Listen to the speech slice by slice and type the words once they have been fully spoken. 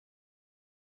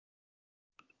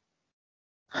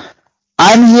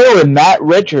I'm here with Matt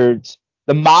Richards,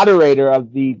 the moderator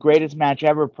of the Greatest Match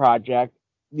Ever project,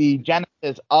 the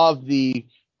genesis of the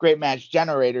Great Match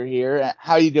Generator here.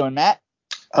 How you doing, Matt?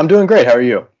 I'm doing great. How are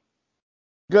you?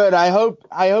 Good. I hope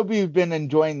you've been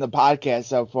enjoying the podcast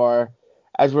so far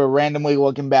as we're randomly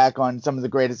looking back on some of the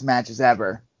greatest matches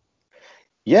ever.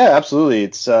 Yeah, absolutely.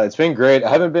 It's been great.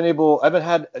 I haven't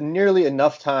had nearly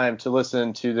enough time to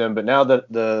listen to them, but now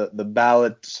that the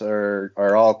ballots are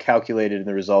all calculated and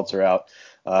the results are out,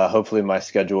 hopefully my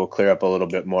schedule will clear up a little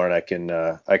bit more and I can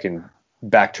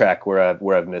backtrack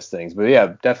where I've missed things. But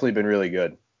yeah, definitely been really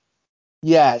good.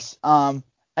 Yes. And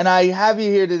I have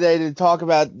you here today to talk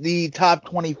about the top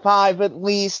 25 at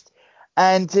least,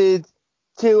 and to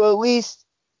at least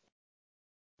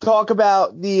talk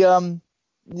about the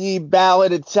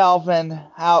ballot itself and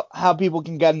how people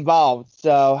can get involved.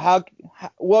 So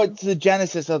what's the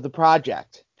genesis of the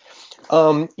project?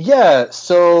 Yeah,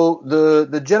 so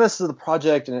the genesis of the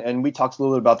project, and we talked a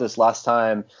little bit about this last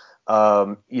time.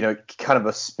 Kind of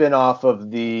a spin-off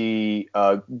of the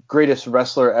Greatest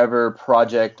Wrestler Ever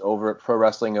project over at Pro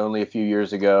Wrestling Only a few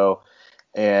years ago.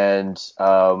 And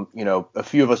a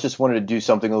few of us just wanted to do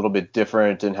something a little bit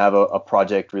different and have a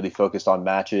project really focused on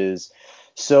matches.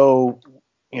 So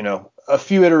a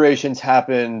few iterations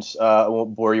happened. I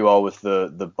won't bore you all with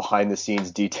the behind the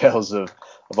scenes details of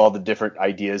all the different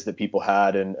ideas that people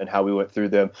had and how we went through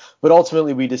them. But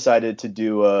ultimately, we decided to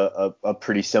do a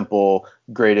pretty simple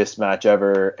greatest match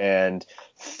ever. And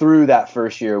through that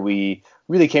first year, we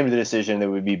really came to the decision that it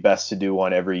would be best to do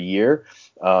one every year.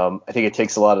 I think it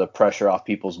takes a lot of the pressure off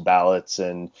people's ballots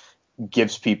and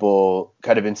gives people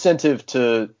kind of incentive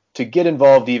to get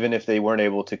involved even if they weren't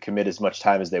able to commit as much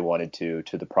time as they wanted to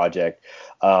the project.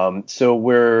 So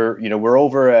we're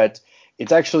over at,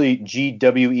 it's actually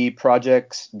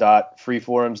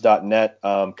gweprojects.freeforums.net,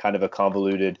 kind of a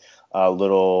convoluted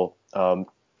little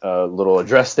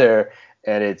address there.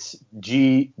 And it's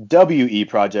GWE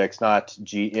projects, not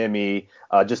GME,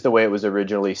 just the way it was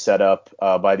originally set up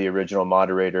by the original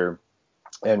moderator.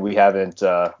 And we haven't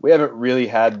really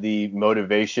had the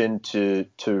motivation to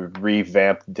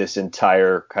revamp this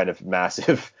entire kind of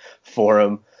massive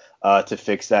forum to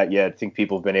fix that yet. I think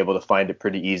people have been able to find it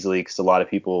pretty easily because a lot of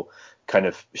people kind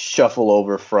of shuffle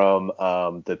over from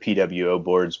the PWO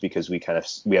boards because we have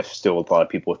still a lot of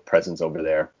people with presence over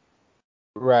there.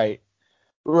 Right,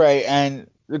 right. And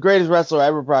the Greatest Wrestler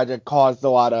Ever project caused a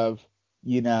lot of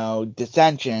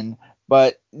dissension,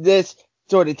 but this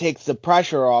sort of takes the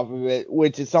pressure off of it,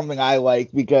 which is something I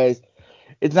like because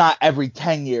it's not every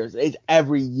 10 years, it's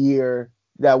every year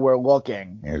that we're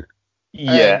looking.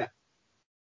 Yeah.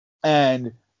 And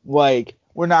and like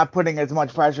we're not putting as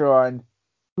much pressure on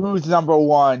who's number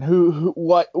one, who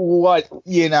what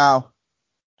Yeah,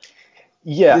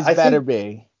 this better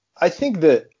be. I think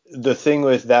that the thing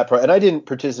with that and I didn't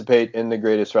participate in the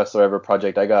Greatest Wrestler Ever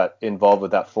project. I got involved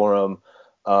with that forum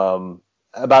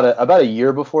about a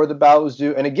year before the ballot was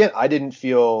due. And again, I didn't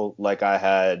feel like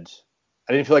I'd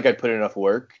put in enough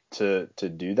work to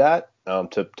do that,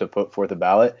 to put forth a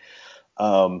ballot.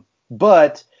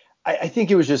 But I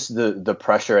think it was just the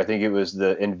pressure. I think it was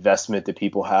the investment that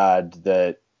people had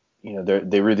that,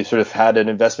 they really sort of had an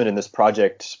investment in this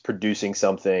project producing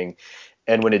something.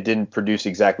 And when it didn't produce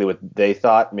exactly what they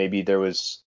thought, maybe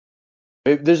there's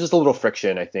just a little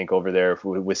friction, I think, over there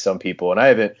with some people.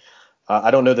 And I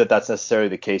don't know that that's necessarily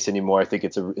the case anymore. I think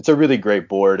it's a really great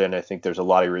board, and I think there's a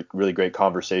lot of really great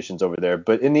conversations over there.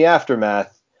 But in the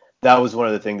aftermath, that was one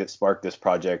of the things that sparked this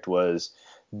project, was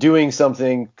doing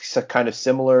something kind of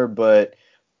similar, but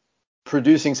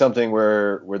producing something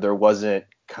where there wasn't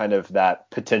kind of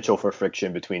that potential for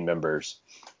friction between members.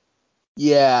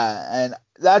 Yeah, and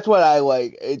that's what I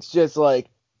like. It's just like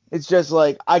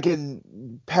I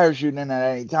can parachute in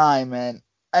at any time, and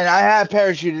I have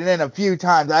parachuted in a few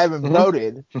times. I haven't Hmm.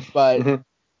 voted, but Hmm.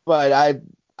 but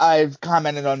I've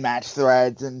commented on match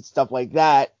threads and stuff like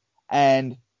that,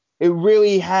 and it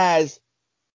really has.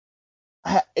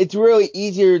 It's really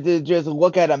easier to just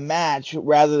look at a match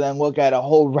rather than look at a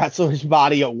whole wrestler's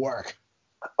body of work.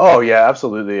 Oh yeah,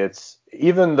 absolutely. It's,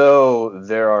 even though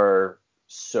there are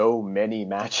so many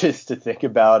matches to think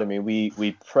about. I mean,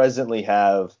 we presently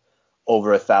have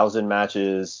over 1,000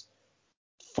 matches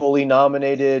fully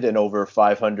nominated and over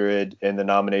 500 in the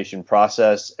nomination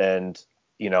process. And,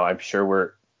 I'm sure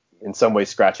we're in some way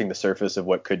scratching the surface of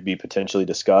what could be potentially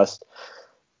discussed.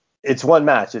 It's one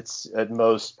match. It's at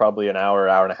most probably an hour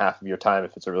and a half of your time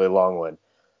if it's a really long one.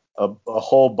 A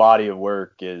whole body of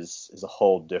work is a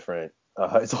whole different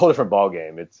it's a whole different ball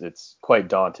game. It's quite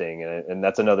daunting, and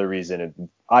that's another reason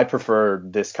I prefer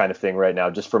this kind of thing right now,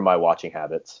 just for my watching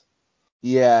habits.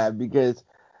 Yeah, because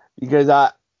because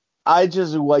I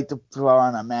just like to throw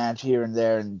on a match here and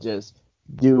there and just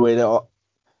do it all.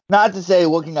 Not to say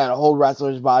looking at a whole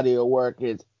wrestler's body of work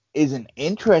isn't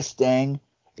interesting.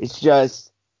 It's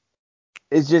just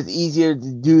easier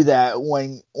to do that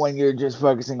when you're just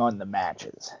focusing on the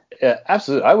matches. Yeah,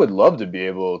 absolutely. I would love to be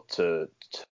able to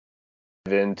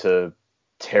dive into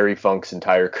Terry Funk's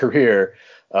entire career,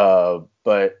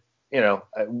 but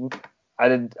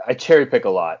I cherry pick a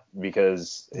lot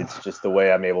because it's just the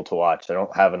way I'm able to watch. I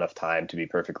don't have enough time, to be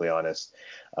perfectly honest,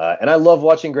 and I love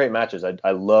watching great matches.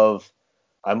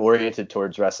 I'm oriented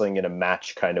towards wrestling in a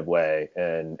match kind of way,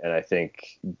 and I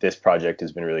think this project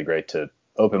has been really great to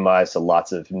open my eyes to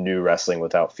lots of new wrestling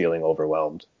without feeling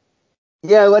overwhelmed.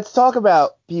 Yeah, let's talk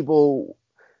about people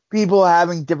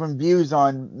having different views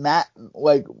on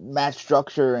match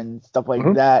structure and stuff like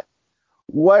Mm-hmm. that.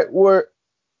 What were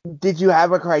Did you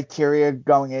have a criteria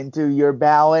going into your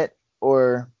ballot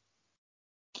or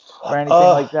anything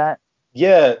Uh, like that?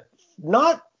 yeah,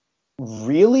 not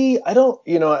really. I don't,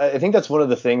 I think that's one of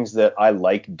the things that I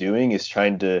like doing is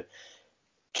trying to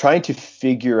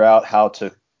figure out how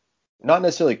to not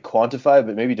necessarily quantify,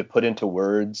 but maybe to put into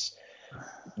words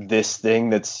this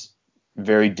thing that's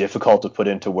very difficult to put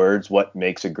into words. What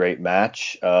makes a great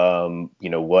match?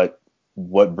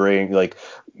 What bring like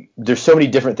there's so many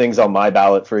different things on my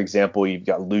ballot. For example, you've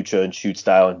got lucha and shoot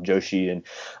style and joshi and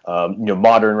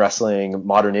modern wrestling,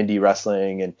 modern indie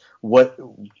wrestling, and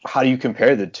how do you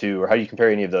compare the two, or how do you compare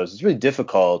any of those? It's really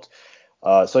difficult.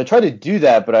 So I try to do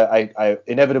that, but I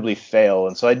inevitably fail.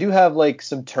 And so I do have like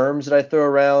some terms that I throw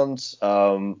around,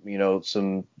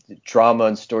 some drama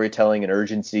and storytelling and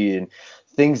urgency and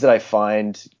things that I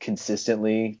find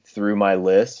consistently through my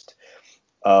list.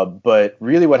 But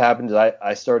really what happened is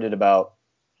I started about,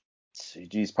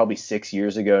 probably 6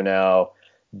 years ago now,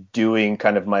 doing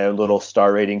kind of my own little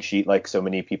star rating sheet like so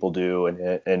many people do,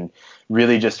 and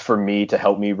really just for me to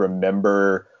help me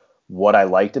remember what I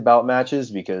liked about matches,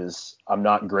 because I'm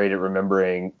not great at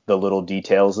remembering the little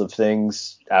details of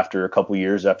things after a couple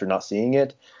years after not seeing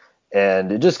it.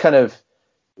 And it just kind of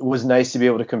was nice to be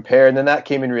able to compare. And then that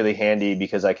came in really handy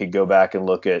because I could go back and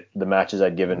look at the matches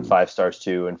I'd given 5 stars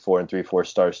to and 4 3/4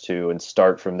 stars to and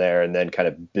start from there and then kind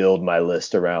of build my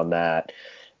list around that.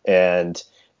 And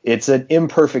it's an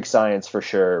imperfect science for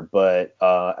sure, but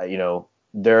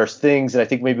there's things, and I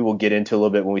think maybe we'll get into a little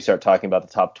bit when we start talking about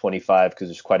the top 25, because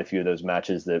there's quite a few of those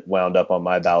matches that wound up on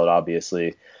my ballot,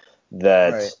 obviously,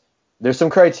 that Right. there's some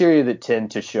criteria that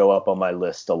tend to show up on my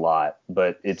list a lot,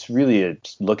 but it's really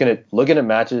looking at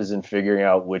matches and figuring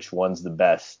out which one's the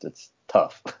best. It's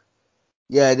tough.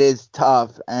 Yeah, it is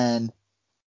tough, and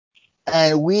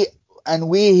we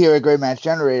here at Great Match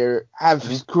Generator have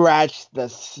Mhm. scratched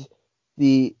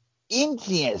the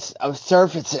inchiest of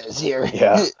surfaces here.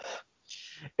 Yeah.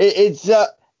 It's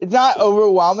not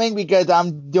overwhelming because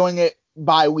I'm doing it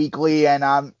bi-weekly and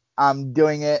I'm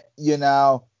doing it,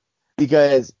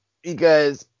 because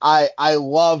I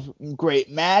love great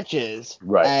matches,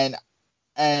 Right.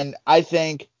 and I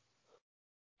think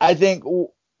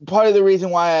part of the reason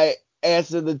why I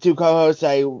asked the two co-hosts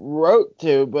I wrote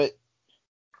to, but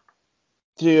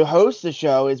to host the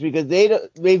show, is because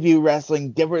they view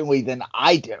wrestling differently than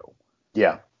I do.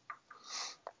 Yeah.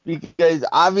 Because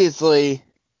obviously,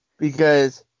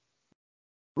 because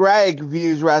Greg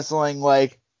views wrestling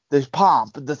like the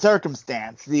pomp, the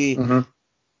circumstance, Hmm.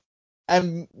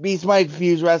 and Beast Mike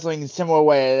views wrestling in a similar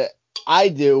way that I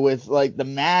do with like the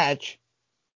match,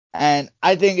 and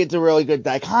I think it's a really good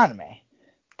dichotomy.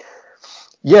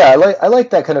 Yeah, I like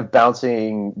that kind of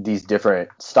bouncing these different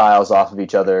styles off of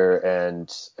each other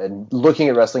and looking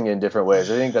at wrestling in different ways.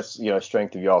 I think that's a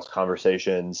strength of y'all's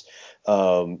conversations,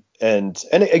 and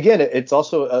again, it's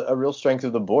also a real strength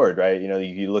of the board, right?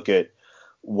 You look at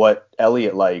what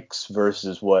Elliot likes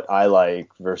versus what I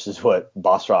like versus what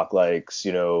Boss Rock likes.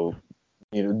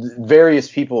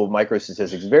 Various people, micro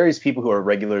statistics, various people who are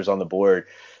regulars on the board.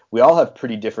 We all have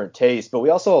pretty different tastes, but we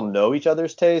also all know each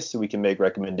other's tastes, so we can make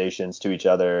recommendations to each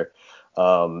other,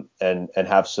 and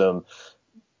have some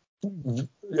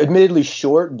admittedly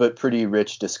short but pretty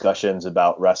rich discussions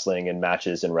about wrestling and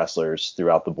matches and wrestlers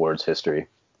throughout the board's history.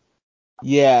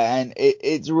 Yeah, and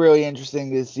it's really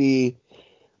interesting to see,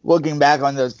 looking back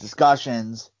on those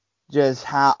discussions, just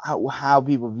how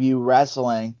people view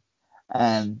wrestling,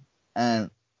 and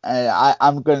and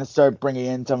I'm gonna start bringing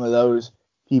in some of those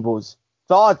people's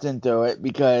thoughts into it,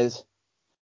 because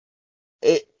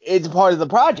it's part of the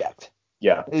project.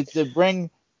 Yeah. It's to bring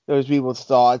those people's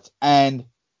thoughts, and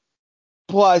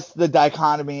plus the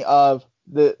dichotomy of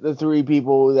the three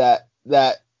people that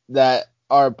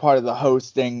are part of the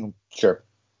hosting, Sure.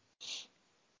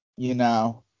 you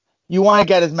know, you want to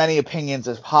get as many opinions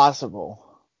as possible.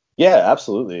 Yeah,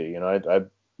 absolutely.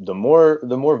 The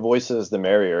more voices, the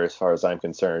merrier, as far as I'm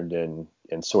concerned.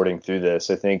 In sorting through this,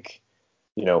 I think,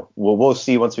 we'll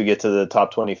see once we get to the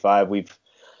top 25.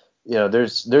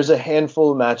 There's a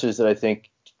handful of matches that I think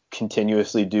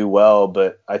continuously do well,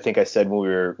 but I think I said when we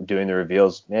were doing the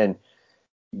reveals, man,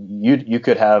 you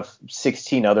could have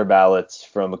 16 other ballots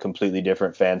from a completely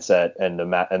different fan set, and the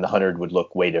 100 would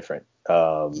look way different.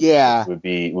 Yeah. Would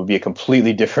be a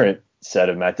completely different set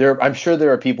of match. I'm sure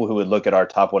there are people who would look at our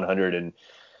top 100 and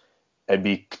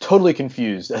be totally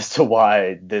confused as to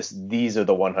why these are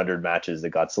the 100 matches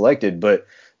that got selected, but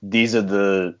these are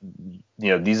the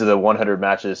 100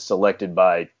 matches selected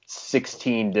by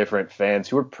 16 different fans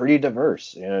who are pretty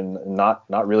diverse and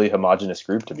not really a homogenous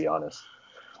group, to be honest.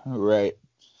 Right.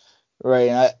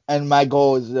 Right. And my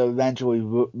goal is to eventually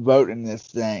vote in this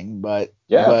thing, but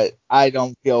Yeah. I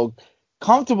don't feel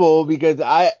comfortable because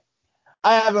I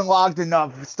haven't logged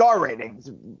enough star ratings,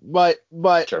 but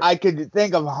Sure. I could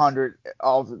think of 100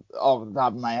 off the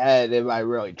top of my head if I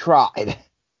really tried.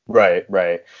 Right.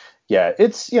 Yeah,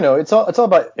 it's all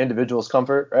about individuals'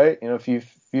 comfort, right? If you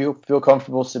feel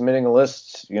comfortable submitting a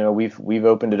list, we've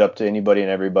opened it up to anybody and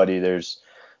everybody. There's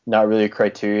not really a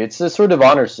criteria. It's a sort of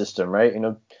honor system, right?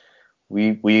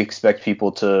 We expect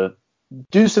people to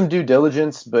do some due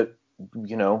diligence, but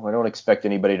I don't expect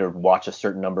anybody to watch a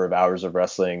certain number of hours of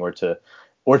wrestling or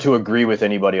to agree with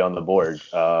anybody on the board,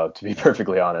 to be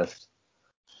perfectly honest.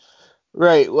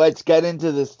 Right, let's get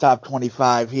into this top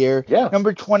 25 here. Yeah.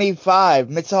 Number 25,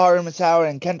 Mitsuharu Misawa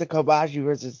and Kenta Kobashi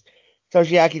versus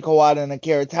Toshiaki Kawada and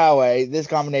Akira Taue. This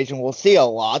combination we'll see a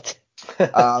lot.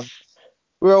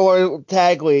 Real World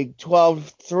Tag League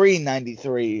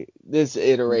 12-3-93, this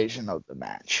iteration of the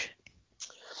match.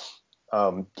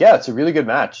 Yeah, it's a really good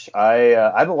match.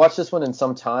 I haven't watched this one in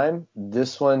some time.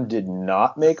 This one did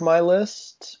not make my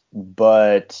list,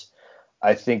 but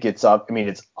I think it's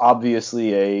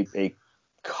obviously a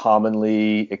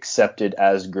commonly accepted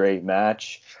as great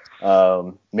match.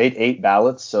 Made 8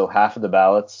 ballots, so half of the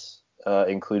ballots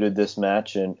included this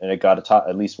match, and it got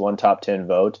at least one top 10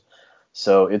 vote.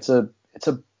 So it's a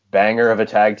banger of a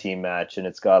tag team match, and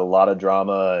it's got a lot of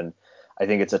drama, and I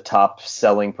think it's a top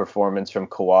selling performance from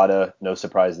Kawada. No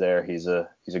surprise there. He's a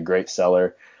great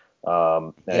seller.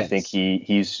 And yes. I think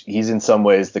he's in some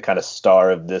ways the kind of star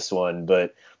of this one,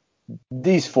 but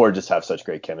these four just have such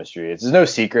great chemistry. It's no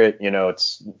secret,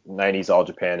 it's 90s All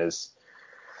Japan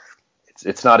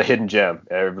it's not a hidden gem.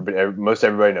 Most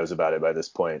everybody knows about it by this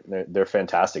point. They're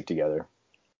fantastic together.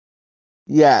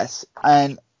 Yes.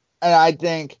 And I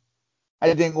think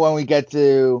when we get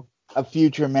to a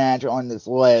future match on this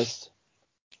list,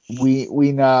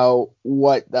 we know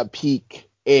what the peak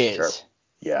is. Sure.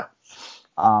 Yeah.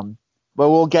 But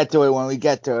we'll get to it when we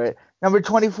get to it. Number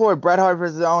 24, Bret Hart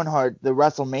versus Owen Hart, the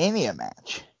WrestleMania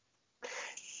match.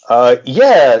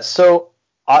 Yeah. So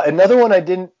another one I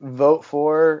didn't vote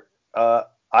for. I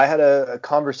had a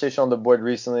conversation on the board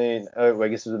recently. I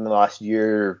guess it was in the last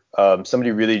year.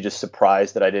 Somebody really just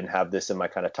surprised that I didn't have this in my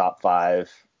kind of top 5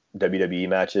 WWE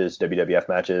matches, WWF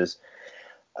matches.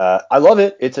 I love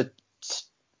it. It's a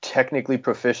technically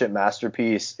proficient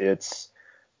masterpiece. It's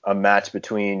a match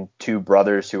between two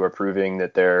brothers who are proving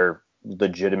that they're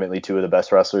legitimately two of the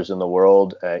best wrestlers in the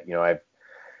world.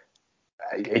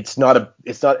 It's not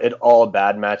at all a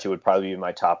bad match. It would probably be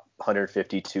my top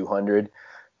 150, 200.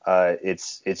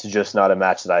 It's just not a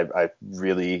match that I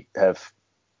really have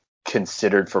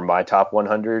considered for my top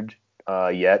 100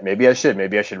 yet. Maybe I should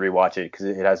rewatch it because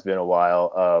it has been a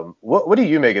while. What do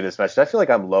you make of this match? I feel like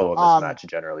I'm low on this match,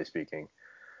 generally speaking.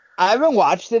 I haven't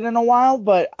watched it in a while,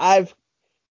 but I've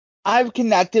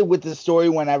connected with the story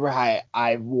whenever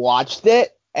I've watched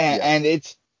it, and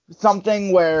it's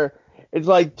something where it's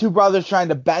like two brothers trying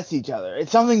to best each other.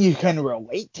 It's something you can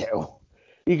relate to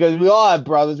because we all have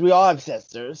brothers, we all have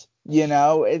sisters.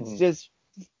 It's just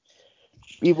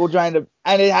people trying to,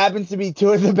 and it happens to be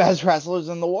two of the best wrestlers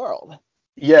in the world.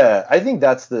 Yeah, I think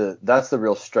that's the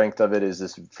real strength of it, is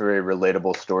this very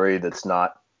relatable story that's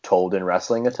not told in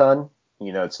wrestling a ton.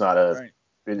 It's not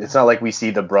it's not like we see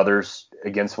the brothers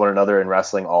against one another in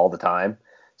wrestling all the time.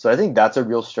 So I think that's a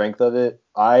real strength of it.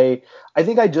 I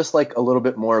think I just like a little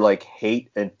bit more like hate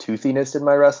and toothiness in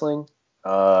my wrestling.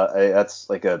 That's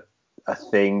like a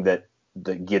thing that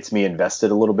gets me invested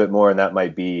a little bit more, and that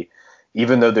might be,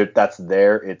 even though that's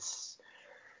there, it's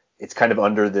kind of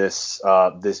under this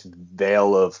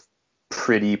veil of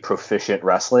pretty proficient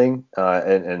wrestling,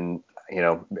 and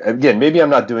again, maybe I'm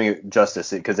not doing it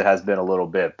justice because it has been a little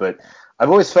bit, but I've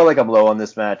always felt like I'm low on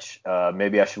this match.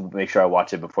 Maybe I should make sure I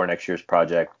watch it before next year's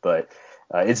project, but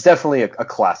It's definitely a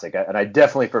classic, and I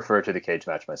definitely prefer it to the cage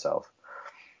match myself.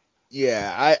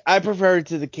 Yeah, I prefer it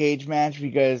to the cage match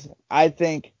because I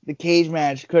think the cage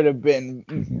match could have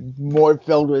been more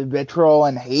filled with vitriol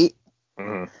and hate,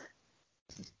 Mm-hmm.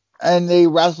 and they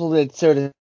wrestled it sort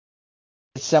of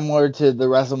similar to the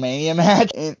WrestleMania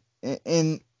match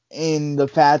in the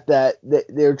fact that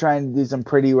they were trying to do some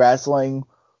pretty wrestling,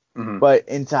 Mm-hmm. but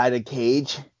inside a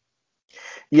cage.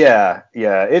 Yeah,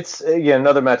 yeah. It's again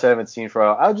another match I haven't seen for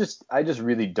a while. I just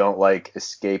really don't like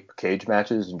escape cage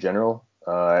matches in general.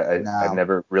 I've No.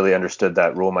 never really understood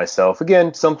that rule myself.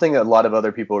 Again, something a lot of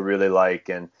other people really like,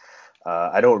 and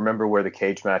I don't remember where the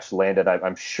cage match landed.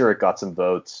 I'm sure it got some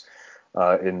votes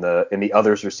in the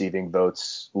others receiving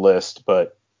votes list,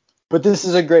 but this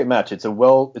is a great match. It's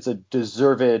a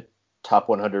deserved top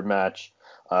 100 match.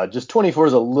 Just 24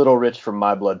 is a little rich for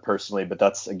my blood personally, but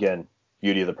that's again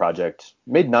beauty of the project.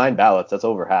 Made 9 ballots. That's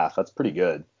over half. That's pretty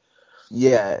good.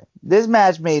 Yeah, this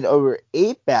match made over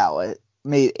 8 ballots,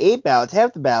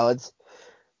 half the ballots,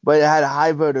 but it had a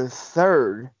high vote of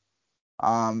third.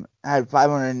 Had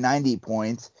 590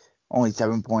 points, only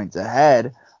 7 points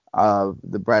ahead of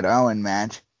the Bret Owen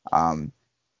match.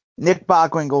 Nick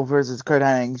Bockwinkel versus Kurt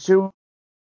Hennig. Should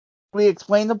we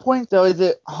explain the points? So is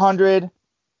it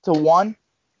 100-1?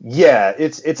 Yeah,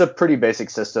 it's a pretty basic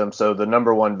system. So the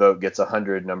number 1 vote gets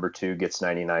 100, number 2 gets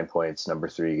 99 points, number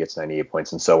 3 gets 98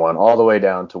 points, and so on, all the way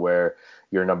down to where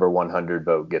your number 100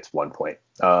 vote gets 1 point.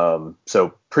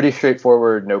 So pretty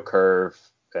straightforward, no curve,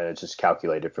 and it's just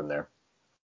calculated from there.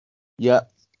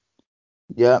 Yep.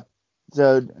 Yep.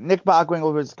 So Nick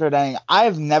Bockwinkel versus Kurt Hennig. I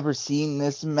have never seen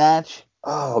this match.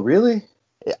 Oh, really?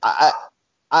 I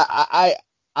I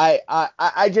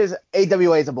I just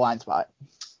AWA is a blind spot.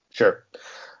 Sure.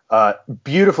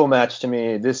 Beautiful match to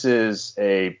me. This is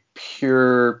a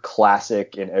pure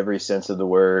classic in every sense of the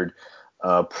word.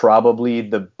 Probably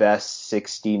the best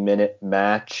 60-minute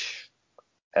match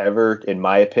ever, in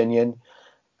my opinion.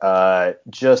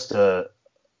 Just a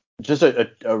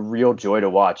real joy to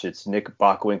watch. It's Nick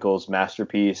Bockwinkel's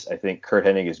masterpiece. I think Kurt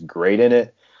Hennig is great in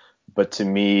it, but to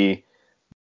me,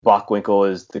 Bockwinkel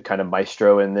is the kind of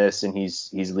maestro in this, and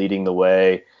he's leading the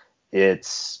way.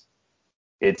 It's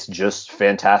just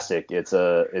fantastic. It's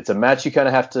a match you kind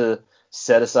of have to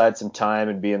set aside some time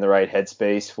and be in the right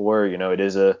headspace for. You know, it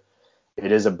is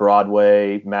a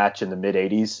Broadway match in the mid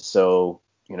 '80s, so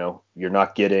you know you're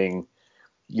not getting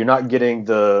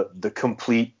the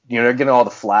complete, you're not getting all the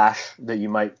flash that you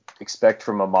might expect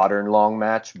from a modern long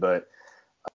match, but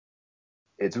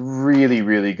it's really,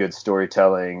 really good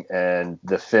storytelling, and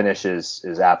the finish is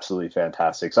absolutely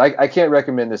fantastic. So I can't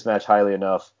recommend this match highly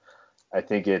enough. I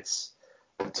think it's,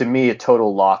 to me, a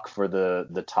total lock for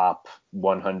the top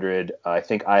 100. I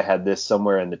think I had this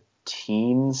somewhere in the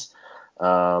teens.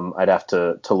 I'd have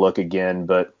to look again,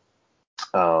 but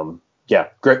yeah,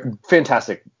 great,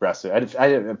 fantastic wrestler. I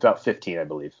had about 15, I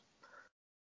believe.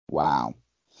 Wow.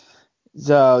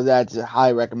 So that's a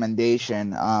high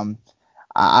recommendation.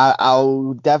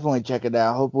 I'll definitely check it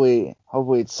out. Hopefully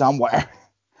it's somewhere.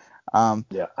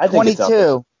 Yeah, I think it's out there.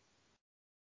 22.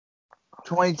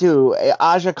 22.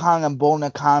 Aja Kong and Bull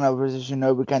Nakano versus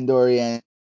Shinobu Kandori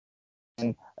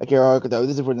and Akira Hokuto.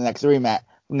 This is for the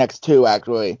next 2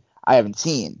 actually. I haven't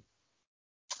seen.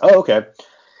 Oh, okay.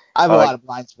 I have a lot of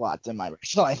blind spots in my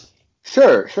wrestling.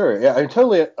 Sure. Yeah, I'm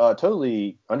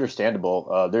totally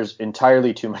understandable. There's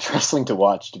entirely too much wrestling to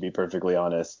watch, to be perfectly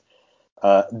honest.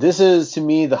 This is, to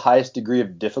me, the highest degree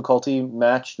of difficulty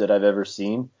match that I've ever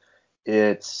seen.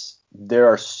 There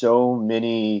are so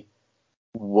many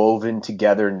woven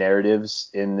together narratives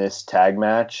in this tag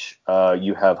match.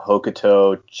 You have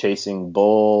Hokuto chasing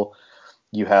Bull.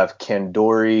 You have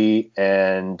Kandori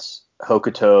and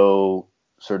Hokuto,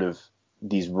 sort of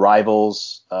these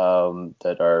rivals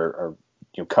that are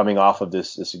coming off of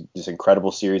this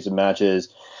incredible series of matches.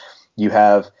 You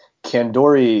have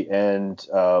Kandori and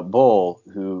Bull,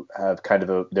 who have kind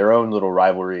of their own little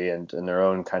rivalry and their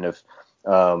own kind of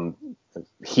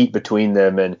heat between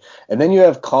them, and then you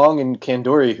have Kong and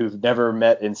Kandori, who've never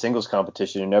met in singles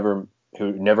competition,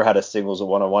 who never had a singles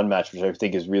one-on-one match, which I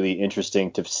think is really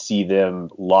interesting to see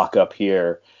them lock up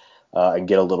here and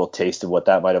get a little taste of what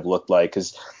that might have looked like.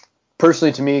 Because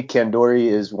personally, to me, Kandori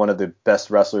is one of the best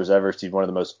wrestlers ever. She's one of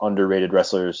the most underrated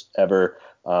wrestlers ever.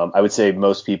 I would say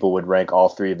most people would rank all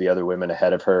 3 of the other women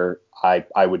ahead of her.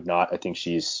 I would not. I think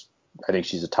she's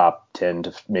a top 10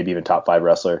 to maybe even top 5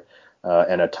 wrestler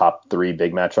and a top 3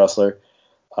 big match wrestler.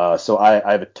 So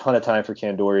I have a ton of time for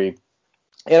Kandori,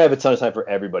 and I have a ton of time for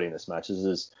everybody in this match.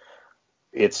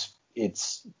 It's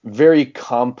it's very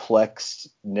complex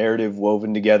narrative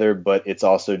woven together, but it's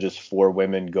also just four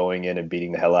women going in and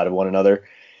beating the hell out of one another.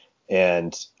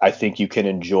 And I think you can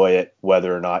enjoy it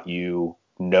whether or not you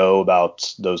know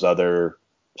about those other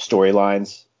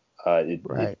storylines.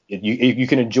 Right. You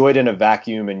can enjoy it in a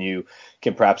vacuum, and you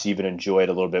can perhaps even enjoy it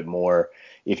a little bit more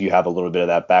if you have a little bit of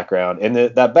that background. And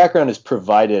that background is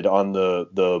provided on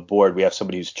the board. We have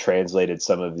somebody who's translated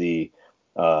some of the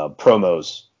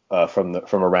promos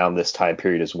from around this time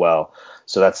period as well.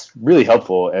 So that's really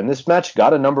helpful. And this match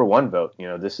got a number one vote. You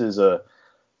know, this is a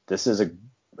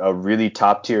really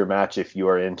top tier match if you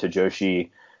are into Joshi,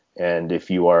 and if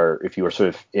you are sort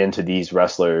of into these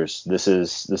wrestlers. This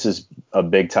is a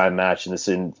big time match,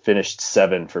 and finished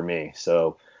 7 for me.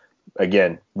 So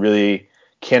again, really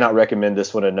cannot recommend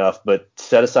this one enough, but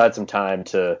set aside some time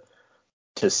to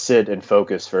sit and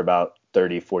focus for about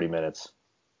 30-40 minutes.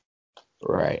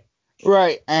 Right.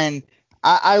 Right. And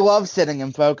I love sitting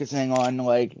and focusing on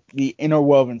like the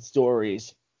interwoven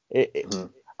stories. Mm-hmm.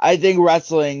 I think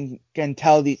wrestling can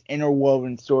tell these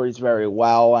interwoven stories very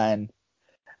well, and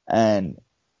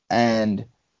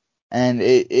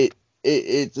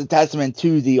it's a testament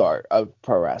to the art of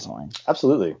pro wrestling.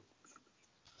 Absolutely.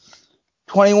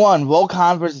 21,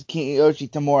 Volkan versus Kiyoshi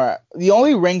Tamura. The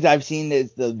only rings I've seen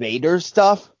is the Vader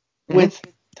stuff with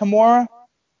Tamura.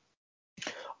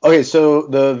 Okay, so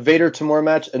the Vader Tamura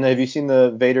match, and have you seen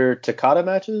the Vader Takada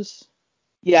matches?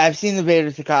 Yeah, I've seen the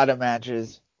Vader Takada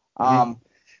matches. Mm-hmm.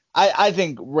 I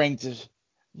think Rings is,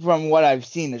 from what I've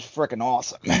seen, is freaking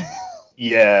awesome.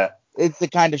 Yeah. It's the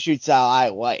kind of shoot style I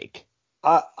like.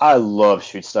 I love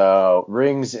shoot style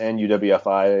rings and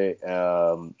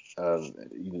UWFI,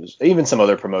 even some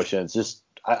other promotions. Just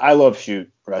I love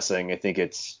shoot wrestling. I think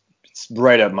it's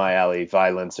right up my alley.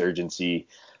 Violence, urgency,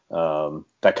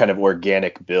 that kind of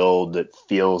organic build that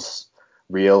feels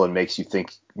real and makes you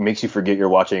forget you're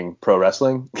watching pro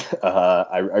wrestling.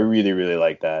 I really really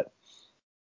like that.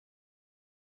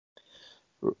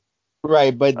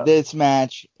 Right, but this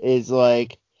match is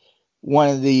like one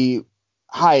of the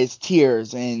highest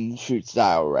tiers in shoot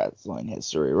style wrestling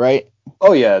history, right?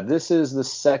 Oh yeah, this is the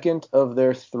second of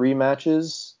their 3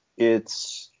 matches.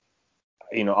 It's,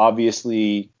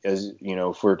 obviously, as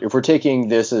if we're taking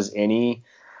this as any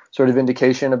sort of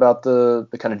indication about the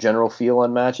kind of general feel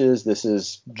on matches, this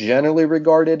is generally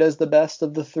regarded as the best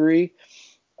of the 3.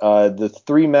 The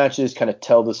 3 matches kind of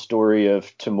tell the story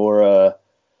of Tamura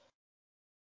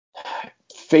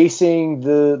facing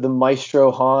the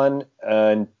Maestro Han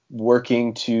and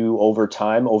working to over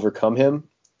time overcome him.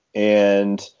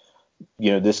 And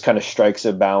this kind of strikes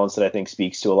a balance that I think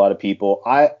speaks to a lot of people.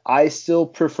 I still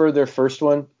prefer their first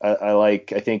one. I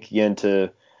think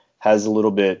Yenta has a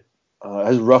little bit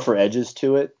has rougher edges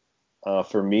to it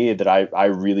for me that I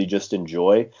really just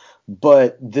enjoy.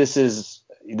 But this is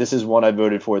one I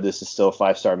voted for. This is still a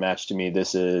 5-star match to me.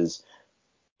 This is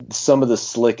some of the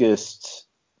slickest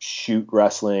shoot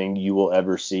wrestling you will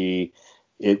ever see.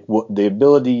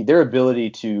 Their ability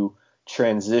to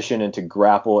transition and to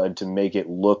grapple and to make it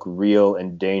look real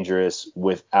and dangerous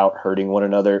without hurting one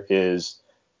another is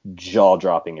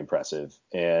jaw-dropping impressive.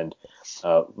 And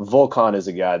Volkan is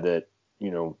a guy that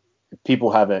if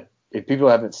people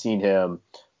haven't seen him,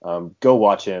 go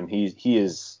watch him. He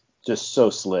is just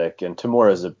so slick, and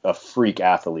Tamura is a freak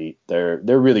athlete. They're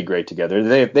really great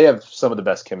together. They have some of the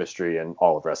best chemistry in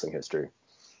all of wrestling history.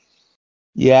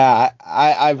 Yeah,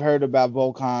 I've heard about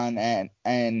Volkan,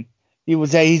 and people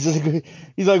say he's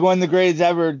like one of the greatest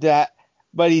ever.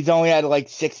 But he's only had like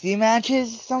 60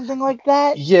 matches, something like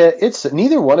that. Yeah, it's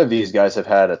neither one of these guys have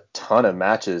had a ton of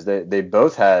matches. They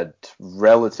both had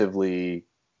relatively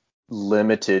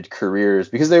limited careers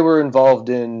because they were involved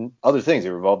in other things. They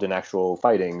were involved in actual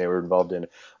fighting. They were involved in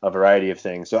a variety of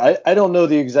things. So I don't know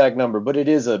the exact number, but it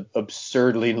is an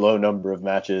absurdly low number of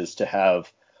matches to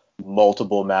have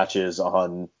multiple matches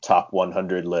on top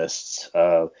 100 lists.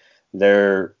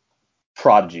 They're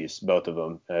prodigies, both of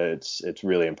them. It's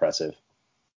really impressive.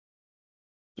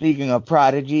 Speaking of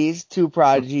prodigies, 2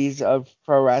 prodigies of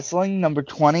pro wrestling. Number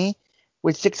 20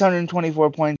 with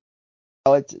 624 points.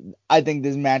 I think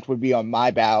this match would be on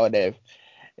my ballot if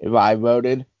I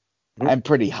voted. Mm-hmm. And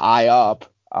pretty high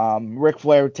up. Ric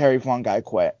Flair, Terry Funk, I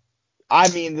quit. I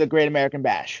mean the Great American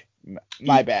Bash.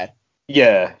 My bad.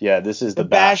 Yeah, this is The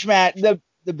Bash match.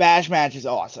 The Bash match is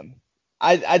awesome.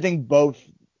 I think both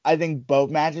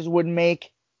matches would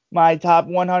make my top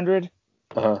 100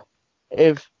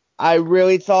 if I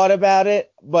really thought about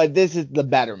it. But this is the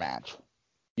better match.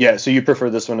 Yeah, so you prefer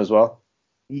this one as well?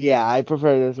 Yeah, I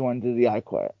prefer this one to the I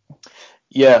Quit.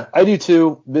 Yeah, I do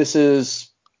too. This is,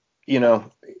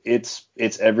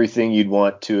 it's everything you'd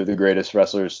want two of the greatest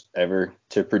wrestlers ever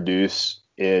to produce.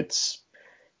 It's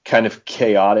kind of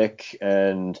chaotic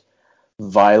and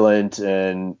violent,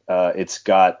 and it's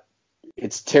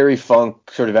Terry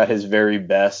Funk sort of at his very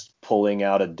best, pulling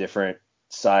out a different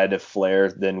side of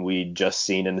Flair than we'd just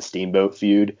seen in the Steamboat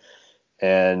feud,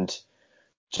 and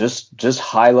just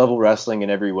high level wrestling in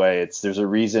every way. There's a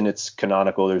reason it's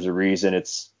canonical. There's a reason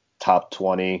it's top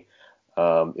 20.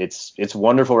 It's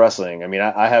wonderful wrestling. I mean,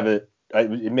 I have it.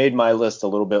 It made my list a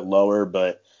little bit lower,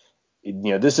 but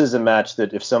this is a match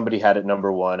that if somebody had it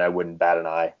number one, I wouldn't bat an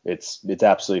eye. It's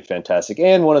absolutely fantastic,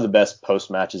 and one of the best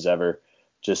post matches ever.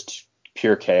 Just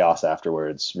pure chaos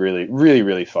afterwards. Really, really,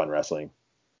 really fun wrestling.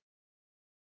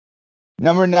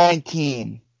 Number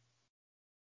 19,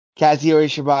 Kazuhiro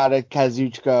Shibata,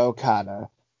 Kazuchika Okada.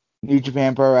 New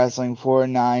Japan Pro Wrestling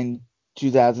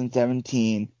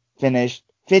 4/9/2017. Finished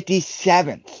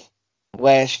 57th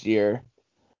last year.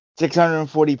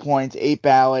 640 points, 8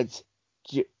 ballots.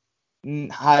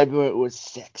 Hybrid was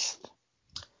 6th.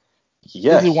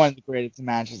 Yes. This is one of the greatest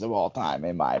matches of all time,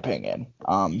 in my opinion.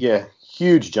 Yeah,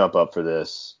 huge jump up for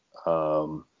this.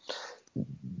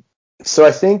 So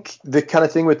I think the kind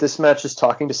of thing with this match is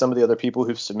talking to some of the other people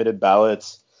who've submitted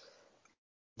ballots.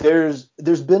 There's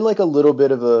been like a little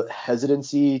bit of a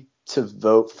hesitancy to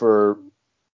vote for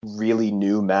really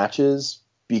new matches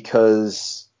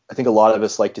because I think a lot of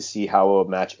us like to see how a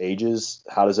match ages.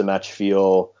 How does a match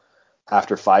feel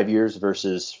after 5 years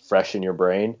versus fresh in your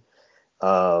brain?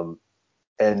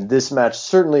 And this match,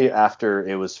 certainly after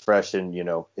it was fresh in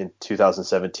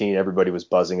 2017, everybody was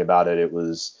buzzing about it. It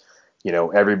was,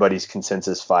 everybody's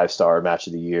consensus 5-star match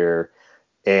of the year.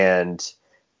 And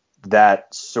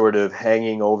that sort of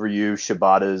hanging over you,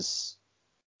 Shibata's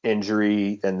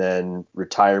injury and then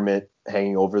retirement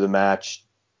hanging over the match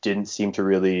didn't seem to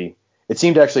really, it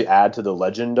seemed to actually add to the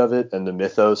legend of it and the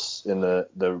mythos in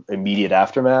the immediate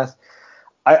aftermath.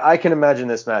 I can imagine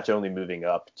this match only moving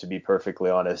up, to be perfectly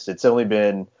honest. It's only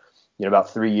been, about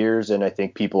 3 years, and I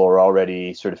think people are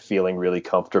already sort of feeling really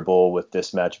comfortable with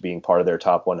this match being part of their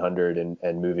top 100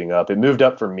 and moving up. It moved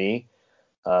up for me.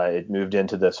 It moved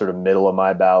into the sort of middle of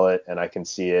my ballot, and I can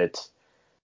see it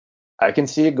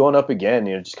going up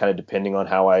again, just kind of depending on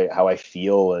how I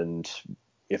feel and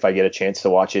if I get a chance to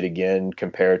watch it again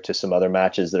compared to some other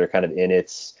matches that are kind of in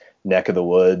its neck of the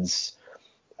woods.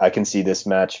 I can see this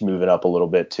match moving up a little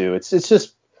bit too.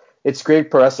 It's great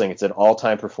pro wrestling. It's an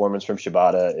all-time performance from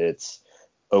Shibata. It's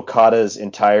Okada's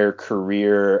entire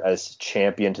career as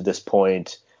champion to this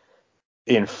point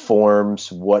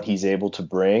informs what he's able to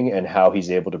bring and how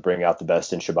he's able to bring out the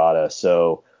best in Shibata.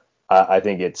 So I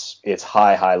think it's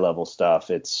high level stuff.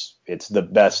 It's the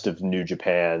best of New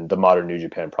Japan, the modern New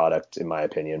Japan product, in my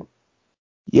opinion.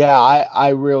 Yeah, I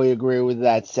really agree with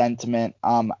that sentiment.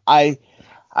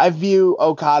 I view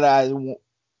Okada as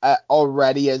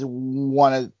already as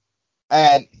one of,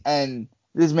 and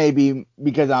this may be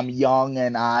because I'm young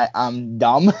and I'm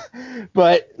dumb,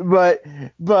 but I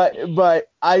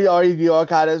already view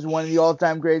Okada as one of the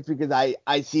all-time greats because I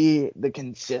see the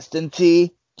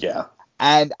consistency. Yeah.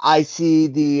 And I see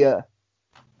the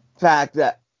fact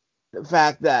that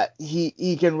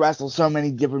he can wrestle so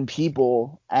many different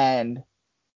people and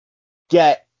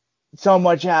get so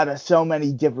much out of so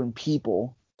many different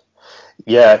people.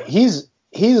 Yeah, he's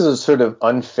a sort of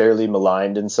unfairly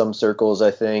maligned in some circles, I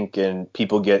think, and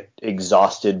people get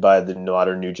exhausted by the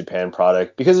modern New Japan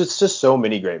product because it's just so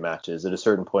many great matches. At a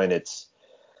certain point,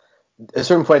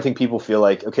 I think people feel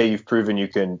like, okay, you've proven you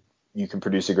can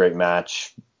produce a great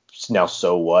match. Now,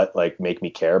 so what? Like, make me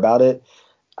care about it.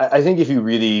 I think if you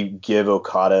really give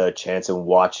Okada a chance and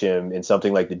watch him in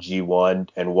something like the G1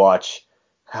 and watch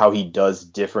how he does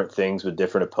different things with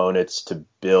different opponents to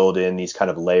build in these kind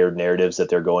of layered narratives that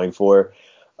they're going for,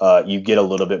 you get a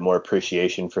little bit more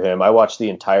appreciation for him. I watched the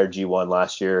entire G1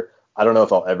 last year. I don't know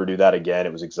if I'll ever do that again.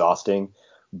 It was exhausting,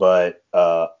 but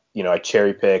I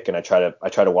cherry pick and I try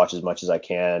to watch as much as I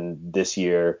can this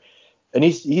year. And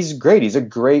he's great. He's a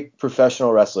great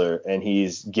professional wrestler, and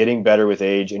he's getting better with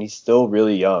age, and he's still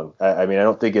really young. I mean, I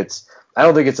don't think it's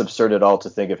absurd at all to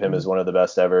think of him as one of the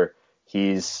best ever.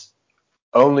 He's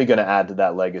only going to add to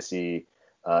that legacy.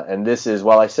 And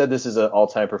while I said this is an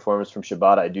all-time performance from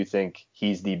Shibata, I do think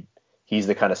he's the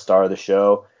kind of star of the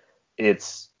show.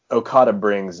 Okada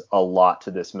brings a lot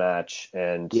to this match,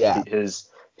 and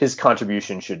his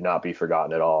contribution should not be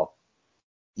forgotten at all.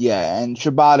 Yeah, and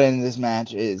Shibata in this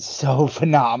match is so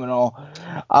phenomenal.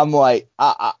 I'm like,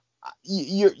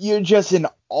 you're just in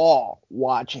awe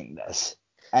watching this,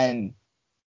 and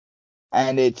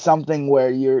it's something where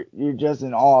you're just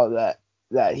in awe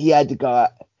that he had to go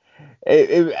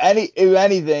if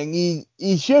anything,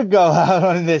 he should go out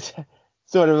on this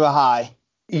sort of a high.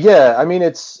 Yeah, I mean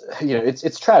it's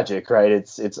tragic, right?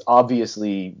 It's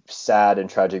obviously sad and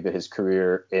tragic that his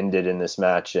career ended in this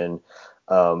match, and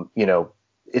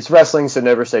it's wrestling, so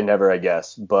never say never, I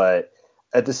guess. But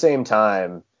at the same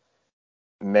time,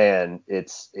 man,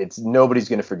 it's nobody's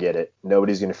gonna forget it.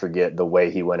 Nobody's gonna forget the way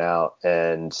he went out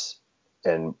and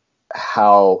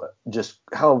how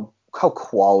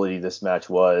quality this match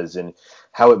was and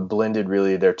how it blended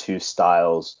really their two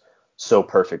styles so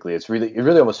perfectly. It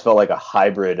really almost felt like a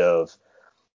hybrid of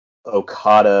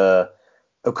Okada's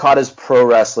pro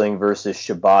wrestling versus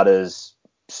Shibata's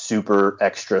super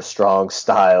extra strong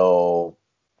style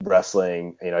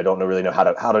wrestling. I don't really know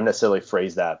how to necessarily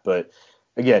phrase that, but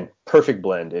again, perfect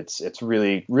blend. It's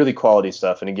really really quality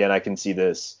stuff. And again, I can see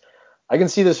this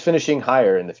finishing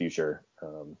higher in the future.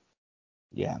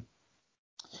 Yeah.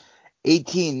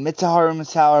 18, Mitsuharu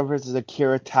Misawa versus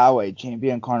Akira Taue,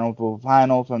 Champion Carnival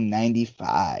Final from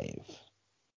 95.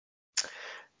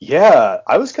 Yeah,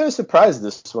 I was kind of surprised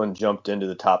this one jumped into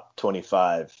the top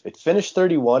 25. It finished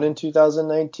 31 in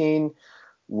 2019,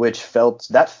 which felt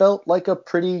like a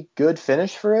pretty good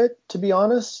finish for it, to be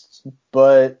honest.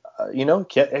 But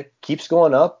it keeps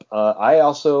going up. I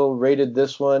also rated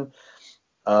this one.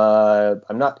 I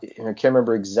can't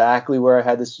remember exactly where I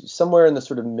had this. Somewhere in the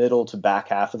sort of middle to back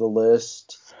half of the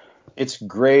list. It's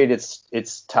great. It's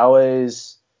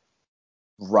Taue's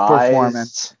rise.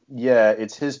 Performance. Yeah,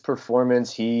 it's his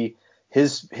performance. His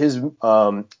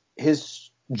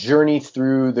journey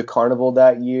through the carnival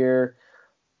that year,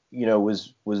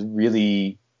 was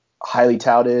really highly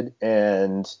touted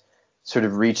and sort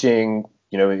of reaching,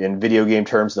 in video game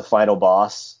terms, the final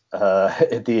boss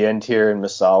at the end here in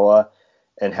Misawa,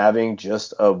 and having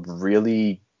just a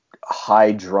really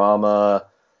high drama,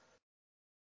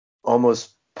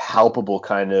 almost palpable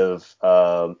kind of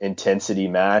intensity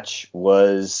match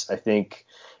was, I think,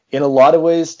 in a lot of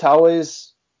ways,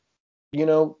 Taue's,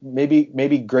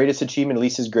 maybe greatest achievement, at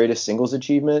least his greatest singles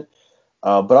achievement.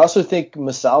 But I also think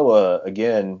Misawa,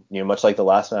 again, much like the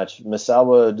last match,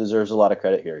 Misawa deserves a lot of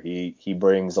credit here. He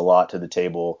brings a lot to the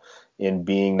table in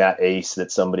being that ace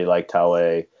that somebody like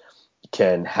Taue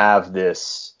can have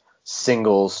this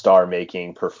single star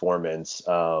making performance.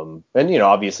 And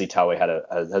obviously Taue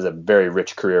has a very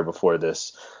rich career before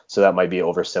this, so that might be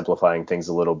oversimplifying things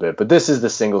a little bit. But this is the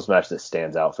singles match that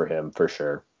stands out for him for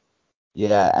sure.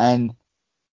 Yeah, and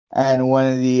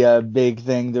one of the big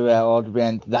things about All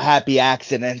Japan, the happy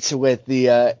accidents with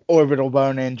the orbital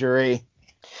bone injury.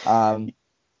 Yeah,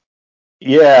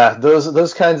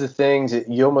 those kinds of things,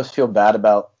 you almost feel bad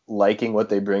about liking what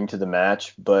they bring to the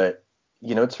match, but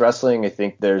it's wrestling. I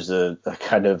think there's a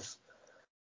kind of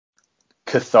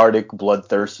cathartic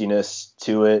bloodthirstiness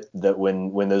to it that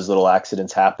when those little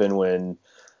accidents happen, when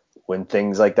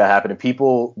things like that happen and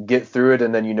people get through it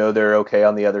and then they're okay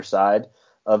on the other side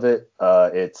of it,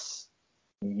 it's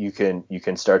you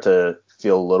can start to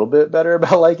feel a little bit better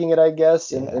about liking it, I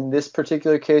guess. Yeah. In this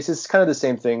particular case, it's kind of the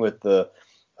same thing with the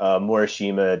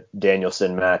Morishima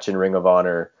Danielson match in Ring of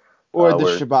Honor. Or the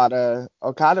Shibata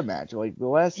Okada match, like the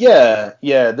last. Yeah.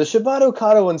 The Shibata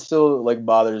Okada one still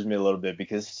bothers me a little bit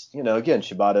because again,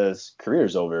 Shibata's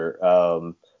career's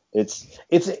over. That's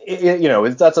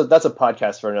a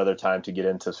podcast for another time to get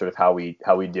into sort of how we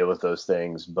deal with those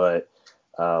things. But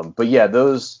yeah,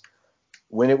 those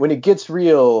when it gets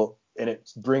real and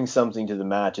it brings something to the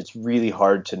match, it's really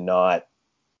hard to not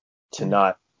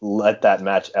let that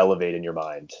match elevate in your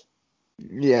mind.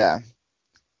 Yeah.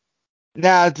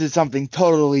 Now to something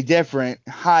totally different.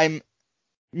 High,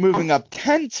 moving up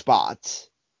 10 spots.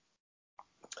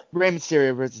 Rey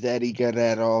Mysterio versus Eddie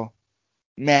Guerrero.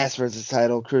 Mass versus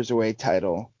title, Cruiserweight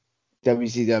title.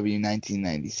 WCW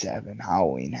 1997,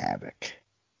 Halloween Havoc.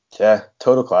 Yeah,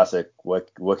 total classic.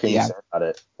 What can you say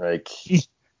about it?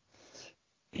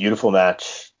 Beautiful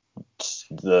match.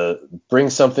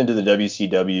 Brings something to the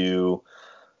WCW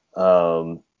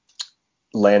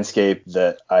landscape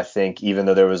that I think, even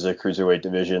though there was a cruiserweight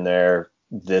division there,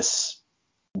 this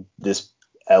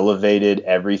elevated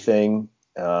everything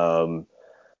to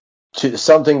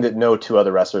something that no two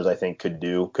other wrestlers I think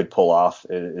could pull off.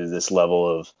 Is this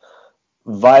level of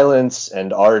violence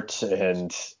and art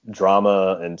and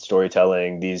drama and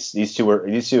storytelling. These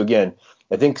two again.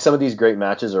 I think some of these great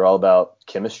matches are all about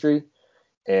chemistry,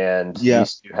 and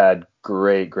these two had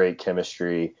great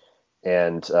chemistry.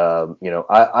 And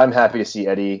I'm happy to see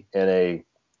Eddie in a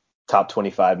top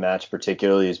 25 match.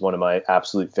 Particularly, is one of my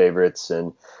absolute favorites,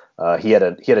 and he had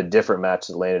a different match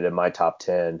that landed in my top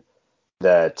 10.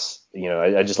 That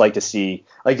I just like to see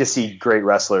great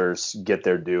wrestlers get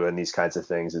their due in these kinds of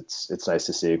things. It's nice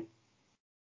to see.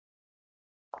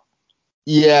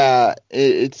 Yeah,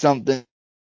 it's something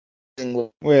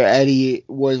where Eddie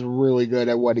was really good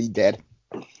at what he did.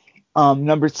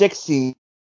 Number 16,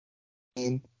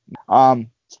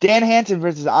 Stan Hansen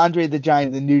versus Andre the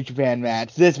Giant in the New Japan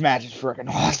match. This match is freaking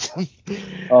awesome.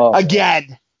 Oh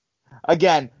man.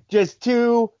 again, just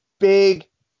two big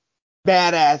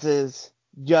badasses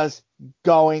just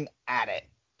going at it.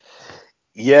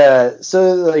 Yeah,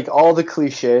 so like all the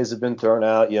cliches have been thrown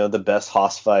out, the best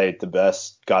Hoss fight, the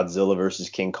best Godzilla versus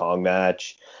King Kong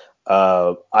match.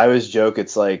 I always joke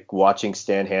it's like watching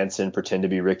Stan Hansen pretend to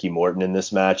be Ricky Morton in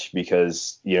this match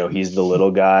because, he's the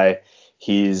little guy.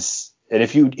 And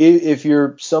if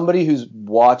you're somebody who's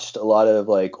watched a lot of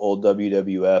like old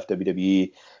WWF,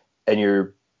 WWE,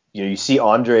 and you see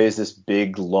Andre as this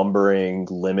big lumbering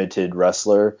limited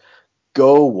wrestler,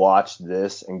 go watch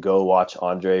this and go watch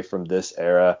Andre from this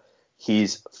era.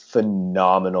 He's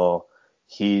phenomenal.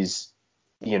 He's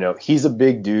a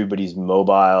big dude, but he's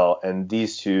mobile, and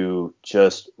these two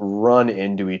just run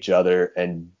into each other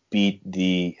and beat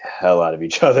the hell out of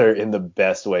each other in the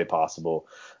best way possible.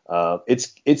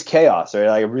 It's chaos, right?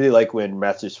 I really like when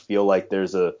wrestlers feel like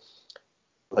there's a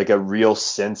real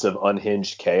sense of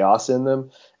unhinged chaos in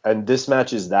them. And this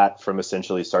match is that from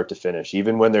essentially start to finish.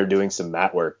 Even when they're doing some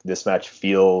mat work, this match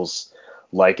feels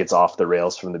like it's off the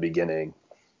rails from the beginning.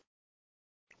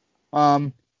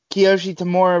 Kiyoshi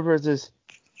Tamura versus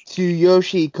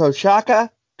Tsuyoshi Koshaka.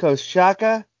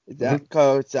 Koshaka? Is Mm-hmm. that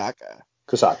Kosaka?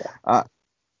 Kusaka.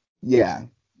 Yeah.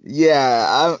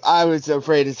 Yeah, I was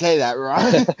afraid to say that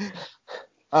wrong.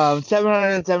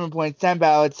 707 points, 10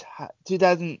 ballots,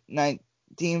 2019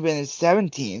 finished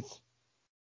 17th.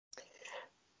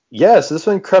 Yeah, so this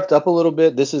one crept up a little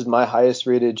bit. This is my highest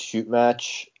rated shoot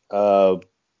match.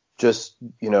 Just,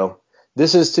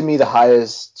 this is to me the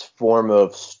highest form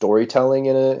of storytelling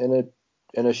in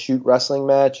a shoot wrestling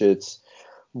match. It's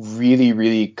really,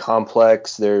 really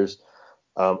complex. There's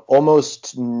I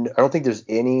don't think there's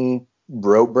any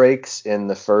rope breaks in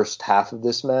the first half of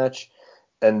this match.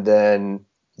 And then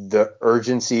the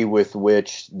urgency with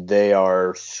which they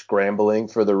are scrambling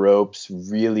for the ropes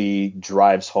really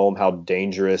drives home how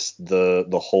dangerous the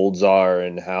holds are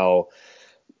and how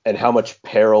much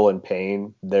peril and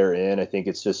pain they're in. I think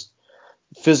it's just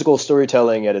physical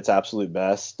storytelling at its absolute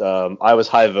best. I was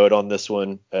high vote on this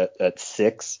one at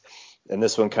 6, and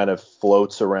this one kind of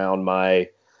floats around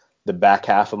the back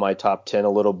half of my top 10 a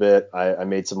little bit. I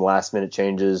made some last minute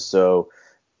changes, so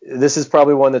this is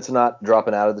probably one that's not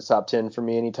dropping out of the top 10 for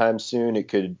me anytime soon. It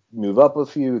could move up a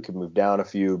few, it could move down a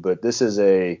few, but this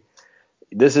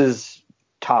is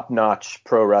top notch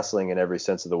pro wrestling in every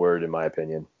sense of the word, in my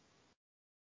opinion.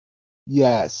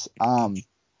 Yes.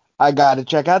 I gotta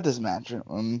check out this match.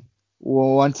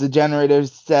 Well, once the generator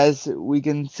says we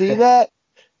can see that,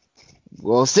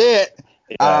 we'll see it.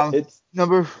 Yeah, Um,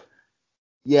 number,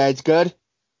 yeah, it's good.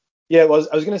 I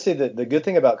was gonna say that the good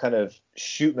thing about kind of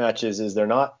shoot matches is they're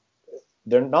not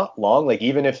long. Like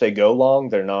even if they go long,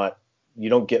 they're not. You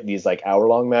don't get these like hour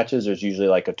long matches. There's usually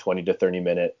like a 20 to 30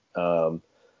 minute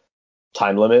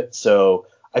time limit. So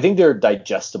I think they're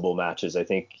digestible matches. I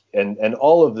think, and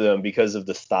all of them because of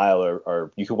the style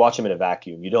are you can watch them in a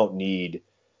vacuum. You don't need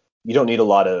a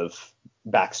lot of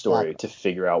backstory to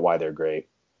figure out why they're great.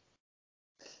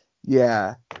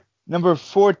 Yeah. Number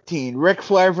 14, Ric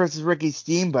Flair versus Ricky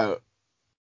Steamboat.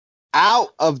 Out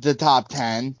of the top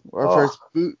 10. Oh.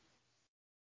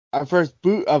 Our first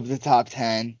boot of the top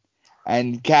 10.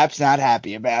 And Cap's not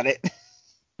happy about it.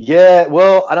 Yeah,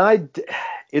 well,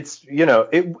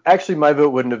 it actually my vote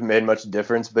wouldn't have made much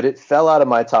difference, but it fell out of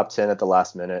my top 10 at the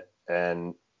last minute,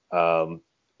 and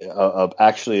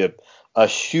actually a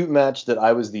shoot match that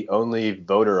I was the only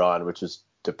voter on, which is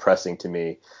depressing to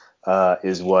me,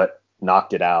 is what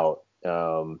knocked it out.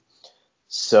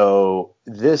 So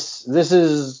this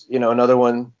is another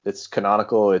one that's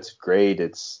canonical. It's great.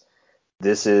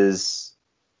 This is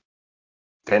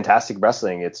fantastic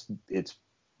wrestling. It's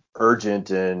urgent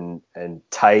and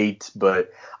tight, but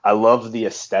I love the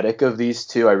aesthetic of these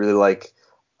two. I really like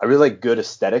good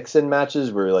aesthetics in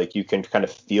matches where like you can kind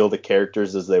of feel the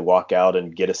characters as they walk out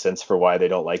and get a sense for why they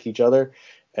don't like each other.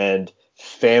 And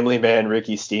Family Man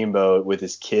Ricky Steamboat with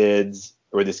his kid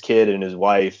and his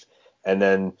wife, and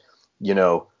then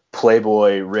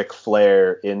Playboy Ric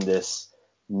Flair in this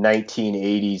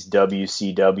 1980s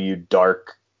WCW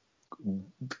dark,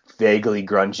 vaguely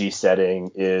grungy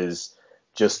setting is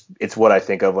it's what I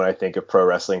think of when I think of pro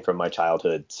wrestling from my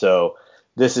childhood. So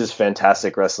this is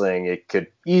fantastic wrestling. It could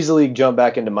easily jump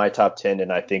back into my top 10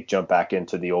 and I think jump back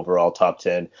into the overall top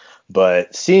 10.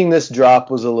 But seeing this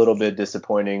drop was a little bit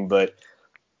disappointing, but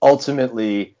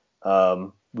ultimately,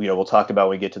 we'll talk about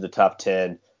when we get to the top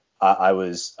 10. I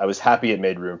was happy it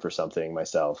made room for something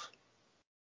myself.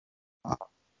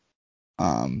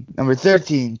 Number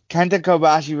 13, Kenta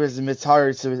Kobashi versus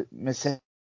Mitsuharu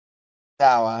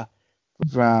Misawa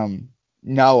from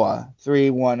Noah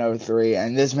 3103,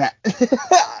 and this match.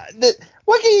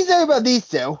 What can you say about these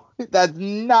two? That's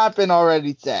not been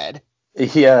already said.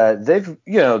 Yeah,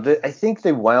 I think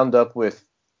they wound up with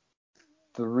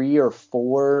 3 or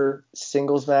 4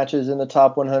 singles matches in the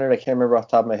top 100. I can't remember off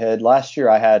the top of my head. Last year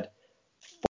I had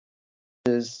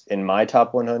 4 in my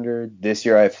top 100. This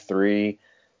year I have 3.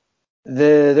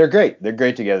 They're great. They're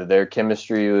great together. Their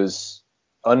chemistry was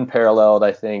unparalleled,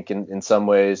 I think, in some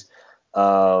ways.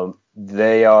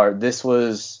 This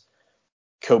was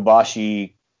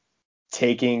Kobashi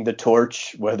taking the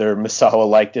torch, whether Misawa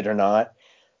liked it or not.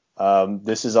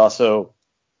 This is also,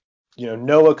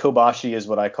 Noah Kobashi is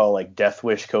what I call like Death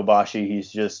Wish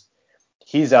Kobashi.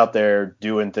 He's out there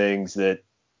doing things that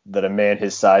a man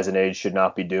his size and age should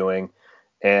not be doing.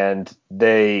 And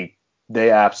they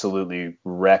absolutely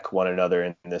wreck one another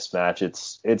in this match.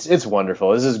 It's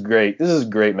wonderful. This is great. This is a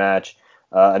great match.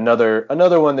 Another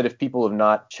one that if people have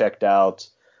not checked out,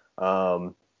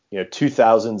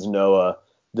 2000s Noah,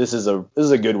 this is a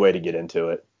good way to get into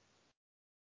it.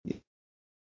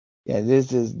 Yeah,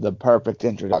 this is the perfect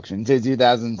introduction to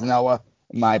 2000s Noah,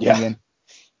 in my opinion.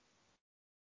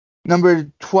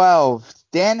 Number 12,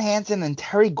 Stan Hansen and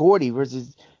Terry Gordy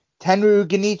versus Tenryu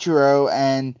Genichiro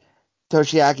and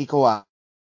Toshiaki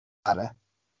Kawada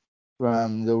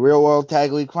from the Real World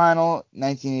Tag League Final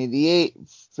 1988.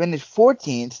 Finished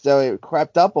 14th, so it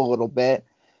crept up a little bit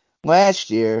last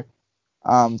year.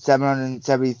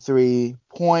 773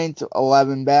 points,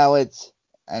 11 ballots,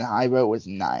 and high vote was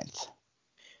 9th.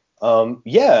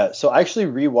 So I actually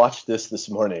rewatched this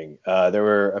morning. There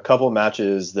were a couple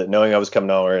matches that, knowing I was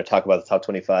coming on, we're going to talk about the top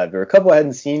 25. There were a couple I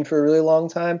hadn't seen for a really long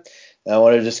time, and I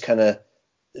wanted to just kind of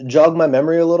jog my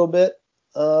memory a little bit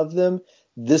of them.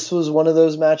 This was one of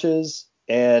those matches,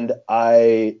 and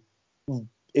I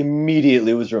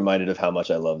immediately was reminded of how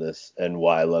much I love this and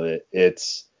why I love it.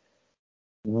 It's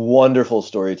wonderful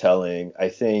storytelling. I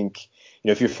think,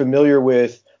 if you're familiar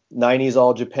with 90s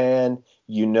All Japan,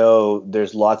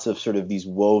 there's lots of sort of these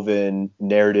woven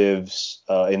narratives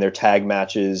in their tag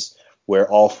matches where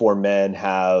all 4 men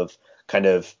have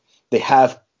they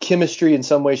have chemistry in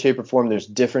some way, shape, or form. There's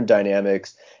different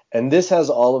dynamics. And this has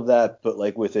all of that, but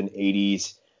like with an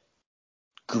 80s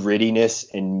grittiness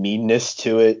and meanness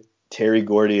to it. Terry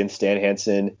Gordy and Stan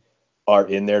Hansen are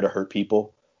in there to hurt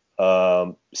people.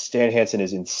 Stan Hansen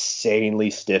is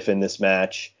insanely stiff in this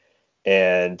match,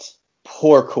 and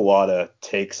poor Kawada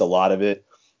takes a lot of it.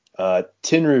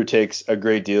 Tenryu takes a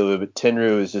great deal of it, but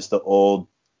Tenryu is just the old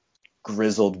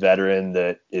grizzled veteran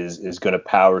that is going to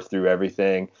power through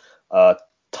everything. Perhaps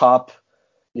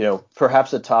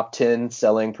a top 10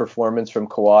 selling performance from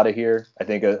Kawada here. I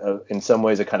think in some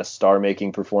ways a kind of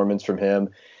star-making performance from him.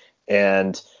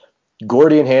 And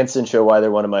Gordy and Hansen show why they're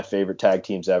one of my favorite tag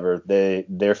teams ever.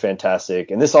 They're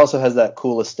fantastic. And this also has that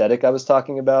cool aesthetic I was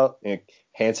talking about.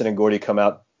 Hansen and Gordy come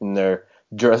out in their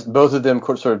dress, both of them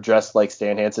sort of dressed like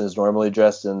Stan Hansen is normally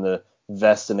dressed, in the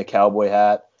vest and the cowboy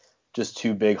hat. Just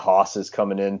 2 big hosses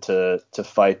coming in to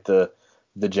fight the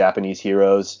Japanese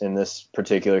heroes in this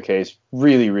particular case.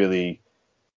 Really, really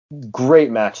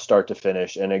great match start to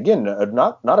finish. And again,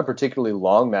 not a particularly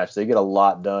long match. They get a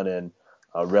lot done in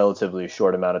a relatively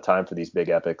short amount of time for these big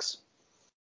epics.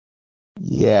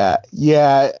 Yeah.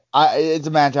 It's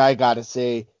a match I gotta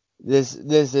see. This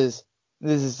is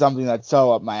something that's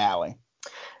so up my alley.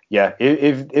 Yeah,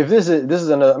 if this is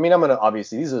another, I mean, I'm gonna,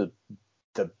 obviously these are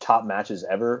the top matches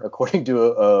ever according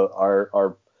to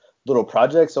our little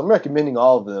project, so I'm recommending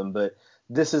all of them. But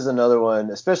this is another one,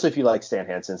 especially if you like Stan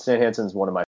Hansen. Stan Hansen's one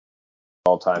of my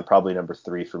all time, probably number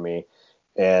 3 for me,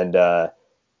 and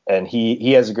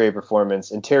he has a great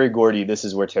performance. And Terry Gordy, this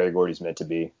is where Terry Gordy's meant to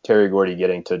be. Terry Gordy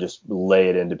getting to just lay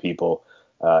it into people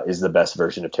is the best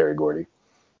version of Terry Gordy.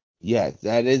 Yes,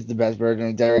 that is the best version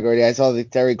of Terry Gordy. I saw the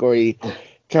Terry Gordy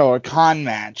Killer Khan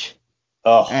match.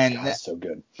 Oh, and God, so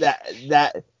good.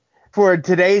 That for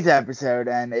today's episode,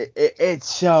 and it's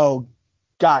so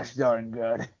gosh darn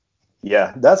good.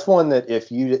 Yeah, that's one that if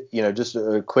just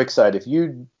a quick side, if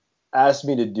you asked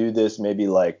me to do this maybe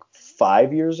like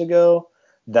 5 years ago,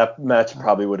 that match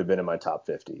probably would have been in my top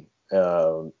 50.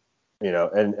 And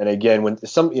again, when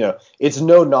it's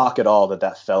no knock at all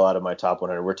that fell out of my top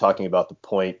 100. We're talking about the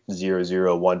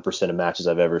 0.001% of matches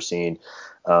I've ever seen.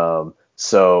 But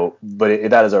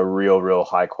that is a real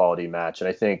high quality match. And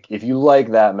I think if you like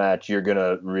that match, you're going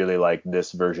to really like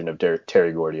this version of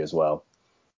Terry Gordy as well.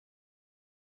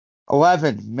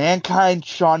 11, Mankind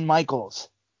Shawn Michaels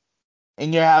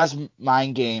in your house,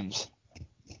 mind games.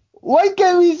 What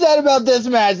can be said about this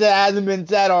match that hasn't been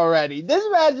said already? This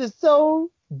match is so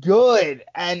good,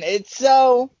 and it's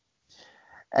so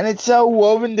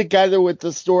woven together with the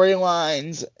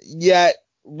storylines, yet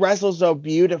wrestles so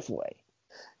beautifully.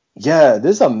 Yeah,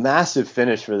 this is a massive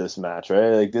finish for this match,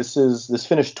 right? Like this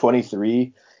finished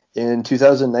 23 in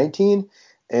 2019,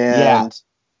 Yeah,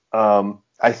 and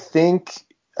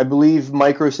I believe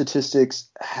Micro Statistics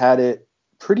had it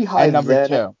pretty high at number then.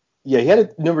 2. Yeah, he had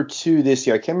it number 2 this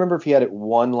year. I can't remember if he had it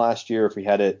 1 last year or if he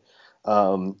had it.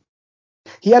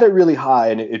 He had it really high,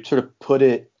 and it sort of put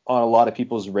it on a lot of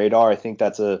people's radar. I think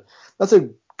that's a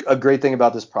great thing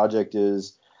about this project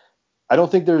is I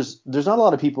don't think there's not a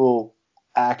lot of people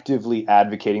actively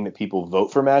advocating that people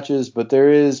vote for matches, but there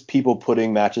is people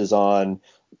putting matches on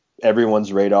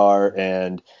everyone's radar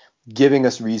and giving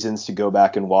us reasons to go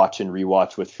back and watch and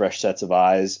rewatch with fresh sets of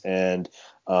eyes. And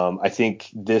I think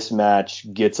this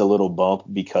match gets a little bump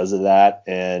because of that,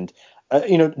 and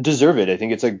deserve it. I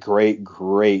think it's a great,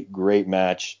 great, great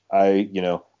match. I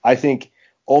think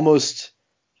almost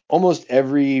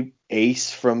every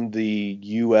ace from the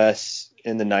U.S.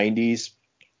 in the 90s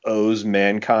owes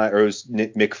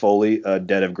Mick Foley a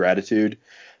debt of gratitude.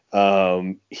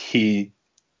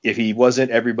 If he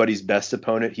wasn't everybody's best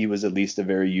opponent, he was at least a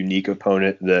very unique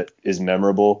opponent that is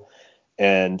memorable.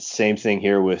 And same thing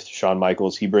here with Shawn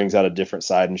Michaels. He brings out a different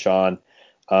side in Shawn.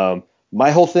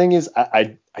 My whole thing is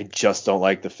I just don't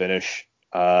like the finish.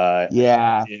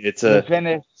 Yeah, It's the a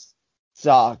finish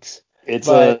sucks, it's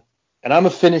but a and I'm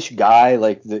a finish guy.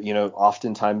 Like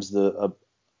oftentimes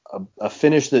a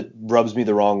finish that rubs me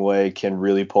the wrong way can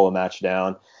really pull a match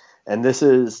down. And this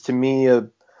is to me a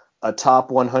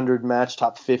top 100 match,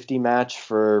 top 50 match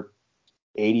for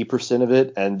 80% of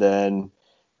it, and then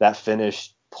that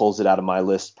finish pulls it out of my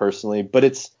list personally. But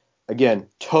it's again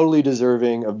totally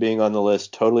deserving of being on the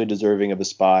list, totally deserving of a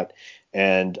spot,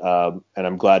 and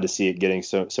I'm glad to see it getting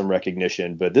some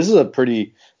recognition. But this is a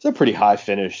pretty high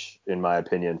finish in my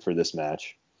opinion for this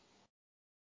match.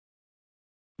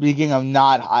 speaking of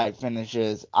not high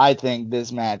finishes, I think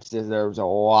this match deserves a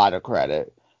lot of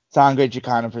credit. Sangre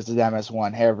Chicana versus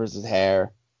MS1, hair versus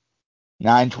hair,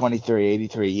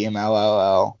 923-83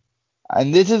 EMLLL.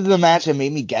 And this is the match that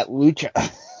made me get Lucha.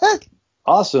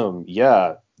 Awesome,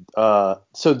 yeah.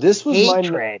 So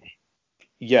Hatred.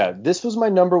 this was my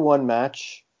number one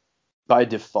match by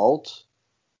default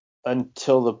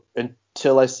until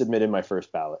I submitted my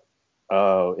first ballot.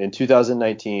 In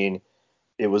 2019,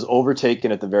 it was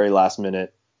overtaken at the very last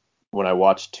minute when I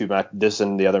watched this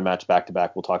and the other match back to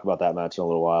back. We'll talk about that match in a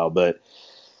little while, but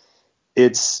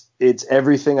it's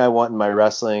everything I want in my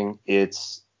wrestling.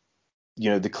 It's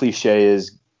the cliche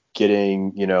is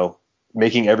getting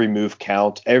making every move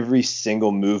count. Every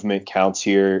single movement counts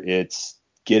here. It's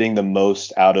getting the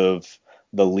most out of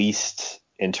the least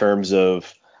in terms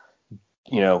of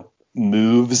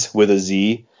moves with a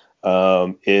Z.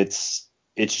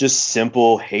 It's just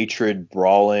simple hatred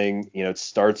brawling. It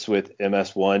starts with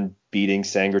MS1 beating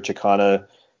Sangre Chicana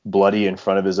bloody in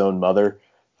front of his own mother.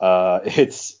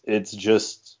 It's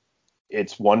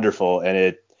wonderful,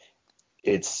 and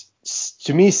it's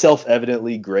to me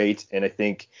self-evidently great, and I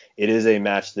think it is a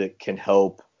match that can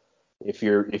help if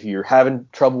you're having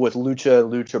trouble with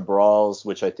lucha brawls,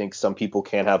 which I think some people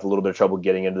can have a little bit of trouble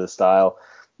getting into the style.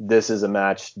 This is a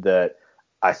match that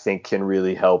I think can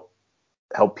really help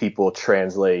people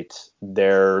translate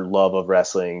their love of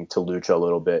wrestling to lucha a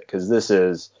little bit, because this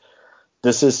is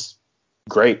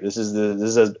great. This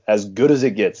is as good as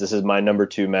it gets. This is my number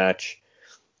 2 match.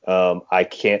 I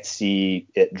can't see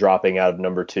it dropping out of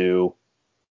number 2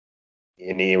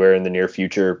 anywhere in the near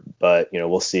future, but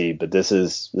we'll see. But this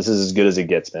is as good as it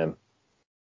gets, man.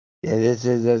 Yeah, this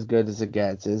is as good as it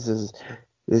gets. This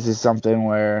is something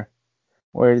where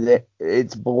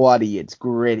it's bloody, it's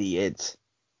gritty, it's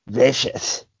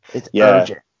vicious, it's Yeah,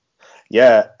 urgent.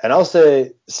 yeah, and I'll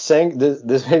say,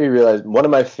 this made me realize one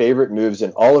of my favorite moves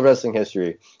in all of wrestling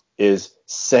history is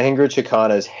Sangre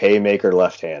Chicana's haymaker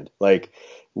left hand. Like,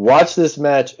 watch this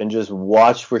match and just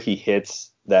watch where he hits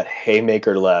that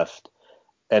haymaker left,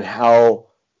 and how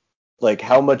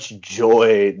much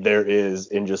joy there is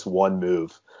in just one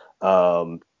move,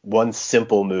 one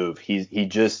simple move.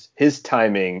 His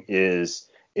timing is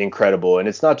incredible, and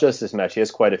it's not just this match. He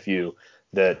has quite a few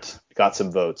that got some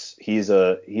votes. He's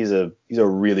a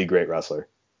really great wrestler.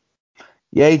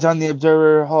 Yeah, he's on the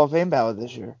Observer Hall of Fame ballot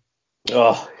this year.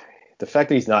 Oh, the fact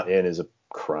that he's not in is a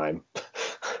crime.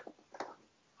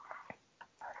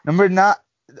 Number not,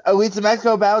 at least the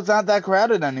Mexico ballot's not that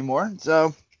crowded anymore,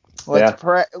 so Let's Yeah.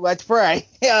 pray. Let's pray.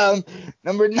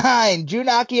 Number 9, Jun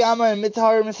Akiyama and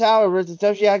Mitsuharu Misawa versus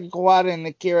Toshiaki Kawada and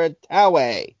Akira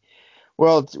Taue.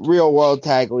 Real World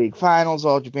Tag League Finals,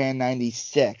 All Japan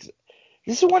 '96.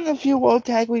 This is one of the few World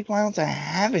Tag League Finals I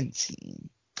haven't seen.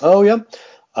 Oh, yeah.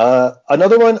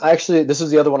 Another one, actually, this is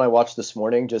the other one I watched this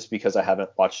morning just because I haven't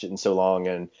watched it in so long.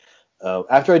 And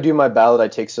after I do my ballot, I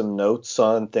take some notes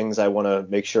on things I want to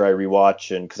make sure I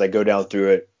rewatch. And because I go down through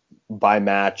it by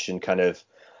match and kind of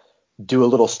do a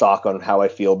little stock on how I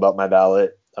feel about my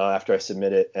ballot after I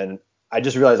submit it. And I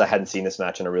just realized I hadn't seen this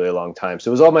match in a really long time.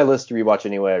 So it was on my list to rewatch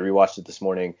anyway. I rewatched it this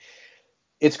morning.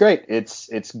 It's great.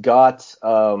 It's got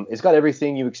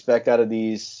everything you expect out of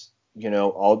these, these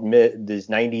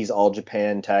 90s All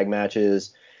Japan tag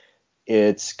matches.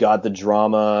 It's got the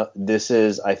drama. This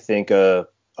is, I think, a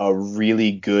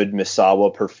really good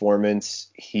Misawa performance.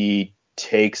 He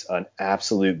takes an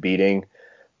absolute beating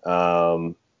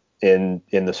in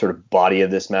the sort of body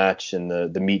of this match and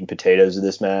the meat and potatoes of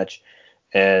this match.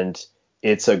 And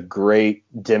it's a great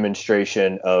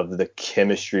demonstration of the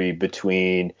chemistry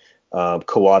between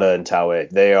Kawada and Taue.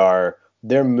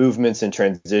 Their movements and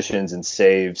transitions and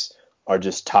saves are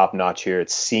just top notch here.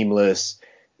 It's seamless.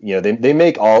 They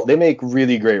make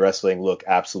really great wrestling look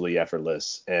absolutely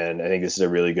effortless. And I think this is a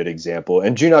really good example.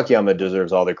 And Jun Akiyama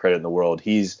deserves all the credit in the world.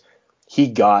 He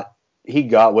got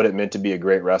what it meant to be a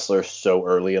great wrestler so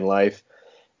early in life.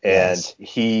 And Yes.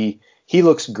 he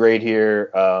looks great here.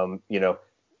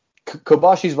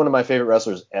 Kobashi is one of my favorite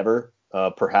wrestlers ever.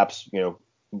 Perhaps,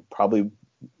 probably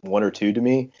one or two to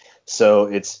me. So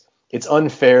it's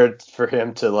unfair for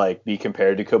him to be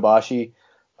compared to Kobashi.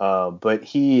 But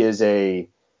he is the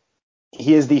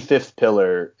fifth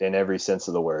pillar in every sense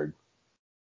of the word.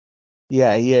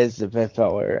 Yeah, he is the fifth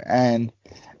pillar, and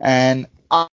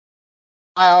I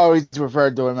always refer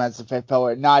to him as the fifth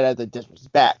pillar, not as a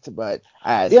disrespect, but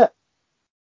as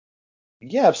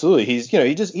Yeah, absolutely. He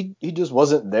just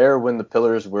wasn't there when the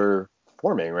pillars were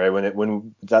forming, right?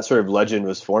 When that sort of legend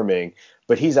was forming,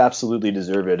 but he's absolutely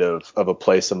deserving of a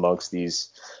place amongst these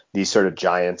sort of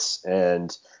giants.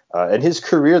 And his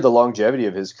career, the longevity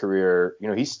of his career,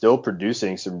 he's still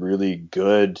producing some really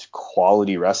good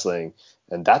quality wrestling,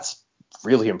 and that's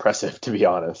really impressive, to be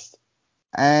honest.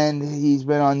 and he's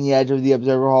been on the edge of the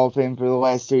Observer Hall of Fame for the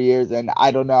last 2 years, and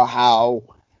I don't know how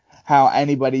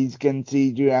anybody's can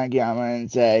see Jun Akiyama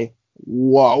and say,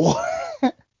 "Whoa."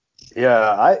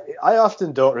 Yeah, I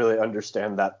often don't really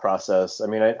understand that process. I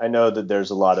mean, I know that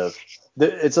there's a lot of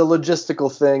it's a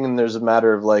logistical thing, and there's a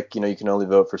matter of you can only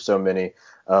vote for so many.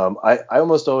 I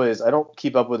almost always I don't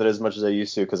keep up with it as much as I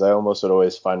used to because I almost would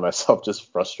always find myself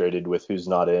just frustrated with who's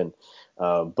not in.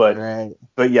 But Right.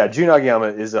 but yeah, Jun Akiyama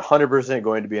is 100%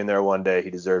 going to be in there one day. He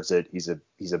deserves it. He's a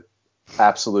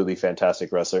absolutely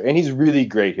fantastic wrestler, and he's really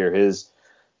great here. His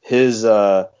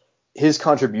his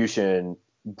contribution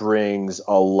brings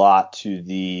a lot to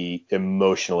the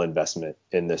emotional investment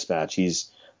in this match. He's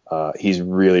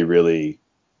really, really,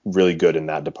 really good in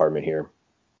that department here.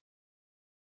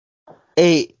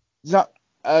 A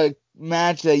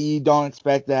match that you don't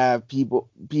expect to have people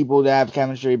to have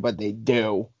chemistry, but they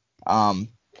do.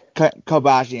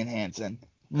 Kobashi and Hansen.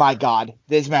 My God,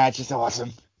 this match is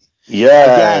awesome.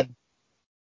 Yeah, Again,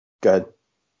 good.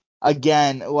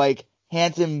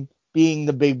 Hansen being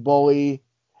the big bully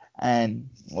and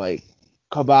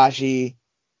Kobashi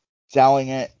selling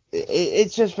it.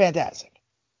 It's just fantastic.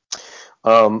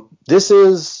 This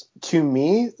is to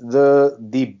me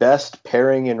the best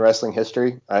pairing in wrestling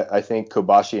history. I think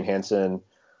Kobashi and Hansen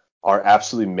are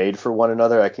absolutely made for one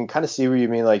another. I can kind of see where you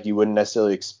mean you wouldn't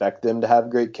necessarily expect them to have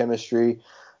great chemistry.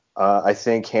 I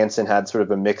think Hansen had sort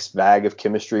of a mixed bag of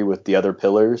chemistry with the other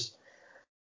pillars.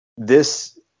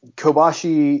 This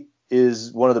Kobashi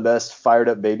is one of the best fired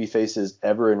up baby faces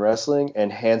ever in wrestling,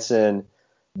 and Hansen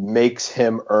makes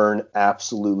him earn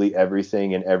absolutely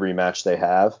everything in every match they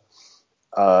have.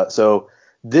 So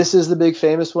this is the big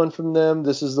famous one from them.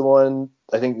 This is the one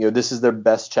I think this is their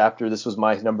best chapter. This was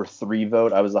my number 3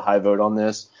 vote. I was the high vote on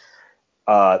this.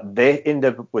 They end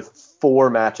up with 4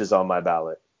 matches on my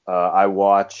ballot. I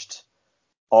watched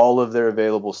all of their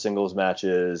available singles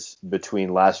matches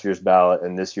between last year's ballot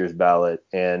and this year's ballot,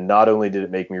 and not only did it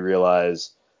make me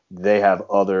realize they have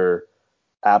other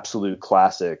absolute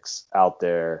classics out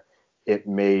there, it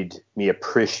made me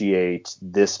appreciate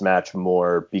this match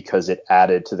more because it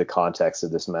added to the context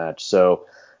of this match. So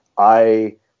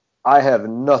I have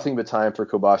nothing but time for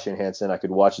Kobashi and Hansen. I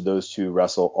could watch those two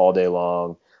wrestle all day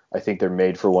long. I think they're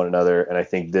made for one another, and I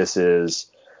think this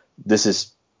is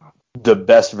the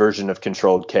best version of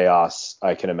controlled chaos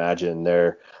I can imagine.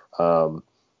 They're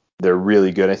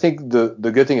really good. I think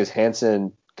the good thing is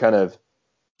Hansen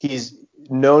he's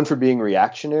known for being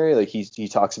reactionary. Like he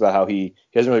talks about how he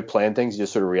doesn't really plan things; he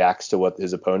just sort of reacts to what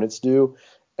his opponents do.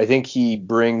 I think he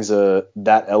brings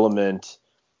that element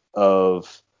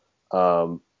of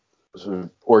sort of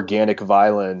organic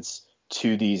violence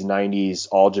to these 90s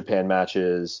All Japan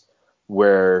matches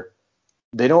where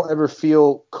they don't ever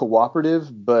feel cooperative,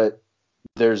 but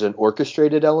there's an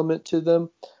orchestrated element to them.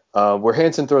 Where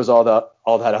Hansen throws all that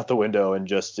out the window and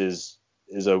just is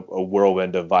a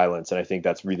whirlwind of violence, and I think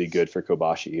that's really good for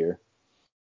Kobashi here.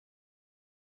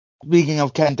 Speaking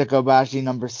of Kenta Kobashi,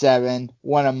 number 7,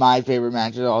 one of my favorite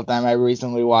matches of all time. I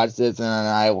recently watched this and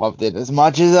I loved it as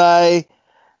much as I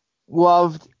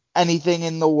loved anything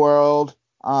in the world.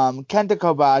 Kenta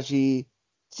Kobashi,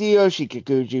 Tsuyoshi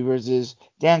Kikuchi versus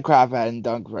Dan Crawford and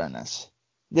Doug Furnas.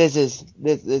 This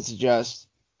is just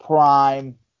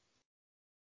prime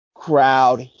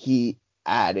crowd heat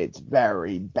at its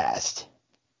very best.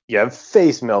 Yeah,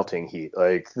 face melting heat.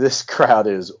 Like, this crowd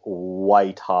is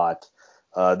white hot.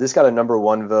 This got a number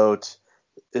 1 vote.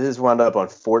 It has wound up on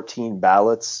 14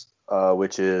 ballots,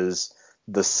 which is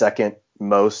the second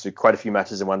most. Quite a few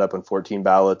matches have wound up on 14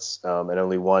 ballots, and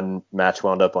only one match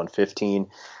wound up on 15.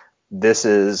 This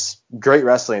is great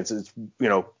wrestling. It's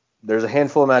there's a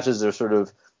handful of matches that are sort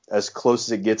of as close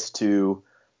as it gets to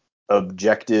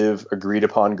objective, agreed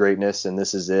upon greatness, and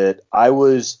this is it. I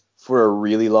was, for a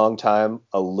really long time,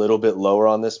 a little bit lower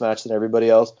on this match than everybody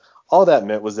else. All that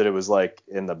meant was that it was like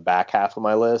in the back half of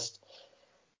my list.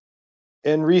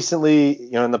 And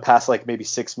recently, in the past like maybe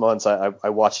 6 months, I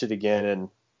watched it again, and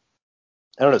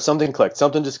I don't know, something clicked.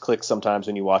 Something just clicks sometimes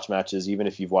when you watch matches, even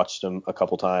if you've watched them a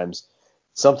couple times.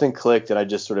 Something clicked, and I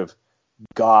just sort of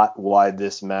got why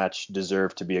this match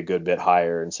deserved to be a good bit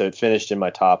higher. And so it finished in my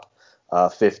top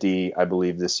 50, I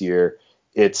believe, this year.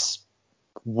 It's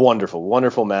wonderful,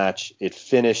 wonderful match. It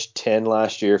finished 10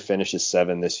 last year, finishes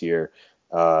 7 this year.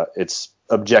 It's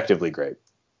objectively great.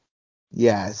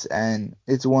 Yes, and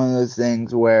it's one of those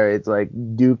things where it's like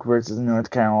Duke versus North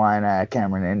Carolina at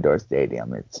Cameron Indoor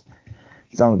Stadium. It's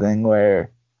something where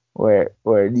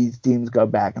these teams go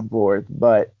back and forth,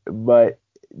 but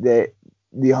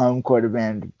the home court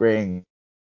advantage brings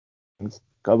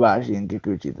Kobashi and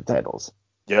Kikuchi the titles.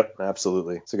 Yep,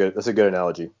 absolutely. That's a good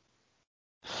analogy.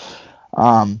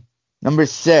 Number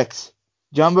 6,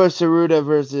 Jumbo Tsuruta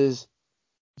versus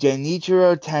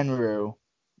Genichiro Tenryu,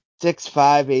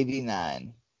 6'5",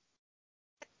 89.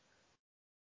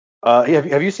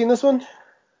 Have you seen this one?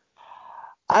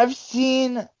 I've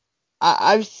seen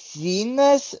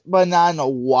this, but not in a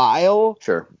while.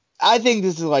 Sure. I think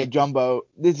this is like Jumbo.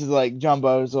 This is like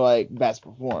Jumbo's like best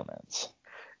performance.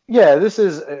 Yeah, this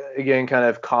is again kind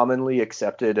of commonly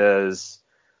accepted as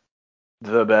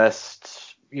the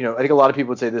best. I think a lot of people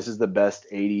would say this is the best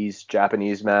 80s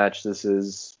Japanese match. This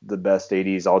is the best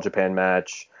 80s All Japan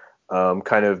match.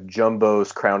 Kind of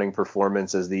Jumbo's crowning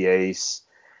performance as the ace.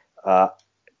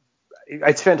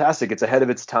 It's fantastic. It's ahead of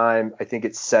its time. I think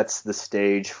it sets the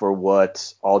stage for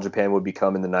what All Japan would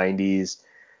become in the 90s.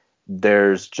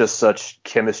 There's just such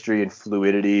chemistry and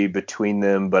fluidity between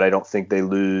them, but I don't think they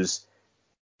lose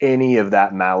any of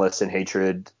that malice and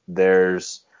hatred.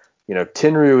 There's,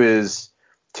 Tenryu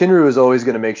is always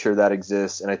going to make sure that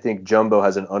exists, and I think Jumbo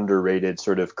has an underrated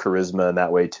sort of charisma in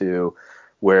that way too,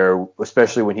 where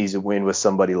especially when he's a win with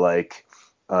somebody like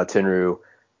Tenryu,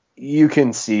 you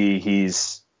can see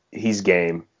he's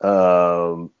game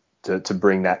to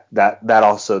bring that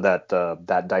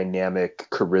dynamic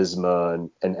charisma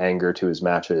and anger to his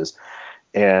matches.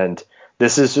 And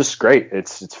this is just great.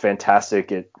 It's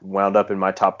fantastic. It wound up in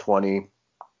my top 20.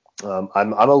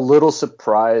 I'm a little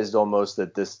surprised almost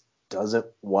that this doesn't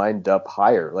wind up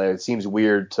higher. Like, it seems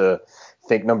weird to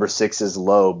think number 6 is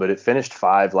low, but it finished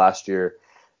 5 last year,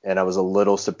 and I was a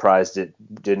little surprised it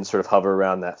didn't sort of hover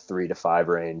around that 3 to 5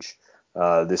 range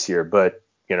this year. But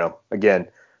again,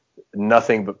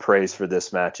 nothing but praise for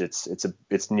this match.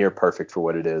 It's near perfect for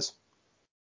what it is.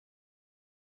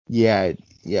 Yeah.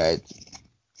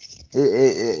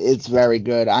 It's very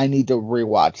good. I need to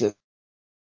rewatch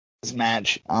this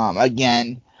match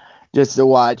again, just to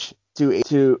watch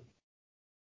two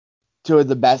of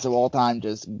the best of all time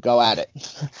just go at it.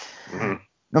 Mm-hmm.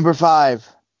 Number 5,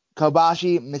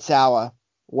 Kobashi Misawa,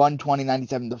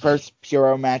 120-97, the first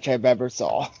Puro match I've ever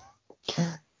saw.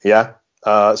 Yeah.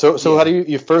 So Yeah. How do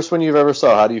you first one you've ever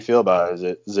saw? How do you feel about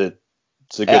it? Is it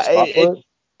a good spot for it?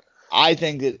 I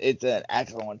think it's an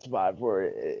excellent spot for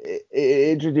it. It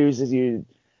introduces you.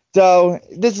 So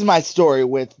this is my story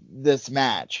with this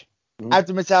match. Mm-hmm.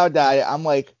 After Misawa died, I'm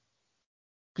like,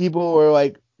 people were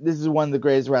like, this is one of the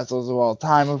greatest wrestlers of all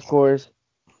time, of course.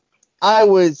 I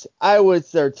was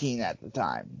 13 at the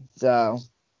time, so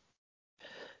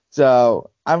So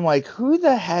I'm like, who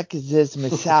the heck is this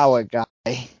Misawa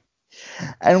guy?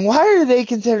 And why are they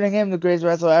considering him the greatest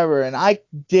wrestler ever? And I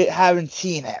haven't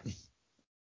seen him.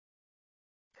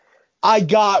 I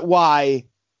got why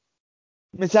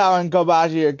Misawa and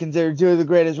Kobashi are considered two of the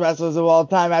greatest wrestlers of all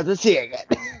time after seeing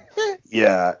it.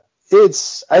 Yeah,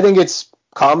 I think it's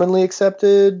commonly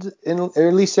accepted, or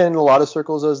at least in a lot of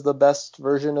circles, as the best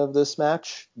version of this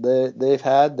match that they've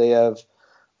had. They have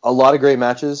a lot of great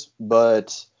matches,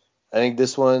 but I think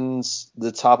this one's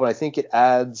the top one. I think it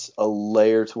adds a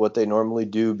layer to what they normally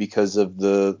do because of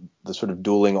the sort of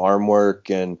dueling arm work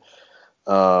and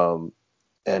how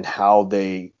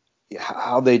they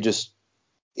just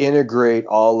integrate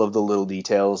all of the little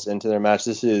details into their match.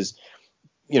 This is,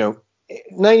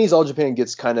 90s All Japan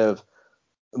gets kind of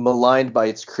maligned by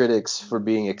its critics for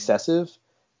being excessive,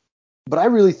 but I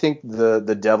really think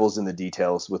the devil's in the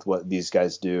details with what these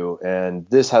guys do, and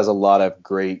this has a lot of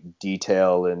great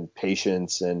detail and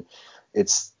patience, and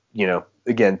it's,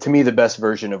 again, to me, the best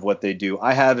version of what they do.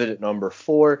 I have it at number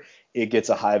 4. It gets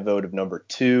a high vote of number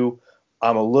 2.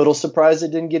 I'm a little surprised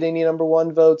it didn't get any number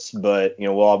 1 votes, but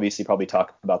we'll obviously probably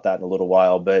talk about that in a little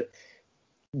while. But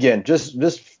again, just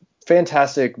this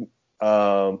fantastic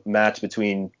match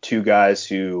between two guys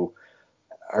who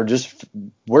are just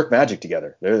work magic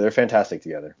together. They're fantastic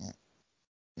together.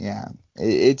 Yeah,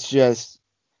 it's just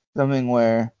something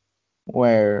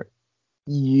where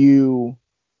you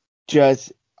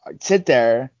just sit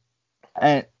there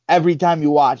and every time you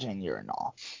watch it, you're in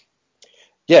awe.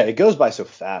 Yeah, it goes by so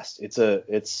fast. It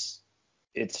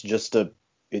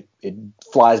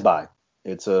flies by.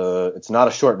 It's not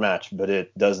a short match, but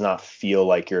it does not feel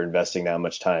like you're investing that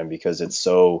much time because it's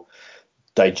so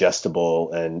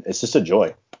digestible and it's just a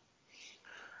joy.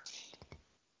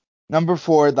 Number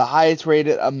 4, the highest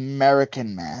rated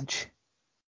American match.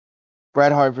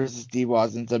 Bret Hart versus Steve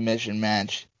Austin submission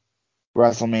match.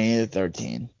 WrestleMania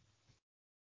 13.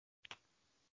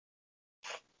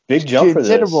 Big jump for this.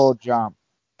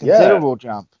 Considerable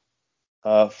jump.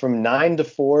 From 9 to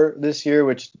 4 this year,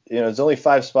 which it's only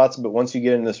 5 spots, but once you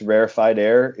get in this rarefied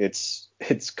air, it's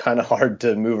kind of hard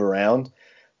to move around.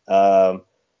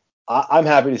 I'm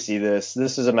happy to see this.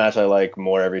 This is a match I like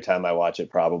more every time I watch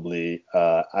it. Probably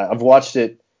I've watched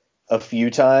it a few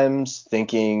times,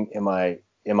 thinking, am I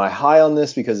high on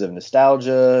this because of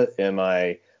nostalgia? Am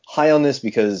I high on this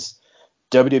because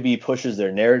WWE pushes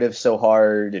their narrative so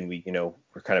hard, and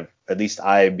we're kind of, at least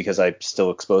because I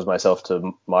still expose myself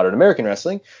to modern American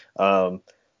wrestling,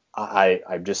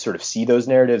 I just sort of see those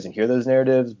narratives and hear those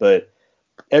narratives, but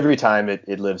every time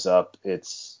it lives up.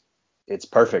 It's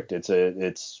perfect.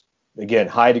 It's again,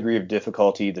 high degree of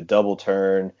difficulty, the double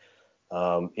turn.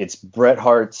 It's Bret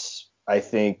Hart's, I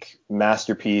think,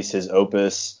 masterpiece, his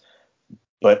opus,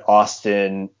 but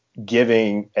Austin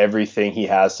giving everything he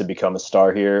has to become a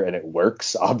star here, and it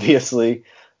works, obviously.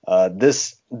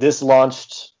 This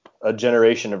launched a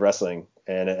generation of wrestling,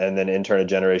 and then in turn a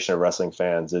generation of wrestling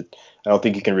fans. I don't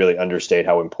think you can really understate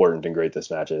how important and great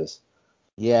this match is.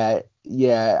 Yeah.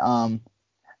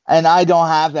 And I don't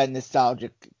have that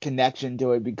nostalgic connection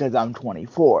to it because I'm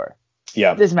 24.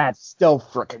 Yeah. This match is still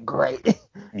freaking great.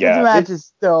 Yeah. This match is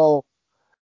still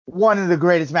one of the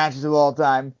greatest matches of all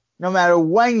time, no matter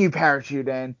when you parachute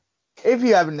in, if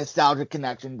you have a nostalgic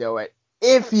connection to it.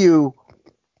 If you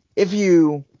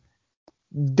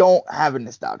don't have a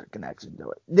nostalgic connection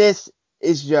to it, this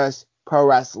is just pro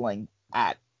wrestling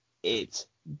at its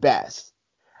best.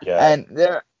 Yeah.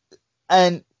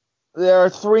 And there are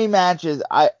 3 matches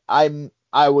I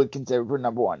would consider for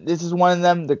number 1. This is one of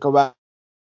them, the Kobashi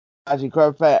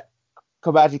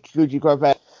Kikuchi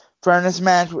Corvette Furnace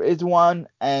match is one,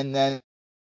 and then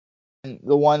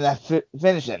the one that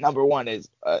finished at number 1 is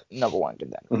number 1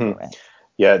 contender. Mm-hmm.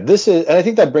 Yeah, this is, and I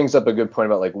think that brings up a good point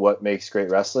about like what makes great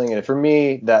wrestling. And for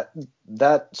me,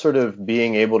 that sort of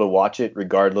being able to watch it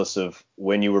regardless of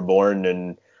when you were born,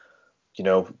 and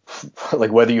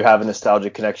like whether you have a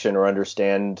nostalgic connection or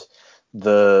understand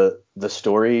the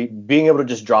story, being able to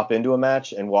just drop into a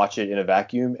match and watch it in a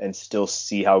vacuum and still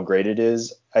see how great it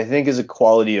is, I think is a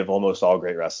quality of almost all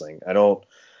great wrestling.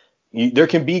 There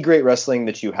can be great wrestling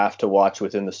that you have to watch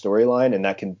within the storyline, and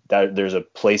there's a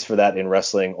place for that in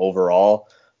wrestling overall.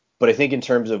 But I think in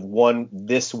terms of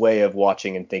this way of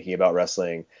watching and thinking about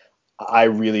wrestling, I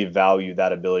really value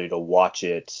that ability to watch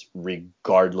it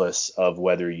regardless of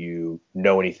whether you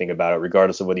know anything about it,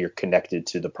 regardless of whether you're connected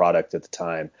to the product at the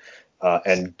time,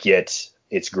 and get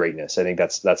its greatness. I think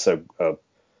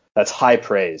that's high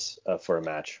praise for a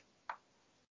match.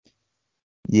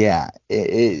 Yeah,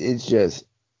 it's just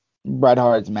Bret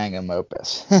Hart's magnum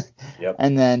opus. Yep.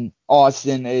 And then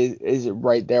Austin is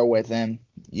right there with him,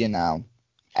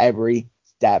 every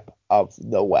step of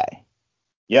the way.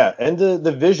 Yeah, and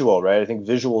the visual, right? I think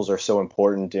visuals are so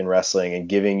important in wrestling and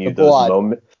giving The you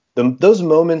blood. those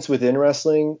moments within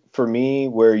wrestling for me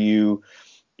where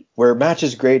a match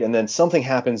is great and then something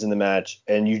happens in the match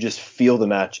and you just feel the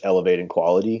match elevate in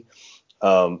quality.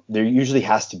 There usually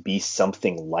has to be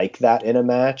something like that in a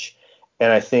match,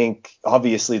 and I think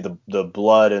obviously the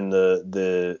blood and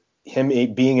the him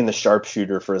being in the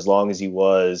sharpshooter for as long as he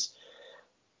was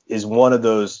is one of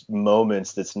those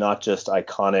moments that's not just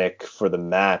iconic for the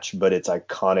match, but it's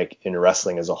iconic in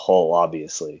wrestling as a whole,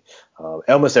 obviously.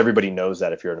 Almost everybody knows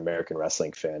that if you're an American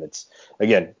wrestling fan. It's,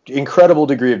 again, incredible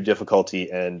degree of difficulty,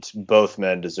 and both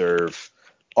men deserve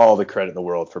all the credit in the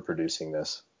world for producing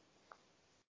this.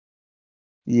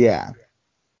 Yeah.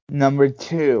 Number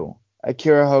 2,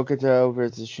 Akira Hokuto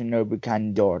versus Shinobu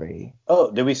Kandori.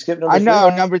 Oh, did we skip I number 3? know,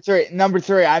 number 3. Number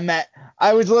 3,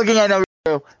 I was looking at number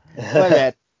 2. My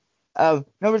bad.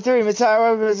 Number 3,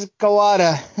 Misawa versus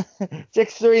Kawada.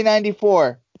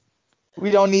 6'3",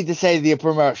 We don't need to say the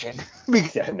promotion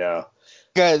Yeah, no.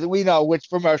 because we know which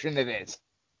promotion it is.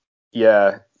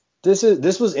 Yeah, this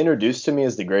was introduced to me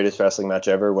as the greatest wrestling match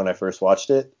ever when I first watched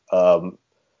it.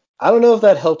 I don't know if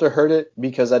that helped or hurt it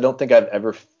because I don't think I've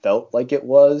ever felt like it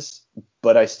was,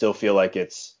 but I still feel like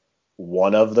it's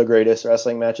one of the greatest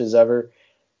wrestling matches ever.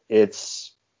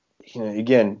 It's,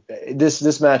 again,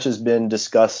 this match has been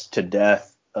discussed to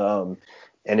death, and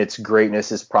its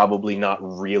greatness is probably not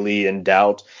really in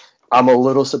doubt. I'm a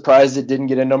little surprised it didn't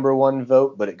get a number 1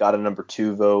 vote, but it got a number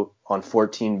 2 vote on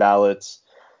 14 ballots.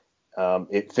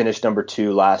 It finished number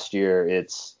 2 last year.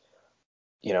 It's,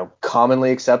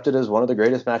 commonly accepted as one of the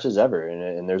greatest matches ever,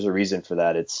 and there's a reason for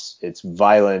that. It's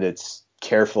violent, it's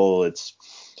careful, it's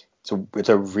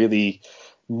a really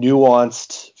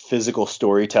nuanced physical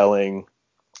storytelling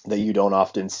that you don't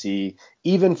often see,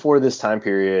 even for this time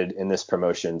period in this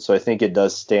promotion. So I think it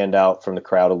does stand out from the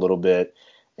crowd a little bit,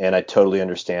 and I totally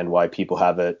understand why people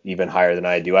have it even higher than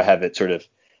I do. I have it sort of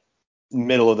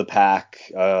middle of the pack,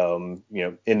 in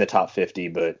the top 50,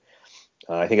 but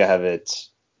I think I have it.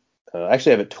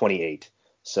 Actually, I have it 28.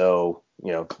 So,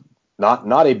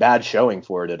 not a bad showing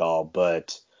for it at all.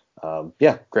 But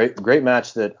yeah, great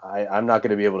match that I'm not going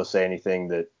to be able to say anything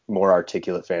that more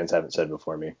articulate fans haven't said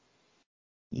before me.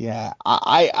 Yeah,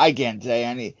 I can't say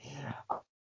any.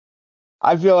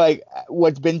 I feel like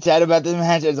what's been said about this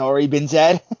match has already been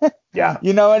said. Yeah.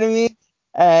 You know what I mean?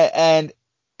 And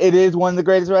it is one of the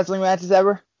greatest wrestling matches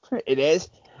ever. It is.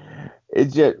 It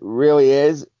just really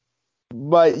is.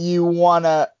 But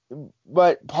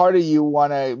but part of you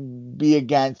wanna be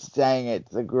against saying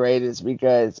it's the greatest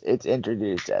because it's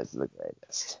introduced as the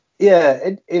greatest.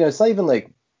 Yeah. It's not even like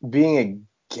being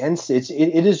against it.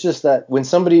 It is just that when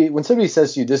somebody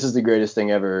says to you, this is the greatest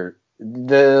thing ever,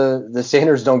 the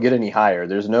standards don't get any higher.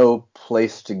 There's no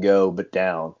place to go but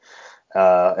down.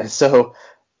 So,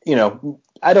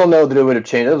 I don't know that it would have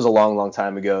changed. It was a long, long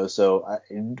time ago, so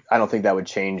I don't think that would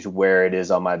change where it is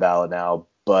on my ballot now.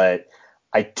 But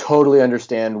I totally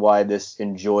understand why this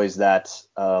enjoys that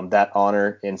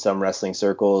honor in some wrestling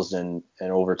circles and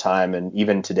over time and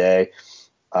even today.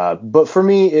 But for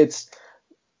me, it's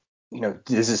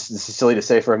this is silly to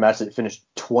say for a match that finished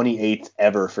 28th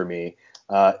ever for me.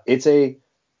 It's a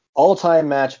all-time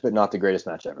match, but not the greatest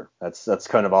match ever. That's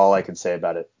kind of all I can say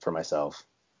about it for myself.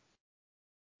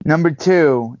 Number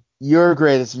 2, your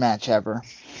greatest match ever.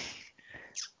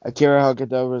 Akira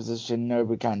Hokuto versus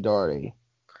Shinobu Kandori.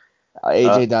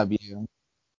 AJW.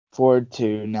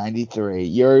 4-2-93.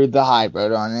 You're the high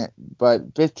vote on it,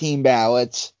 but 15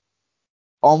 ballots,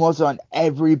 almost on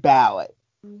every ballot.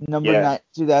 Yeah.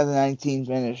 2019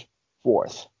 finish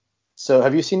 4th. So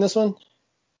have you seen this one?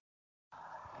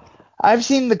 I've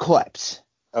seen the clips.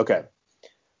 Okay.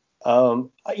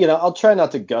 I'll try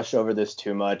not to gush over this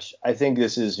too much. I think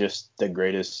this is just the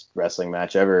greatest wrestling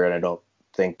match ever, and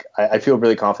I feel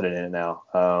really confident in it now.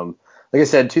 Like I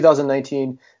said,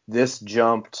 2019, this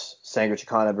jumped Sangre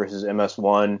Chicana versus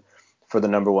MS1 for the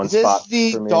number 1 Is this spot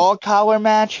the for me. dog collar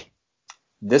match?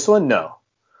 This one, no.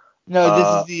 No,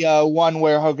 this is the one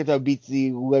where Hokuto beats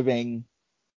the living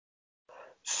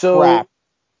So crap.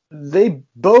 they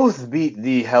both beat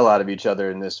the hell out of each other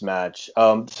in this match.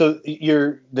 So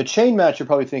the chain match you're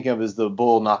probably thinking of is the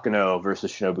Bull Nakano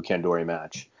versus Shinobu Kandori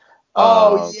match.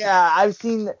 Oh yeah, I've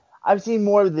seen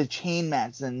more of the chain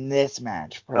match than this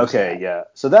match per Okay, se. yeah.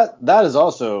 So that is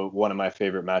also one of my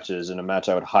favorite matches and a match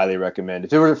I would highly recommend.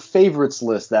 If there were a favorites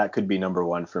list, that could be number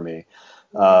 1 for me.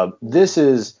 This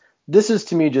is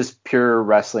to me just pure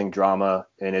wrestling drama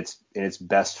in its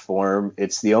best form.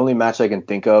 It's the only match I can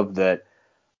think of that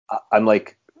I'm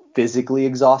like physically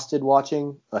exhausted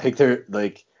watching.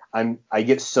 I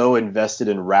get so invested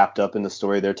and wrapped up in the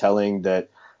story they're telling that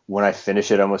when I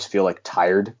finish it, I almost feel like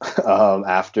tired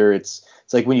after. It's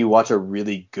like when you watch a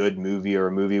really good movie or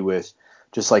a movie with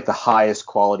just like the highest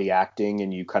quality acting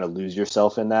and you kind of lose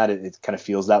yourself in that. It kind of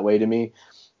feels that way to me.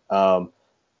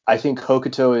 I think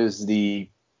Hokuto is the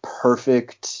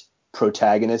perfect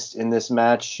protagonist in this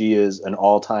match. She is an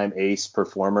all-time ace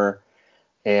performer,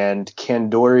 and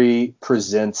Kandori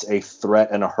presents a threat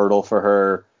and a hurdle for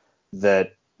her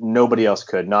that nobody else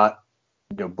could.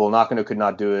 Bull Nakano could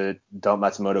not do it. Dump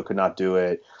Matsumoto could not do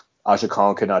it. Aja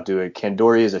Kong could not do it.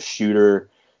 Kandori is a shooter.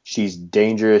 She's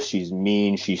dangerous. She's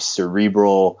mean. She's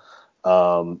cerebral.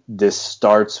 This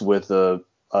starts with a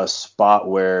spot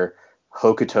where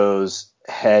Hokuto's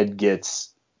head gets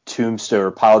tombstone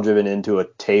or pile driven into a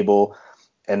table,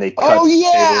 and they cut. Oh the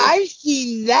yeah, table. I've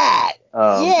seen that.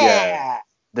 Yeah.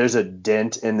 There's a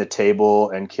dent in the table,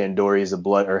 and Hokuto's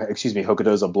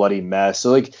a bloody mess.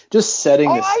 So like just setting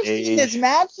the I've stage. seen this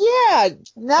match. Yeah.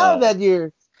 Now that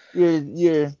you're.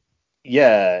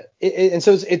 Yeah, and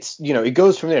so it's it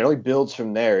goes from there. It only builds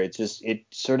from there. It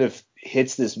sort of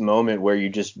hits this moment where you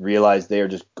just realize they are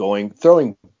just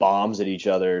throwing bombs at each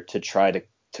other to try to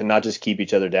not just keep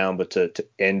each other down, but to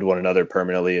end one another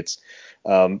permanently. It's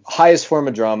highest form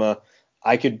of drama.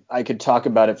 I could talk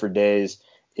about it for days.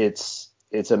 It's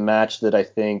a match that I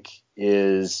think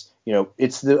is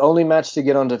it's the only match to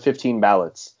get onto 15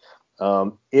 ballots.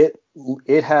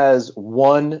 It has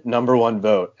one number one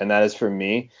vote, and that is for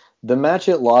me. The match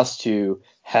it lost to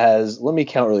has, let me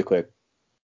count really quick,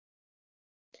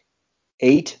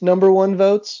 8 number one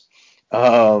votes.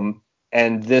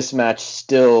 And this match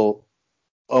still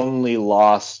only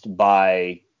lost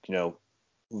by,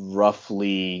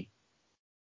 roughly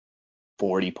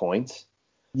 40 points.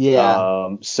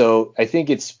 Yeah. So I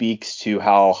think it speaks to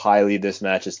how highly this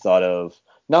match is thought of,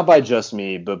 not by just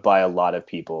me, but by a lot of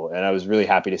people. And I was really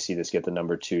happy to see this get the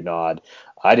number 2 nod.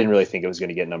 I didn't really think it was going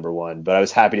to get number 1, but I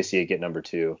was happy to see it get number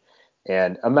 2.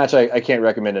 And a match I can't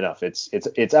recommend enough. It's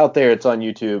out there. It's on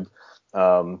YouTube.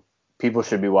 People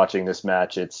should be watching this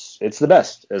match. It's the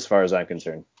best as far as I'm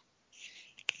concerned.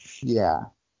 Yeah.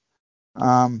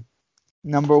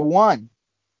 Number 1,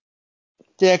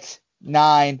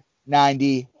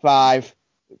 6,995.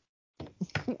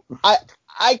 I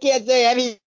can't say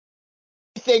anything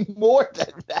more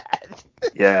than that.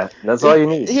 Yeah, that's all you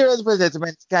need. Here are the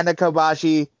participants: Kenta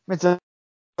Kobashi, Mitsuharu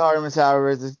Misawa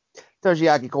versus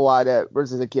Toshiaki Kawada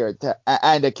versus Akira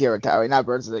Taue. Not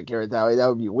versus Akira Taue. That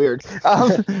would be weird.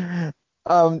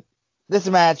 This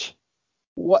match.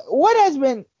 What has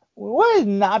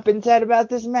not been said about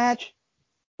this match?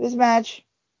 This match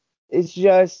is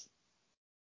just.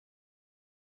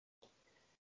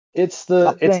 It's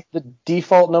the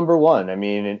default number 1. I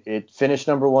mean, it finished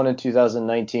number 1 in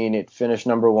 2019. It finished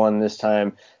number 1 this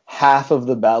time. Half of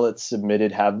the ballots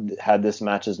submitted had this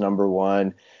match as number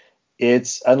 1.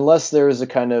 It's, unless there is a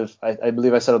kind of, I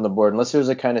believe I said on the board, unless there's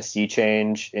a kind of sea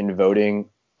change in voting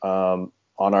on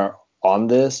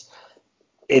this,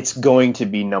 it's going to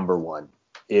be number 1.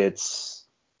 It's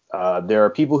there are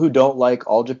people who don't like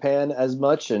All Japan as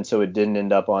much, and so it didn't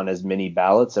end up on as many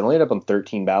ballots. It only ended up on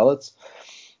 13 ballots.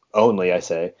 Only, I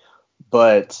say,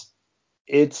 but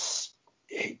it's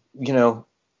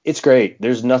it's great.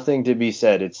 There's nothing to be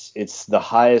said. It's the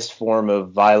highest form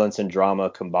of violence and drama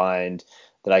combined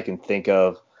that I can think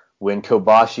of. When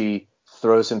Kobashi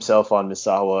throws himself on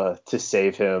Misawa to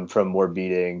save him from more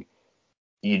beating,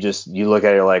 you look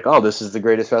at it like, oh, this is the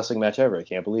greatest wrestling match ever. I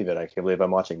can't believe it. I can't believe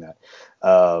I'm watching that.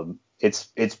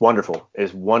 It's wonderful.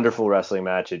 It's a wonderful wrestling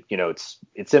match.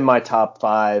 It's in my top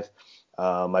 5.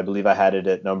 I believe I had it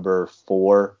at number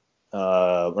 4,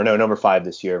 number 5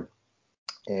 this year.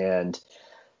 And,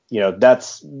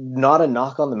 that's not a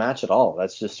knock on the match at all.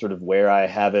 That's just sort of where I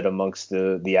have it amongst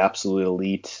the absolute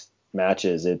elite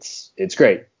matches. It's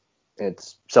great.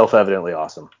 It's self-evidently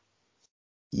awesome.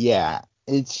 Yeah,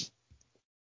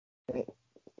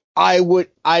 I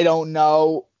don't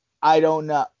know. I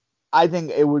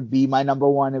think it would be my number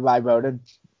 1 if I voted.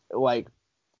 Like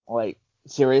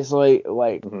seriously,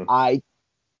 Mm-hmm.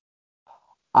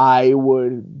 I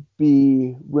would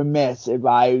be remiss if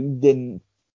I didn't.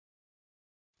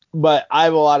 But I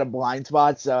have a lot of blind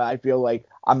spots, so I feel like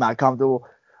I'm not comfortable.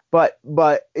 But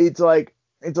it's like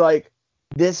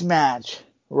this match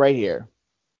right here.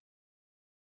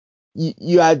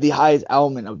 You have the highest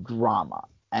element of drama,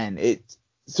 and it's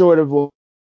sort of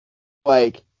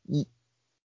like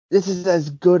this is as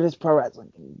good as pro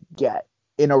wrestling can get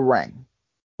in a ring,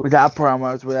 without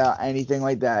promos, without anything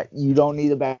like that. You don't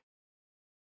need a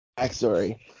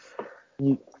backstory.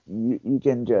 You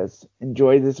can just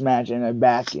enjoy this match in a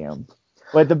vacuum.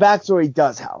 But the backstory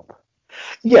does help.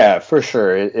 Yeah, for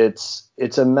sure.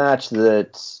 It's a match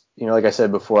that, like I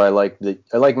said before, I like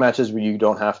matches where you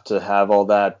don't have to have all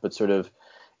that, but sort of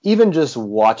even just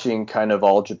watching kind of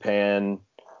all Japan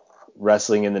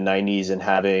wrestling in the 90s and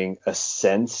having a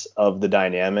sense of the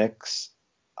dynamics,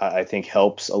 I think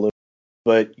helps a little.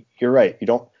 But you're right. You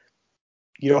don't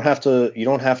have to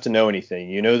know anything.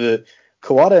 The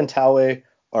Kawada and Taue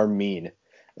are mean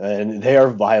and they are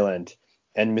violent,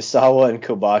 and Misawa and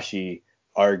Kobashi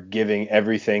are giving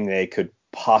everything they could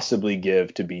possibly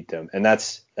give to beat them, and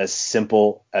that's as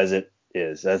simple as it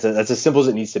is. That's as simple as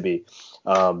it needs to be.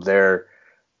 They're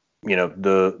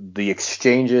the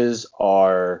exchanges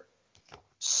are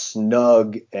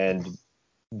snug and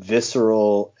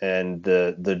visceral, and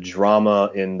the drama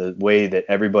in the way that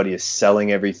everybody is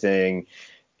selling everything,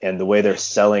 and the way they're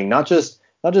selling not just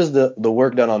the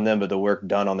work done on them, but the work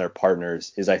done on their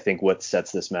partners is, I think, what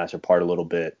sets this match apart a little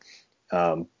bit.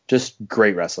 Just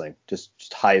great wrestling,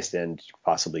 just highest end you could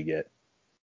possibly get.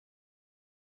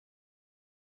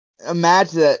 A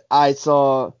match that I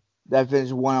saw that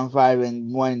finished 1-5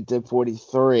 and went to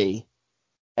 43.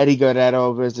 Eddie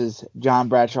Guerrero versus John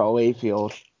Bradshaw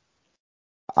Layfield.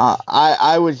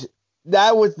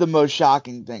 That was the most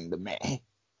shocking thing to me.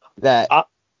 But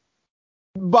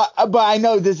I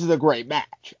know this is a great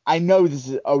match. I know this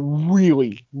is a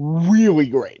really, really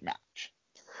great match.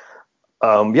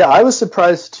 Yeah, I was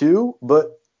surprised too,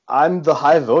 but I'm the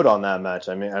high vote on that match.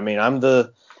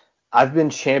 I've been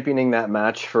championing that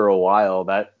match for a while.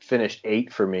 That finished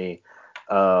 8 for me.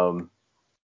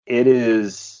 It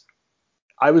is.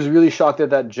 I was really shocked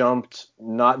that jumped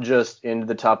not just into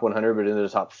the top 100, but into the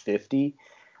top 50.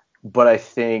 But I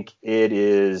think it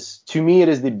is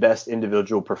the best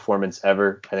individual performance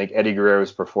ever. I think Eddie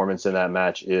Guerrero's performance in that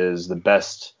match is the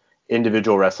best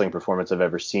individual wrestling performance I've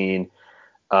ever seen.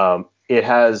 It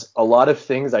has a lot of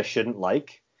things I shouldn't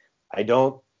like. I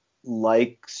don't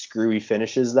like screwy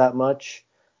finishes that much.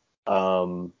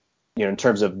 In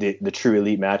terms of the true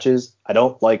elite matches, I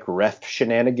don't like ref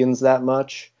shenanigans that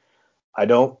much. I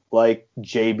don't like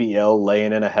JBL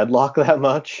laying in a headlock that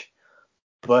much.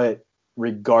 But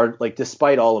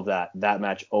despite all of that, that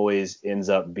match always ends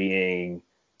up being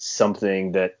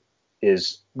something that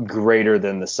is greater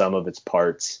than the sum of its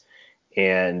parts.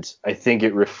 And I think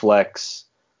it reflects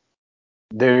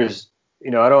I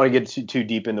don't want to get too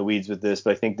deep in the weeds with this,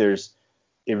 but I think it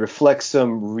reflects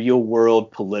some real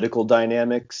world political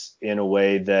dynamics in a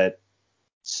way that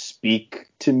speak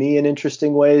to me in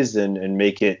interesting ways and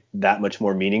make it that much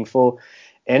more meaningful.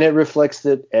 And it reflects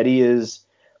that Eddie is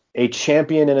a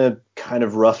champion in a kind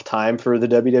of rough time for the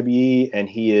WWE, and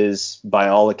he is, by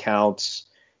all accounts,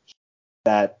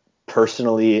 that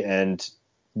personally and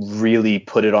really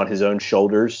put it on his own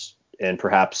shoulders, and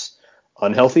perhaps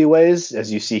unhealthy ways,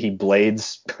 as you see he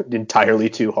blades entirely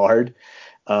too hard,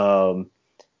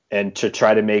 and to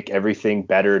try to make everything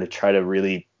better, to try to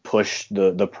really push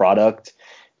the product.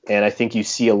 And I think you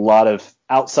see a lot of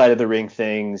outside of the ring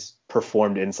things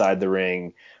performed inside the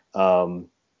ring, kind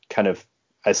of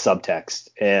as subtext,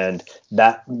 and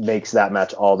that makes that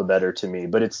match all the better to me.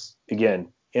 But it's, again,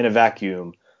 in a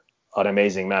vacuum, an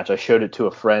amazing match. I showed it to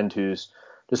a friend who's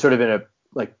just sort of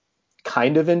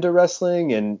kind of into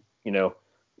wrestling, and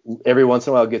every once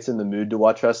in a while gets in the mood to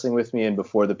watch wrestling with me. And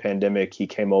before the pandemic, he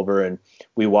came over and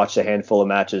we watched a handful of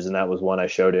matches, and that was one I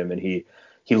showed him, and he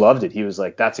loved it. He was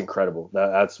like, "That's incredible.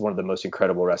 That's one of the most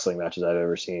incredible wrestling matches I've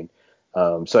ever seen."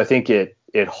 So I think it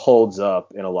holds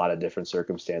up in a lot of different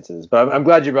circumstances. But I'm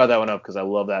glad you brought that one up because I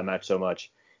love that match so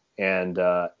much, and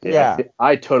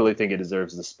I totally think it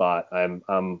deserves the spot.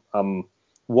 I'm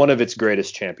one of its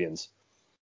greatest champions.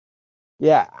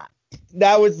 Yeah,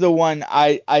 that was the one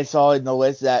I saw in the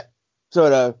list that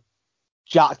sort of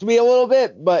shocked me a little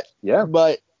bit, but yeah,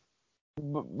 but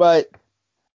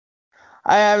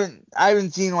I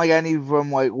haven't seen any from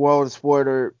World of Sport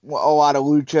or a lot of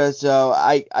lucha, so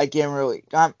I can't really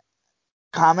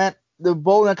comment. The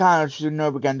Bull Nakano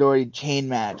Shinobu Kandori chain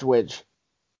match, which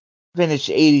finished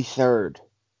 83rd,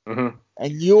 and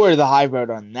you were the high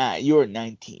vote on that. You were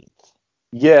 19th.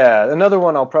 Yeah, another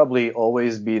one I'll probably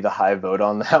always be the high vote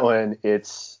on that one.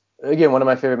 It's, again, one of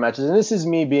my favorite matches, and this is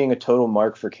me being a total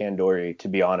mark for Kandori, to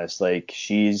be honest.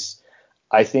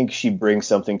 I think she brings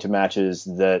something to matches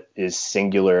that is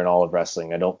singular in all of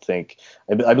wrestling. I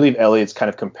believe Elliot's kind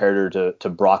of compared her to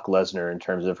Brock Lesnar in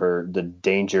terms of the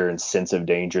danger and sense of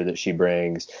danger that she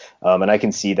brings. And I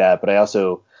can see that, but I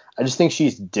just think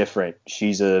she's different.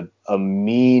 She's a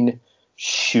mean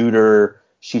shooter.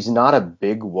 She's not a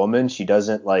big woman. She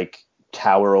doesn't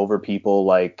tower over people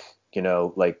like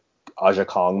Aja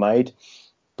Kong might,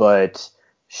 but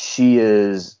she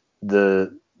is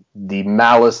the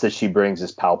malice that she brings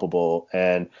is palpable,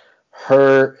 and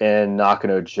her and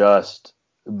Nakano just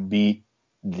beat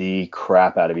the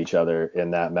crap out of each other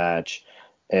in that match,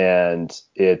 and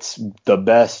it's the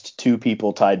best two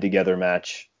people tied together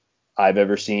match I've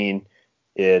ever seen.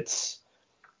 And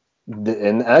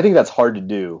I think that's hard to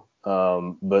do,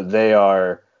 but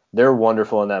they're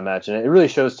wonderful in that match, and it really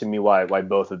shows to me why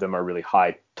both of them are really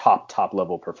high top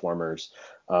level performers.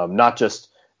 Not just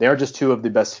They aren't just two of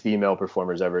the best female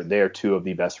performers ever; they are two of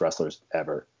the best wrestlers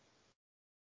ever.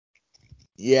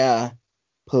 Yeah,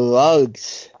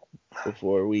 plugs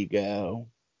before we go.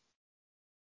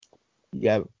 You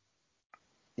have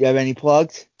any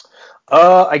plugs?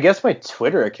 I guess my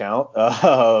Twitter account.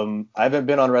 I haven't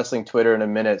been on wrestling Twitter in a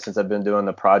minute since I've been doing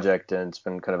the project, and it's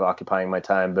been kind of occupying my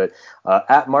time. But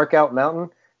at Markout Mountain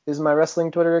is my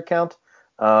wrestling Twitter account.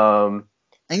 And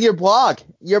your blog.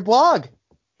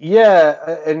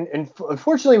 Yeah, and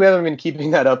unfortunately we haven't been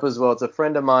keeping that up as well. It's a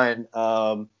friend of mine.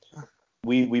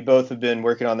 We both have been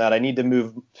working on that. I need to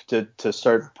move to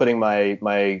start putting my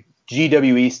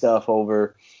GWE stuff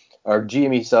over, or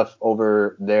GME stuff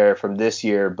over there from this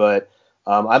year, but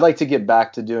I'd like to get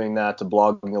back to doing that, to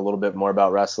blogging a little bit more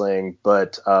about wrestling.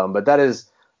 But that is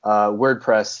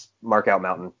WordPress Markout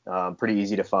Mountain, pretty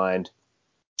easy to find.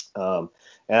 And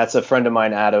that's a friend of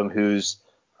mine, Adam, who's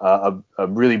a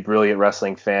really brilliant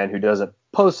wrestling fan who doesn't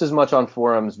post as much on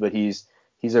forums, but he's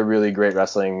a really great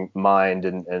wrestling mind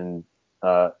and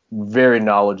very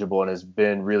knowledgeable, and has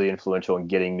been really influential in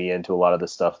getting me into a lot of the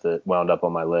stuff that wound up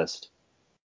on my list.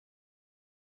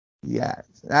 Yeah,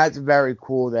 that's very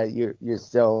cool that you're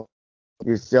still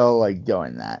like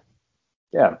doing that.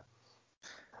 Yeah.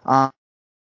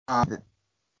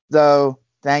 So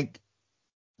I'm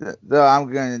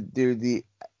gonna do the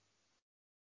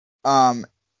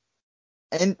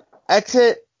and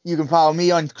exit. You can follow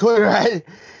me on Twitter at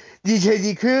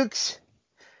DJDCooks.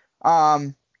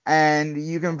 And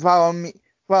you can follow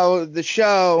the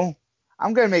show.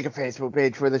 I'm gonna make a Facebook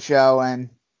page for the show and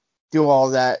do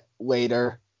all that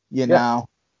later, know.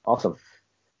 Awesome.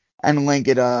 And link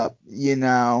it up,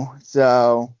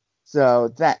 So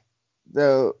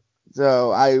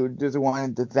I just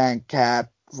wanted to thank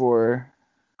Cap for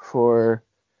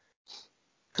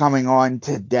coming on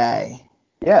today.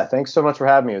 Yeah, thanks so much for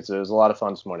having me. It was a lot of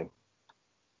fun this morning.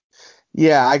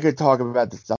 Yeah, I could talk about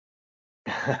this stuff.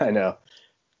 I know.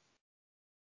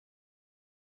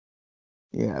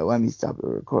 Yeah, let me stop the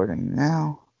recording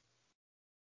now.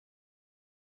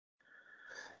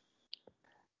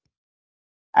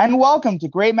 And welcome to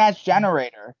Great Match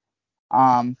Generator.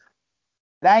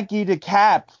 Thank you to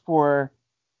Cap for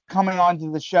coming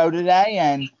onto the show today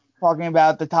and talking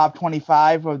about the top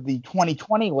 25 of the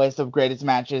 2020 list of greatest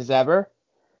matches ever.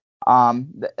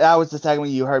 That was the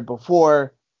segment you heard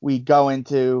before we go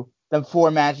into the 4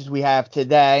 matches we have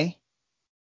today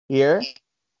here.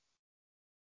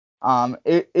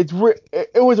 It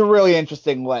was a really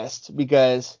interesting list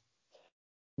because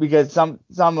some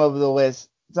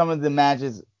of the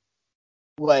matches,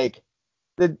 like,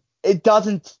 it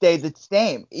doesn't stay the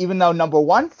same. Even though number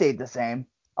 1 stayed the same,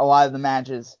 a lot of the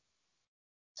matches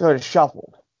sort of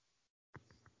shuffled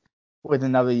with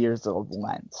another year's old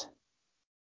lens.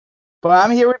 But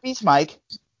I'm here with Beast Mike.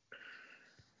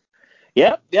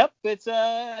 Yep. It's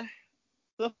a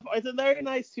very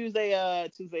nice Tuesday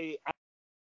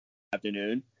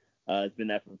afternoon. It's been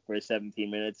that for 17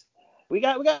 minutes. We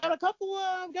got a couple.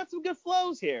 We got some good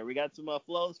flows here. We got some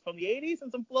flows from the 80s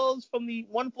and some flows from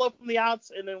one flow from the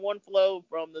aughts, and then one flow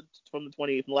from the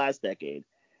 20th from last decade.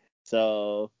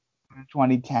 So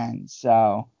 2010.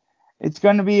 So it's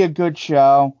going to be a good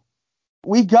show.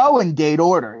 We go in date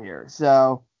order here.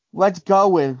 So let's go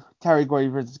with Terry Gordy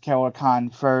versus Killer Khan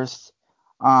first.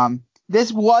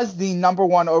 This was the number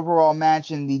 1 overall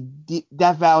match in the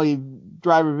Death Valley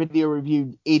Driver Video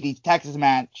Review 80s Texas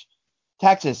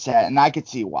set, and I could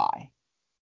see why.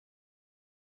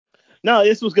 No,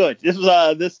 this was good. This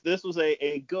was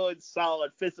a good,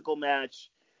 solid physical match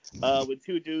with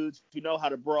two dudes who know how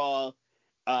to brawl.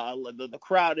 The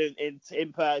crowd and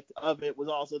impact of it was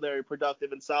also very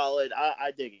productive and solid.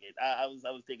 I dig it. I was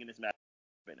digging this match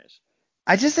finish.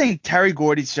 I just think Terry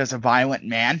Gordy's just a violent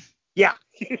man. Yeah.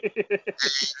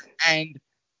 And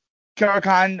Killer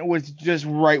Khan was just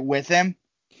right with him.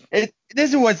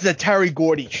 This was the Terry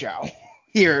Gordy show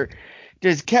here.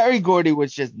 Just Terry Gordy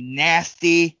was just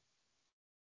nasty.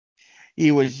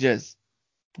 He was just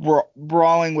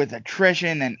brawling with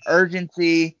attrition and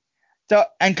urgency.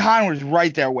 And Khan was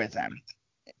right there with him.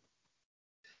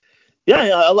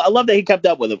 Yeah, I love that he kept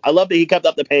up with him. I love that he kept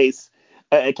up the pace,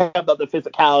 kept up the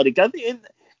physicality.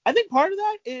 I think part of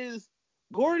that is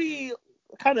Gordy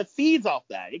kind of feeds off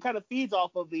that. It kind of feeds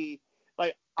off of the,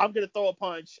 like, I'm gonna throw a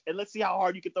punch and let's see how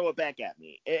hard you can throw it back at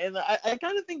me. And I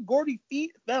kind of think Gordy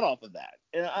fed off of that,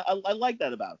 and I like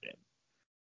that about him.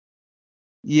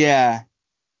 Yeah,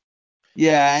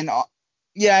 yeah, and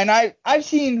I've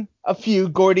seen a few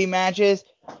Gordy matches.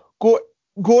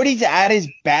 Gordy's at his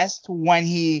best when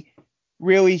he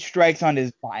really strikes on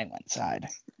his violent side.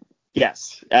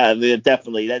 Yes,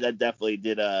 definitely. That definitely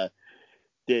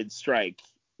did strike.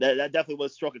 That definitely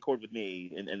was struck a chord with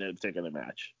me in a particular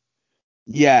match.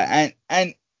 Yeah,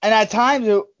 and at times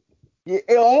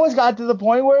it almost got to the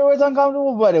point where it was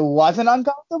uncomfortable, but it wasn't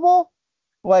uncomfortable.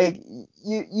 Like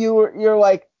you're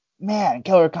like, man,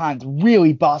 Killer Khan's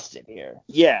really busted here.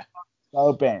 Yeah.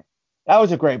 Open. That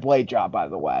was a great blade job, by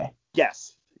the way.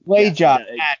 Yes. Blade job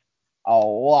added a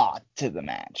lot to the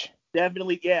match.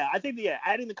 Definitely, yeah. I think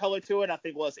adding the color to it, I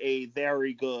think was a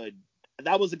very good.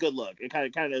 That was a good look. It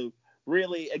kind of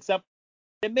really, except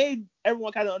it made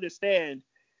everyone kind of understand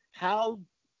how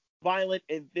violent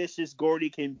and vicious Gordy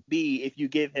can be if you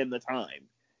give him the time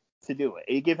to do it.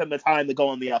 You give him the time to go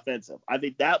on the offensive. I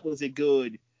think that was a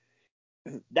good.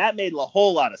 That made a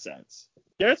whole lot of sense.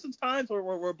 There's some times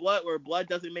where blood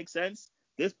doesn't make sense.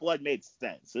 This blood made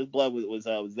sense. This blood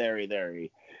was very,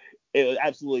 very. It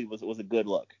absolutely was a good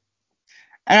look.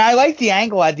 And I like the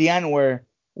angle at the end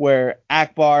where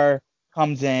Akbar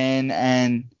comes in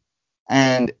and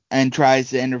tries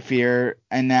to interfere,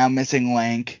 and now missing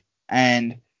Link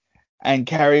and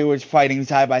Kerry was fighting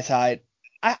side by side.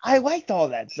 I liked all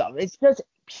that stuff. It's just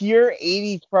pure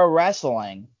 80s pro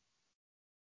wrestling.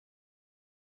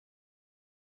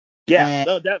 Yeah,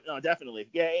 no, definitely.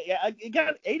 Yeah. You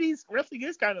got 80s wrestling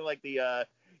is kind of like the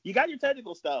you got your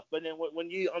technical stuff, but then when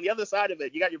you on the other side of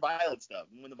it, you got your violent stuff.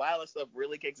 And when the violent stuff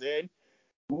really kicks in,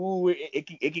 ooh, it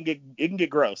can get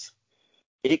gross.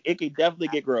 It can definitely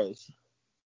get gross.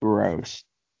 Gross.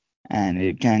 And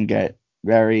it can get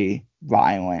very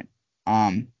violent.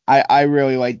 I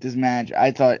really liked this match.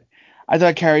 I thought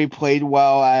Kerry played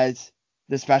well as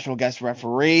the special guest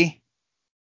referee.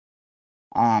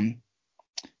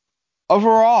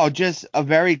 Overall, just a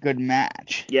very good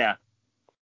match. Yeah.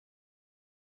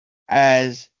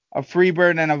 As a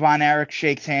Freebird and a Von Erich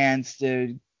shakes hands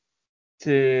to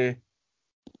take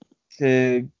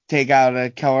out a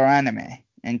killer enemy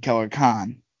and Killer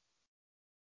Khan.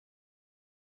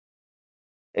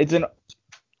 It's an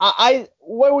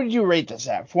what would you rate this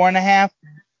at? 4.5?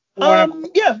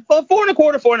 Yeah, 4.25,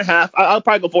 4.5. I'll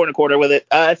probably go 4.25 with it.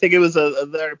 I think it was a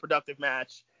very productive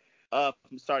match, from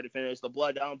start to finish. The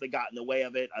blood, I don't think got in the way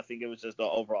of it. I think it was just an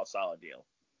overall solid deal.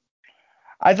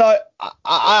 I thought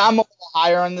I'm a little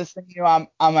higher on this than you. I'm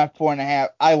at 4.5.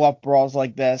 I love brawls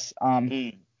like this.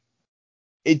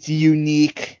 It's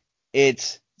unique.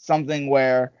 It's something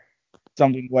where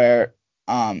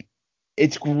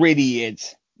it's gritty.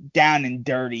 It's down and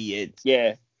dirty.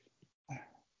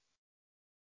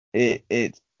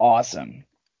 It's awesome.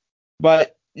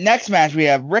 But next match we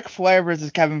have Ric Flair versus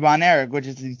Kevin Von Erich, which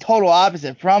is the total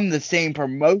opposite from the same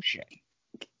promotion.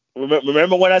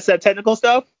 Remember when I said technical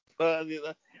stuff? How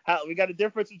we got a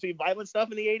difference between violent stuff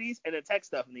in the 80s and the tech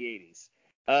stuff in the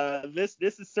 80s.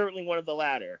 This is certainly one of the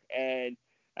latter. And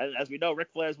as we know, Ric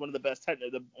Flair is one of the best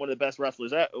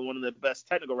wrestlers, one of the best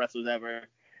technical wrestlers ever.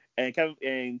 And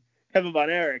Kevin Von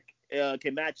Erich can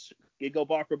go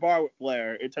bar for bar with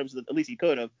Flair in terms of at least he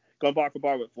could have gone bar for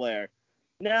bar with Flair.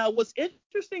 Now, what's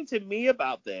interesting to me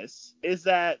about this is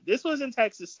that this was in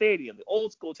Texas Stadium, the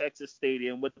old school Texas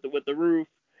Stadium with the roof,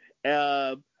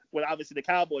 when obviously the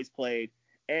Cowboys played.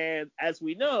 And as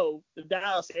we know, the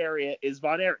Dallas area is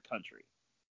Von Erich country.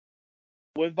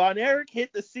 When Von Erich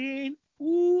hit the scene,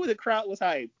 the crowd was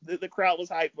hyped. The crowd was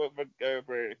hyped for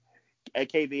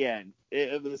KVN.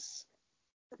 It was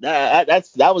that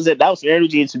was it. That was some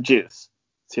energy and some juice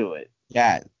to it.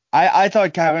 Yeah. I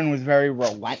thought Kevin was very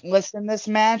relentless in this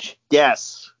match.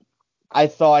 Yes. I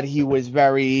thought he was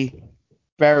very,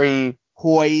 very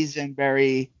poised and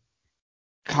very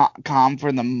calm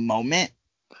for the moment.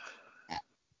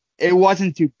 It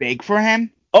wasn't too big for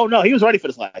him. Oh, no, he was ready for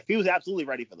this life. He was absolutely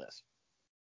ready for this.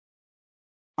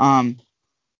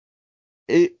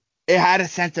 It had a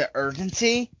sense of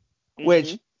urgency,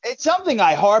 which it's something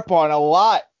I harp on a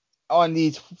lot on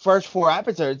these first 4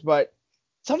 episodes, but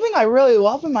something I really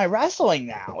love in my wrestling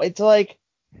now. It's like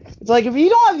if you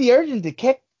don't have the urgency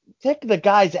to kick the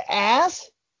guy's ass,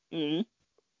 then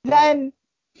you done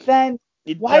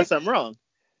something wrong.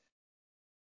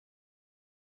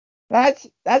 That's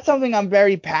something I'm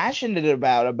very passionate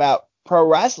about pro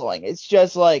wrestling. It's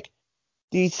just like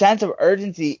the sense of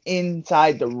urgency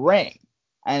inside the ring,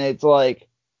 and it's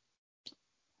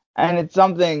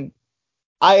something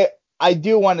I I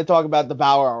do want to talk about the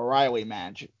Balor O'Reilly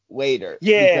match later.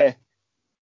 Yeah.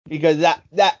 Because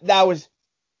that was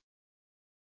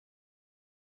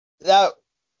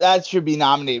that should be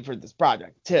nominated for this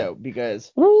project too.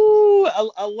 Because Woo!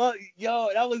 I love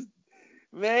that was.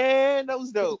 Man, that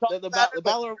was dope. The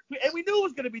Balor, and we knew it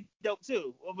was gonna be dope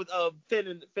too with Finn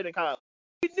and Kyle.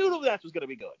 We knew the match was gonna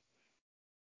be good.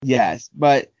 yes,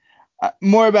 but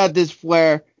more about this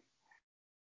Flair.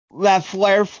 That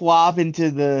Flair flop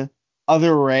into the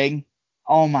other ring.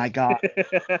 Oh my god.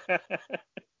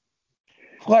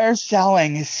 Flair's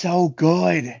selling is so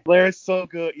good. Flair's so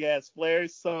good. Yes,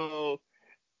 Flair's so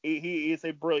he is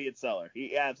a brilliant seller.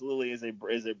 He absolutely is a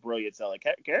brilliant seller.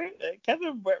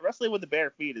 Kevin wrestling with the bare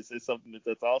feet is something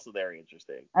that's also very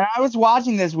interesting. And I was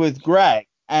watching this with Greg,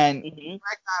 and Greg's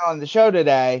not on the show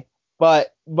today,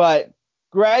 but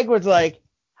Greg was like,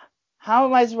 "How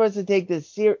am I supposed to take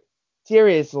this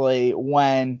seriously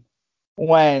when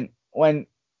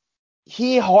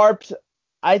he harps?"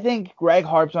 I think Greg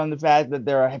harps on the fact that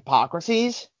there are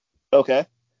hypocrisies. Okay.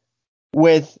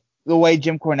 With the way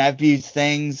Jim Cornette views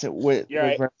things,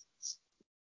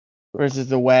 versus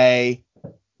the way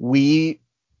we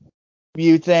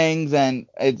view things, and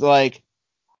it's like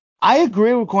I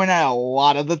agree with Cornette a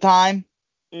lot of the time,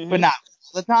 but not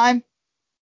all the time.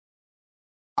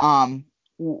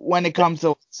 When it comes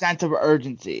to sense of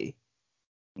urgency,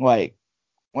 like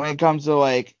when it comes to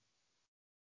like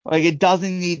it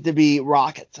doesn't need to be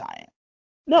rocket science.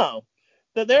 No,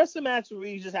 there's some matches where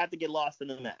you just have to get lost in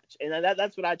the match, and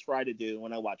that's what I try to do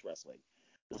when I watch wrestling.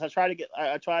 So I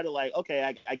try to like,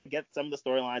 okay, I get some of the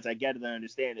storylines, I get it, I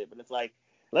understand it, but it's like,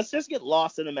 let's just get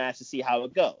lost in the match to see how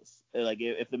it goes. Like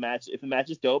if the match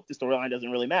is dope, the storyline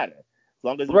doesn't really matter. As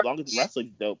long as the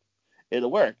wrestling's dope, it'll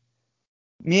work.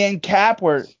 Me and Cap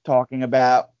were talking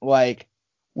about like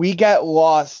we get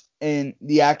lost in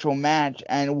the actual match,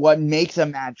 and what makes a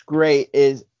match great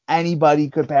is anybody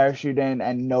could parachute in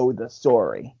and know the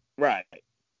story. Right.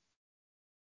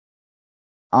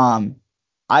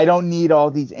 I don't need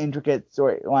all these intricate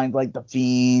storylines like The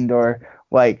Fiend or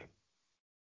like,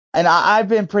 and I've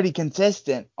been pretty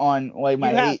consistent on like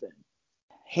my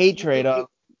hatred of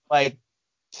like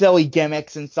silly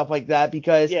gimmicks and stuff like that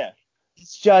because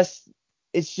it's just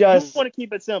you want to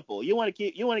keep it simple. You want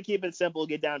to keep it simple.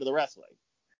 Get down to the wrestling.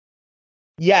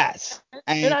 Yes,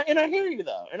 and I hear you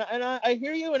though, and I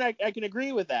hear you, and I can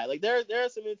agree with that. Like there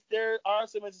are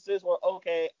some instances where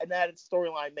okay, an added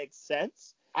storyline makes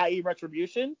sense, i.e.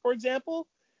 Retribution, for example.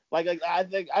 Like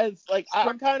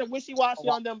I'm kind of wishy-washy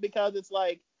on them because it's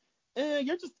like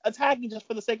you're just attacking just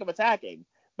for the sake of attacking.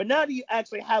 But now do you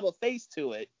actually have a face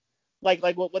to it? Like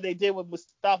what they did with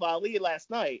Mustafa Ali last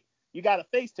night. You got a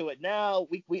face to it. Now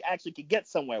we actually could get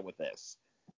somewhere with this.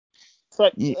 So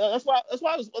that's why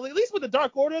I was, well, at least with the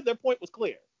Dark Order, their point was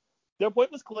clear. Their point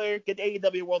was clear. Get the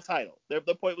AEW World Title. Their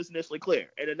point was initially clear,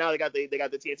 and then now they got the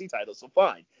TNT title. So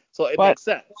fine. So it makes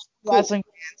sense. Wrestling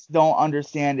fans don't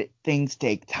understand it. Things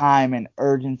take time and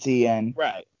urgency and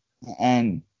right.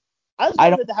 And I just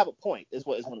wanted to have a point. Is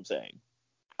what I'm saying.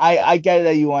 I get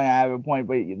that you want to have a point,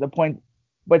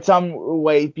 but some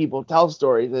way people tell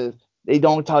stories is they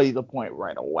don't tell you the point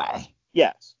right away.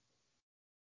 Yes.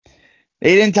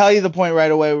 They didn't tell you the point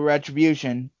right away with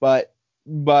Retribution, but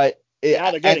now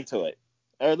they're getting to it,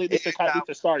 or at least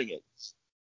they're starting it.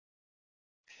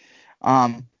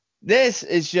 This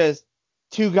is just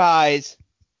two guys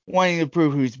wanting to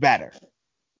prove who's better.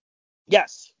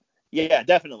 Yes. Yeah,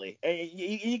 definitely. And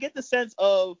you get the sense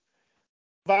of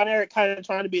Von Erich kind of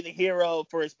trying to be the hero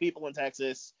for his people in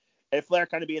Texas, and Flair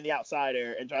kind of being the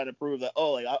outsider and trying to prove that,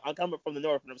 I'm coming from the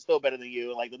North and I'm still better than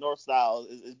you. Like the North style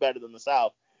is better than the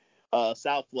South.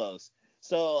 South flows.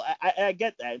 So I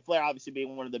get that. And Flair obviously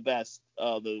being one of the best,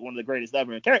 one of the greatest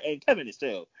ever, and Kevin is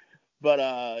too. But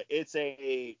I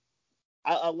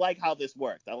like how this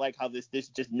worked. I like how this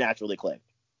just naturally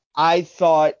clicked. I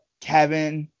thought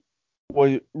Kevin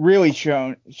was really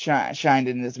shined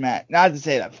in this match. Not to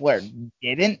say that Flair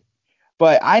didn't,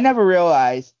 but I never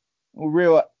realized.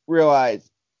 I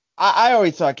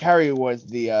always thought Kerry was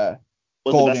the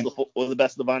the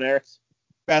best of the Von Erichs.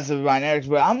 Best of the Von Erichs,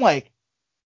 but I'm like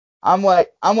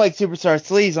Superstar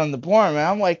Sleaze on the forum, and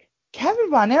I'm like,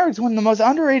 Kevin Von Erich's one of the most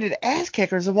underrated ass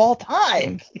kickers of all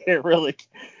time. Yeah, really.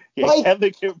 Yeah, like,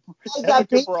 Kevin can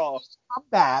brawl.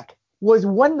 Comeback was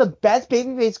one of the best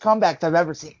babyface comebacks I've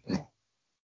ever seen.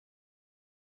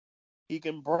 He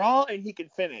can brawl and he can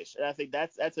finish, and I think that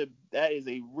is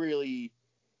a really,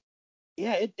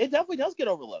 it definitely does get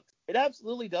overlooked. It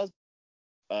absolutely does.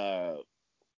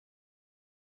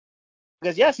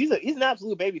 Because yes, he's an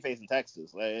absolute babyface in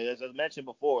Texas. Like, as I mentioned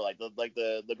before,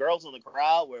 the girls in the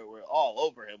crowd were all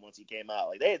over him once he came out.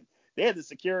 Like they had the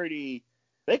security.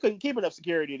 They couldn't keep enough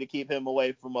security to keep him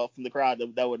away from the crowd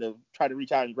that would have tried to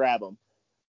reach out and grab him.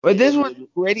 But this was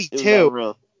gritty it was too.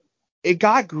 unreal. It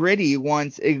got gritty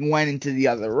once it went into the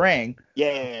other ring.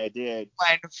 Yeah, it did.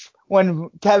 When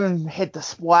Kevin hit the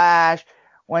splash,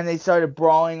 when they started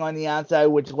brawling on the outside,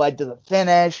 which led to the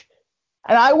finish.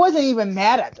 And I wasn't even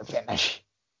mad at the finish.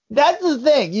 That's the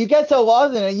thing. You get so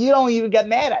lost in it, you don't even get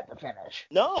mad at the finish.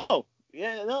 No.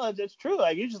 Yeah, no, that's true.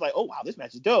 Like, you're just like, oh, wow, this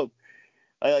match is dope.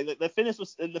 Like the finish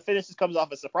just comes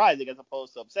off as surprising as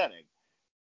opposed to upsetting.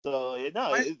 So,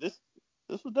 this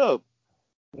was dope.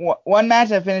 One match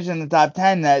that finished in the top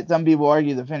 10 that some people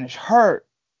argue the finish hurt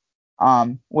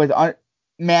was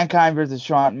Mankind versus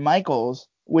Shawn Michaels,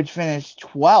 which finished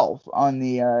 12th on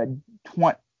the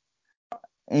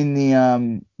in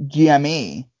the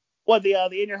GME. What, the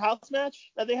In Your House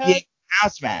match that they had? Yeah,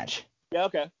 house match. Yeah,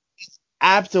 okay. It's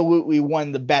absolutely one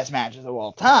of the best matches of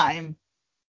all time.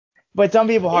 But some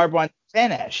people harp on the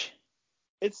finish.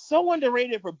 It's so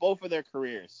underrated for both of their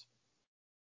careers.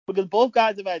 Because both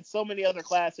guys have had so many other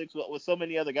classics with so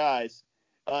many other guys.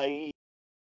 He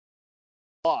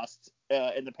lost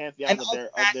in the pantheon of their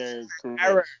careers.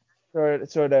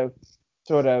 Sort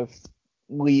of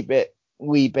leap it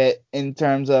in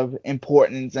terms of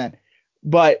importance,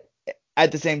 but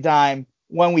at the same time,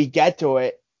 when we get to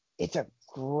it, it's a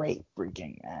great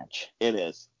freaking match. It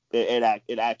is.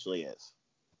 It actually is.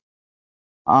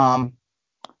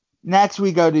 Next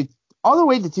we go to all the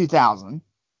way to 2000.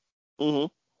 Mm-hmm.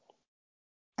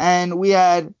 And we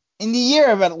had, in the year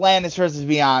of Atlantis versus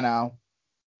Viano,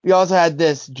 we also had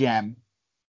this gem.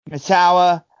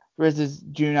 Misawa versus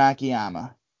Jun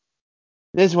Akiyama.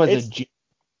 This was a gem.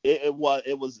 It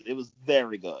was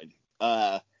very good.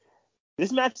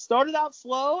 This match started out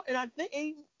slow, and I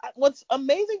think what's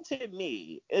amazing to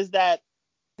me is that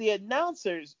the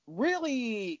announcers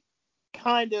really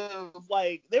kind of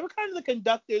they were kind of the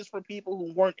conductors for people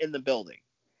who weren't in the building.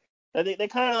 They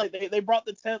kind of they brought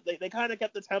the they kind of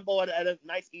kept the tempo at a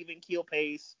nice even keel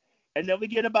pace, and then we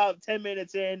get about 10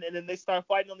 minutes in, and then they start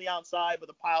fighting on the outside with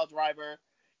a pile driver,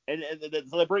 and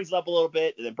so it brings it up a little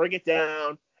bit, and then bring it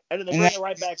down, and then they bring it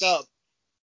right back up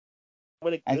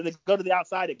when they go to the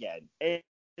outside again, and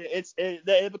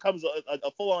it becomes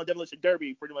a full on demolition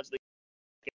derby pretty much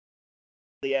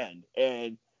the end,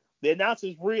 and the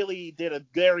announcers really did a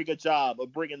very good job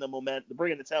of bringing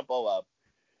the tempo up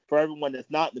for everyone that's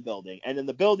not in the building, and then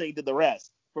the building did the rest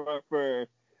for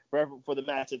the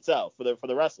match itself, for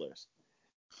the wrestlers.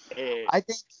 And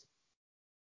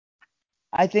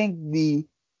I think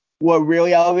what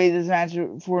really elevated this match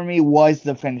for me was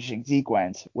the finishing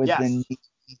sequence with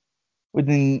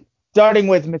starting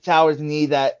with Misawa's knee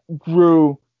that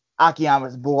drew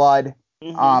Akiyama's blood.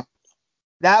 Mm-hmm.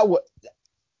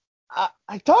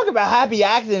 I talk about happy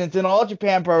accidents in All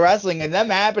Japan Pro Wrestling and them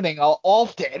happening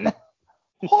often.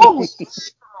 Holy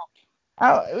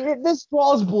this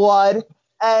draws blood,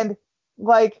 and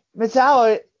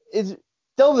Misawa is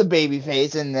still the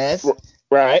babyface in this.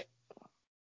 Right.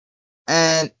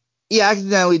 And he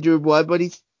accidentally drew blood, but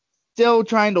he's still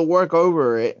trying to work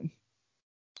over it.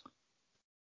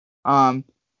 And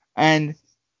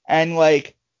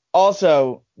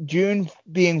also Jun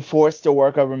being forced to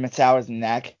work over Misawa's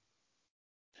neck.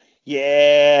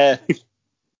 Yeah.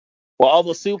 Well, all the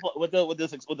with the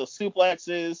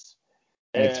suplexes,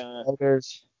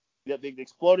 Exploders. You got the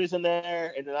exploders in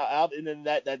there, and then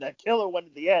that killer one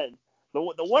at the end. The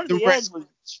one at the end was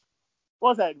what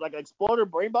was that, like an exploder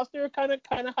brainbuster kind of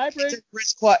hybrid?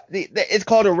 It's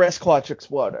called a wrist clutch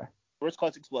exploder. Wrist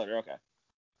clutch exploder, okay.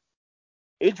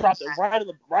 It dropped it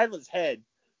right on his head.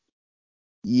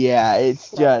 Yeah, it's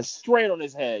just straight on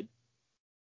his head.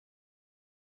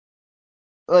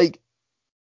 Like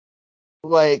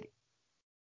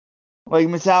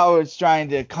Misawa was trying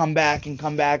to come back,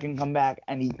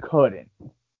 and he couldn't.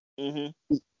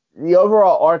 Mm-hmm. The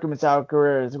overall arc of Misawa's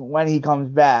career is when he comes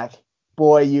back,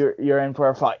 boy, you're in for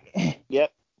a fight.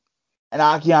 Yep. And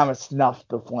Akiyama snuffed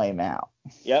the flame out.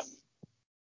 Yep.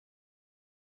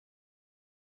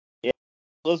 Yeah.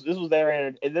 This was there,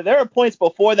 and there are points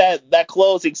before that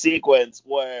closing sequence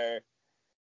where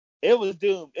it was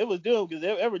doomed. It was doomed because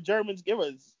there were Germans. It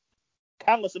was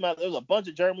countless amount. There was a bunch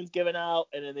of Germans giving out,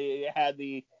 and then they had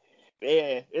it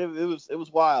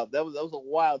was wild. That was a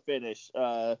wild finish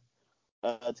to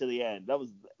the end. That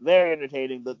was very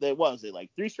entertaining. But there was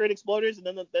like 3 straight exploders, and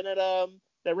then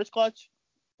that wrist clutch.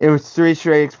 It was 3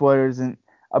 straight exploders and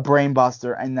a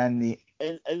brainbuster, and then the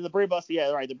brainbuster. Yeah,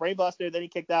 right. The brainbuster. Then he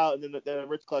kicked out, and then the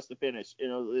wrist clutch to finish. It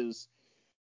was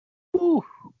Whew.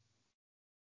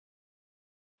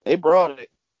 They brought it.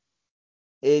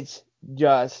 It's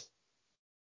just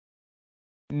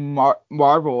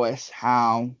marvelous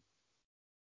how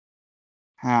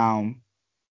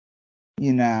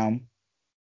you know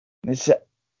this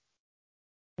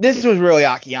was really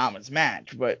Akiyama's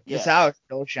match, but Yeah. Misawa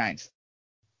still shines.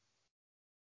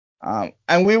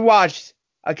 And we watched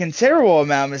a considerable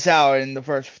amount of Misawa in the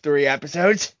first 3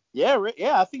 episodes. Yeah,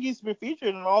 yeah. I think he's been featured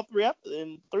in all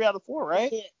in 3 out of 4,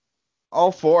 right?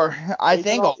 All 4, I He's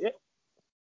been think. all. Yeah.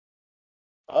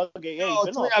 Okay, yeah, he's No,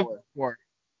 been 3 all out of 4. 4.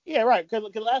 Yeah, right. Because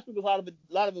last week was a lot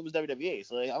of it was WWE,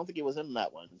 so I don't think he was in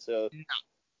that one. So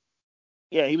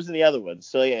yeah, he was in the other one.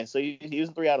 So yeah, so he was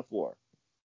in 3 out of 4.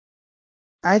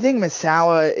 I think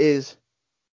Misawa is.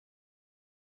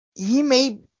 He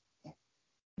may.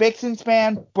 Bixen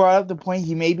Span brought up the point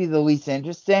he may be the least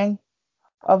interesting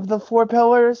of the 4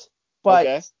 pillars, but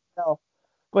Okay.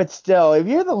 still, if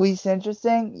you're the least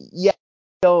interesting, yeah,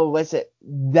 still elicit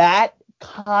that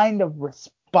kind of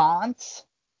response.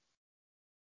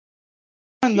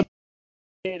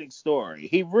 Captivating story.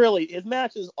 His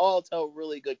matches all tell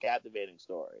really good captivating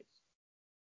stories.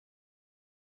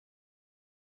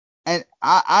 And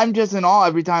I'm just in awe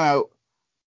every time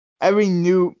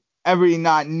every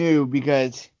not new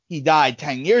because he died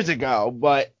 10 years ago,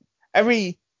 but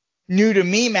every new to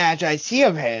me match I see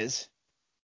of his,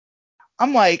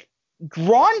 I'm like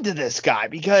drawn to this guy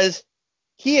because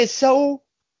he is so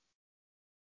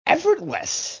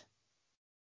effortless.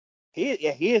 He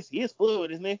is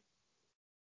fluid, isn't he?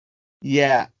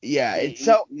 Yeah. It's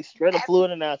so, He's straight up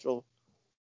fluid and natural.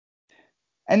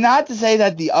 and not to say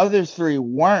that the other 3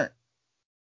 weren't.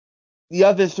 The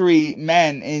other 3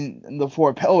 men in the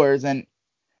 4 pillars, and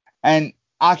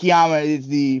Akiyama is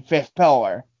the 5th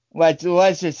pillar.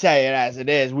 Let's just say it as it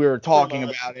is. We were talking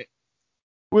about it.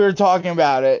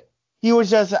 He was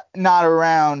just not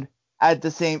around at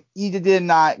the same. He did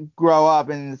not grow up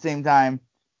in the same time.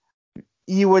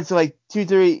 He was like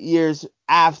 2-3 years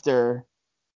after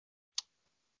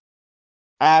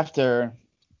um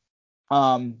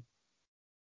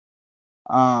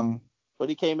But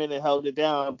he came in and held it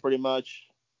down pretty much.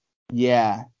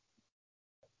 yeah.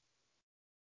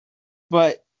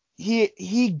 But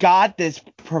he got this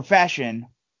profession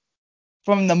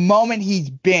from the moment he's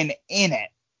been in it,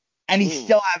 and he's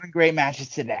still having great matches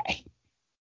today.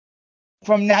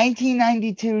 From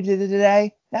 1992 to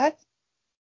today, that's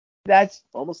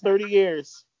almost 30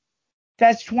 years.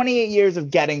 That's 28 years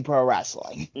of getting pro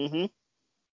wrestling. Mm-hmm.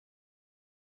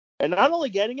 And not only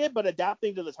getting it, but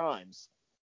adapting to the times.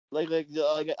 Like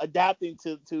adapting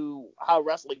to how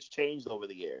wrestling's changed over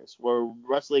the years. Where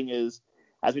wrestling is,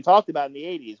 as we talked about in the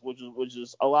 80s, which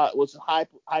is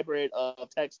hybrid of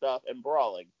tech stuff and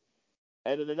brawling.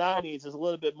 And in the 90s, there's a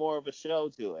little bit more of a show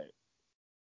to it.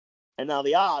 And now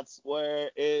the aughts,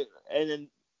 and then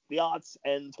the aughts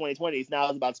and 2020s now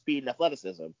is about speed and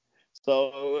athleticism.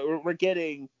 So we're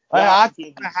getting the aughts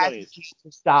teams in the 20s.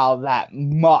 Style that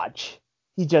much.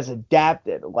 He just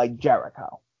adapted like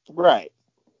Jericho. Right.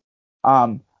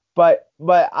 But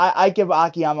I give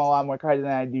Akiyama a lot more credit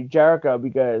than I do Jericho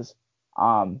because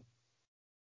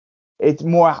it's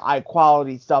more high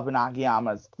quality stuff in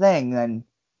Akiyama's thing than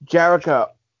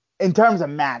Jericho in terms of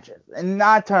matches and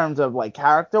not terms of like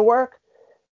character work.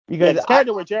 Because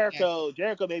character where Jericho's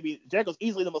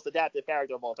easily the most adaptive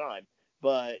character of all time.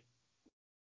 But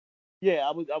yeah,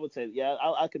 I would say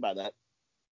I could buy that.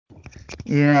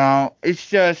 You know, it's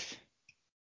just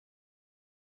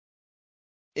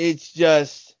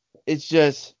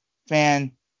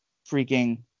fan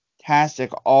freaking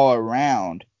tastic all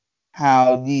around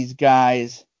how these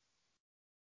guys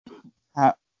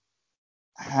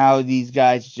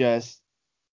just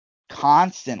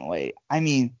constantly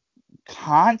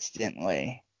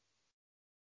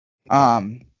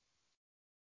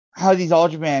how these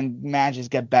Ultraman matches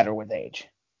get better with age,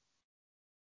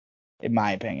 in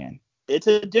my opinion. It's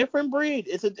a different breed.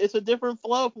 It's a different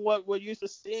flow from what we're used to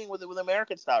seeing with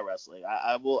American style wrestling.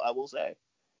 I will say.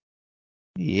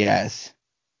 Yes.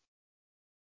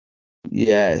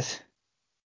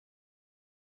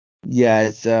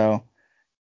 So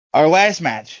our last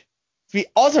match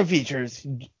also features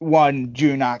one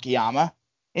Jun Akiyama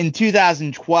in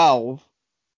 2012.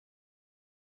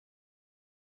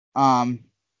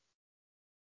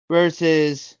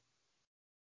 Versus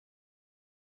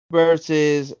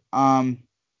Jun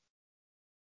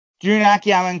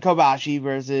Akiyama and Kobashi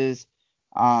versus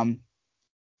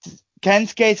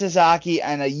Kensuke Sasaki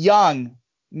and a young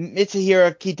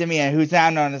Mitsuhiro Kitamiya, who's now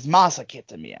known as Masa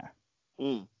Kitamiya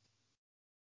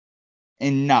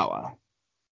in Noah.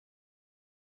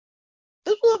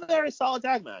 this was a very solid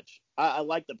tag match. I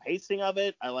like the pacing of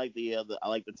it. I like I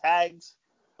like the tags.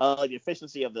 I like the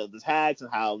efficiency of the tags and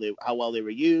how well they were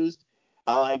used.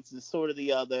 I like the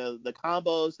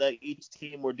combos that each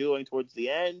team were doing towards the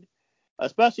end,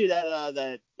 especially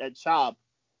that chop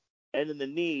and then the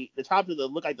knee, the chop to the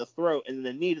look like the throat, and then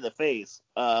the knee to the face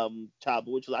chop,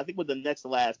 which I think was the next to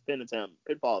last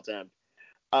pinfall attempt.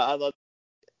 I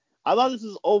thought this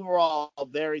was overall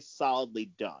very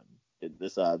solidly done.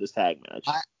 This tag match.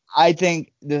 I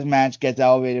think this match gets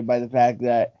elevated by the fact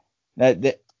that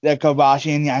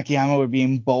Kobashi and Akiyama were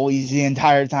being bullies the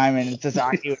entire time, and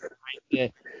Sasaki was trying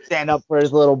to stand up for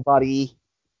his little buddy.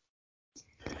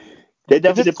 They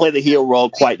definitely did play the heel role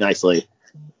quite nicely.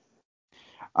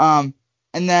 And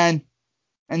then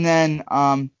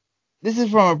this is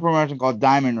from a promotion called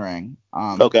Diamond Ring.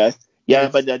 Okay. Yeah,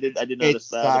 but I did notice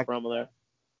the promo there.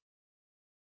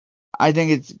 I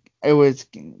think it was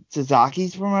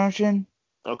Sasaki's promotion.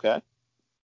 Okay.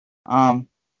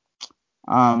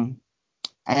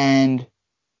 And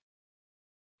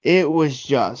it was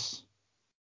just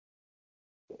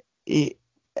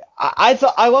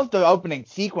I loved the opening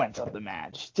sequence of the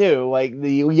match too, like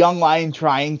the young lion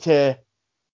trying to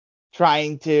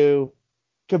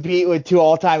compete with two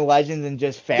all-time legends and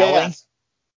just failing. Yes.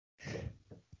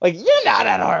 Like, you're not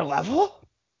at our level.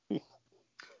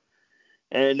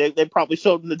 And they probably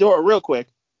showed him the door real quick.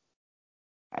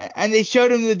 And they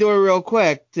showed him the door real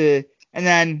quick and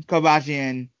then Kobashi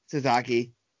and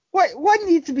Sasaki. What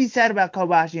needs to be said about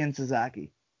Kobashi and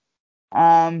Sasaki?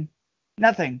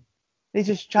 Nothing. They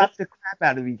just chopped the crap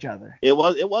out of each other. It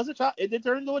was a chop. It did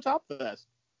turn into a chop fest.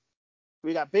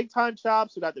 We got big time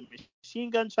chops. We got the machine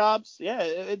gun chops. Yeah,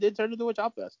 it did turn into a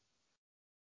chop fest.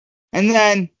 And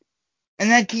then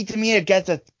Kitamiya gets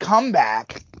a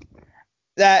comeback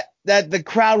that the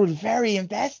crowd was very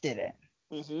invested in.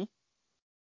 Mm-hmm.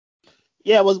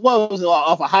 Yeah, it was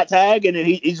off a hot tag, and then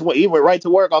he went right to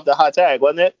work off the hot tag,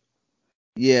 wasn't it?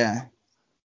 Yeah.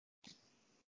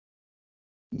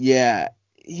 Yeah.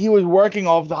 He was working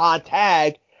off the hot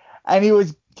tag, and he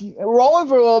was rolling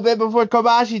for a little bit before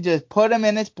Kobashi just put him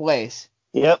in his place.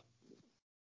 Yep.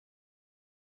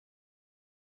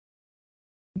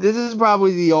 This is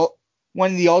probably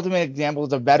one of the ultimate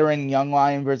examples of veteran young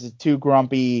lion versus two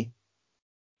grumpy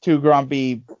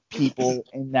people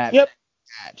in that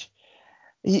match.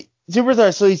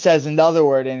 Superstar Slee says another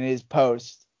word in his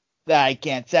post that I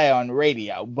can't say on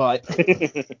radio, but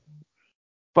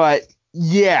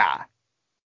yeah.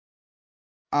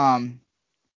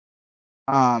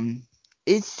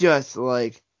 It's just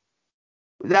like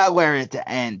that lariat to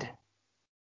end.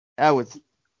 That was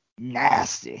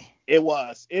nasty. It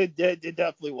was. It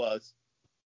definitely was.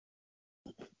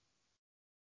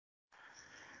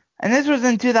 And this was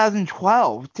in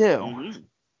 2012 too. Mm-hmm.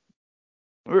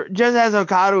 Just as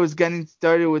Okada was getting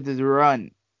started with his run,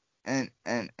 and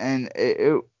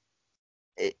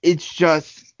it's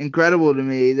just incredible to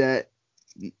me that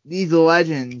these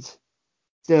legends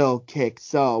still kick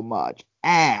so much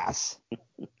ass.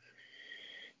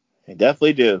 They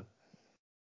definitely do.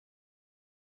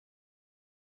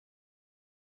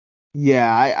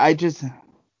 Yeah, I just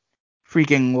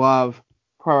freaking love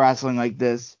pro wrestling like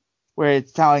this, where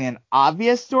it's telling an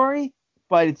obvious story,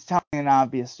 but it's telling an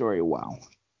obvious story well.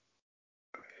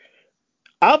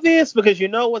 Obvious because you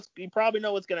probably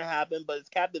know what's gonna happen, but it's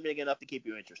captivating enough to keep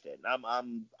you interested.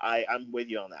 I'm with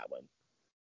you on that one.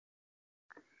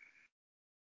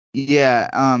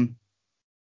 Yeah,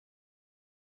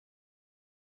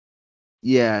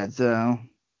 yeah, so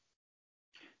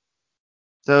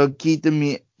keep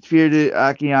the fear to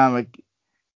Akiyama.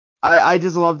 I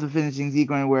just love the finishing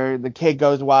sequence where the kid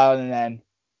goes wild and then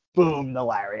boom, the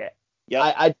lariat. Yeah,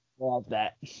 I love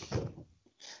that.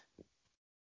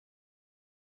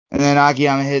 And then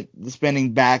Akiyama hit the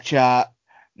spinning back chop.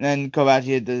 And then Kobashi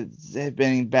hit the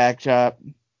spinning back chop.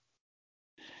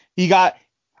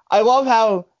 I love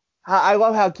how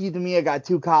Kitamiya got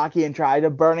too cocky and tried a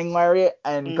burning lariat,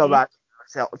 and Kobashi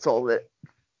sold it.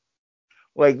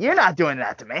 Like, you're not doing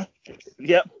that to me.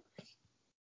 Yep.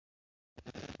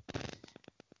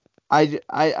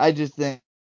 I just think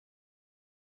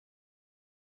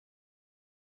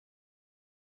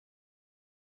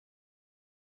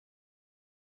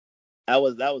that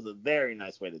was a very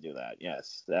nice way to do that.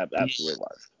 Yes, that absolutely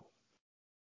was.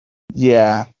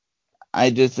 Yeah, I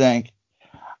just think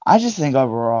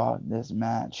overall this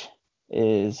match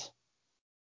is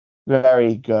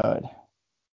very good.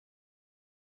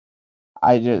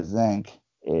 I just think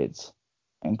it's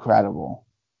incredible.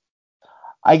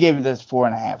 I gave this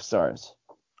 4.5 stars.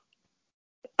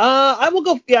 I will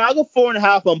go. Yeah, I'll go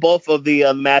 4.5 on both of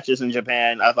the matches in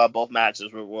Japan. I thought both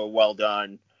matches were well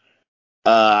done.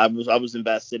 I was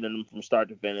invested in them from start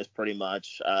to finish, pretty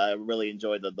much. I really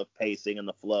enjoyed the pacing and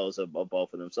the flows of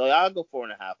both of them. So I'll go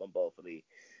 4.5 on both of the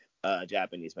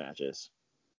Japanese matches.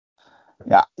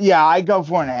 Yeah, I go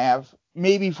 4.5,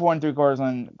 maybe 4 3/4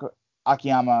 on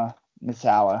Akiyama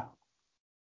Misawa.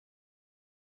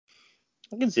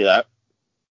 I can see that.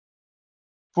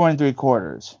 4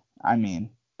 3/4. I mean,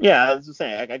 Yeah, I was just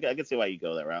saying. I can see why you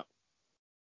go that route.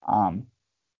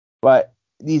 but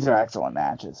these are excellent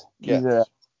matches. Yes. These are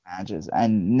matches,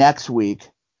 and next week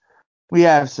we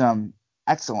have some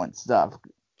excellent stuff.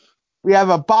 We have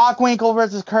a Bockwinkel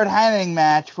versus Kurt Hennig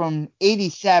match from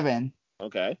 '87.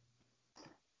 Okay.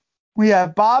 We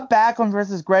have Bob Backlund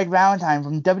versus Greg Valentine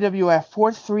from WWF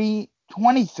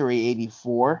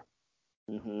 4/3/23/84.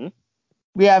 Mm-hmm.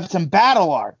 We have some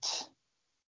Battle Arts.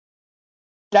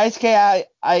 Daisuke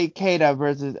Ikeda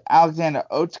versus Alexander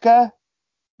Otsuka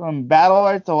from Battle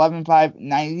Arts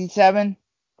 11/5/97.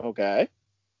 Okay.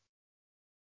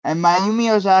 And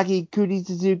Mayumi Ozaki, Kuti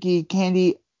Suzuki,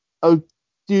 Candy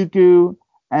Oduku,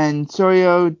 and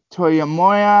Soryo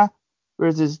Toyomura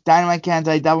versus Dynamite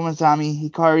Kansai, Double Masami,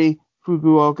 Hikari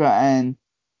Fukuoka,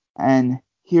 and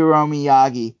Hiromi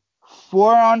Yagi.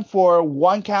 4-on-4,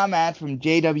 1 count match from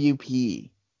JWP.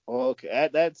 Okay.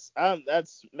 That's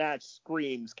match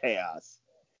screams chaos.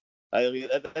 I mean,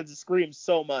 that just screams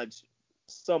so much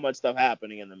stuff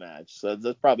happening in the match. So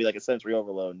that's probably like a sensory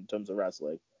overload in terms of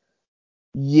wrestling.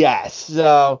 Yes,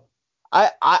 so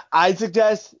I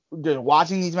suggest just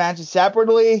watching these matches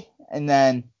separately and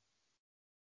that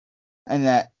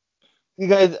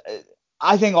because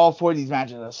I think all 4 of these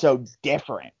matches are so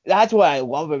different. That's what I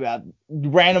love about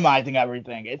randomizing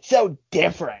everything. It's so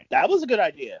different. That was a good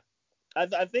idea.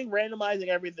 I think randomizing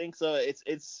everything so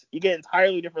it's you get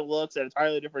entirely different looks and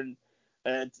entirely different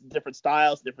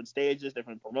styles, different stages,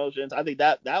 different promotions. I think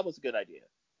that was a good idea.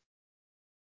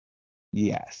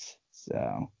 Yes.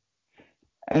 So,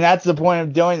 and that's the point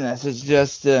of doing this. It's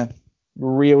just to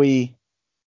really,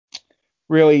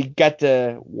 really get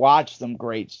to watch some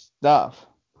great stuff.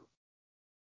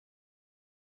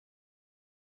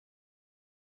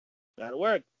 That'll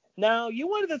work. Now, you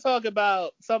wanted to talk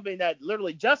about something that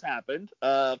literally just happened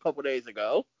a couple days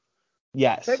ago.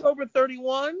 Yes. Takeover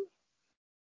 31.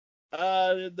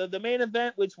 The main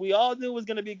event, which we all knew was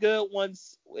going to be good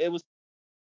once it was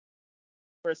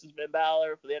versus Ben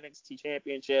Balor for the NXT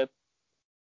Championship,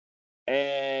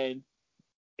 and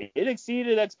it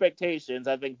exceeded expectations.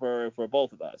 I think for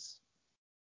both of us.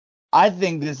 I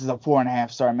think this is a 4.5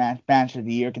 star match of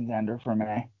the year contender for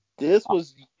me. This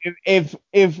was if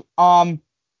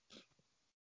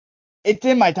it's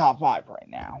in my top 5 right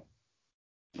now.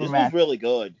 This was really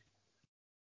good.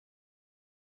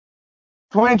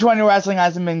 2020 wrestling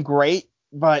hasn't been great,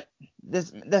 but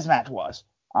this match was.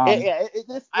 You're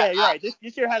right.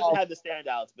 This year hasn't had the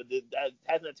standouts, but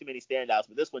hasn't had too many standouts,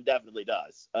 but this one definitely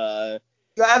does. You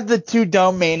have the 2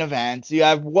 dome main events. You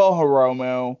have Will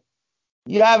Hiromu.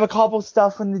 You have a couple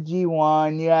stuff from the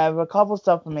G1. You have a couple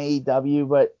stuff from AEW,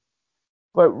 but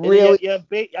really, I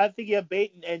think you have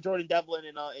Bate and Jordan Devlin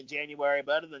in January,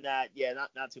 but other than that, yeah,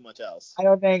 not too much else. I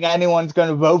don't think anyone's going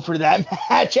to vote for that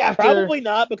match after. Probably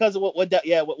not because of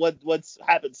what's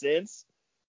happened since.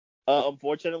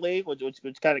 Unfortunately, which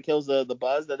kind of kills the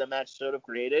buzz that the match should have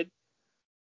created.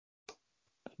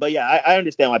 But yeah, I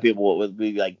understand why people would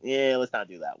be like, yeah, let's not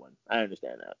do that one. I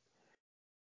understand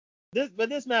that.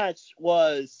 This match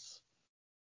was,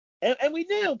 and we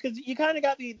knew because you kind of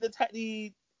got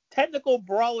the technical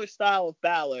brawler style of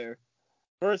Balor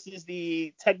versus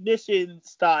the technician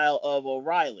style of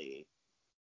O'Reilly,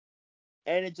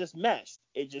 and it just meshed.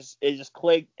 It just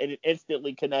clicked, and it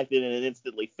instantly connected, and it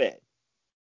instantly fit.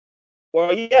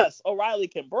 Well, yes, O'Reilly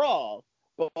can brawl,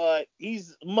 but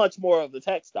he's much more of the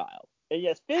tech style. And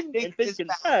yes, Finn can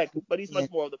tech, but he's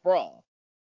much more of the brawl.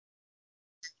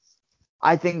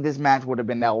 I think this match would have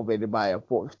been elevated by a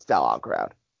full sellout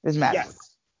crowd. This match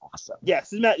was awesome. Yes,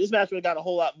 this match would have got a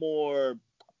whole lot more,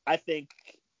 I think,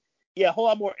 a whole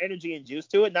lot more energy and juice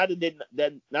to it. Not that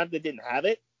it didn't have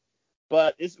it,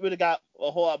 but this would have got a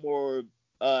whole lot more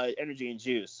energy and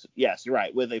juice. Yes, you're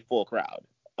right, with a full crowd.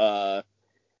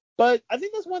 But I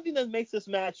think that's one thing that makes this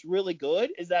match really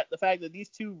good is that the fact that these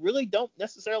two really don't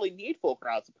necessarily need full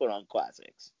crowds to put on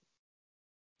classics.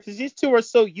 Because these two are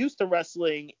so used to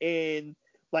wrestling in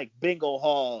like bingo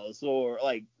halls or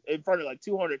like in front of like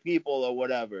 200 people or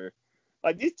whatever.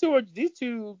 Like these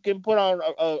two can put on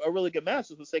a really good match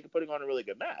for the sake of putting on a really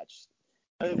good match.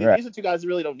 I mean, These are two guys that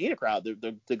really don't need a crowd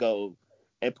to go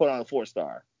and put on a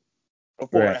 4-star or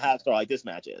 4.5 star like this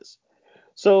match is.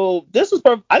 So this was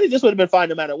perfect. I think this would have been fine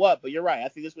no matter what. But you're right. I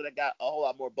think this would have got a whole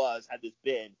lot more buzz had this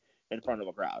been in front of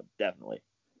a crowd. Definitely.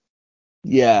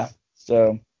 Yeah.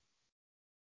 So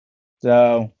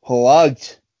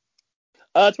plugged.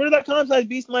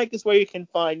 Twitter.com/Beast Mike is where you can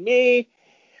find me.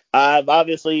 I've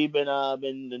obviously been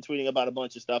tweeting about a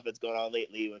bunch of stuff that's going on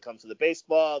lately when it comes to the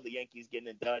baseball. The Yankees getting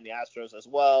it done, the Astros as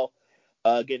well,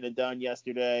 getting it done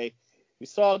yesterday. We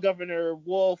saw Governor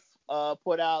Wolf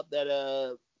put out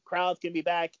that crowds can be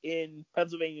back in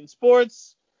Pennsylvania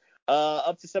sports,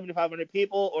 up to 7,500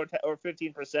 people or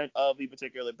 15% of the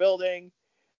particular building.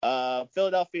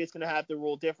 Philadelphia is going to have to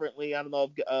rule differently. I don't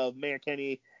know if Mayor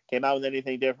Kenny came out with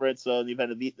anything different. So the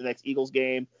event of the next Eagles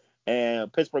game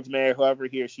and Pittsburgh's mayor, whoever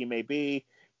he or she may be,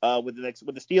 with the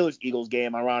Steelers Eagles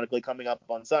game, ironically coming up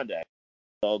on Sunday.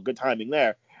 So good timing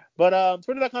there. But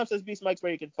Twitter.com/Beast Mike's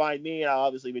where you can find me, and I'll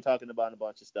obviously be talking about a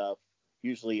bunch of stuff,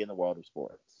 usually in the world of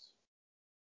sports.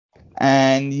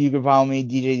 And you can follow me,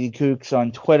 DJ D Kooks,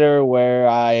 on Twitter, where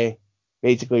I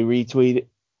basically retweeted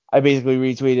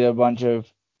a bunch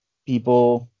of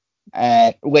people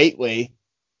lately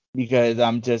because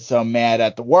I'm just so mad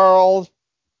at the world.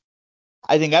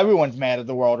 I think everyone's mad at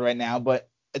the world right now, but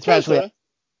especially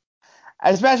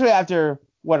after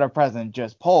what our president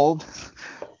just pulled.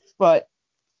 But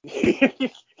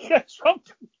yeah, Trump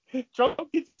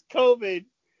gets COVID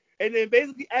and then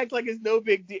basically acts like it's no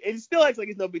big deal. It still acts like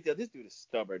it's no big deal. This dude is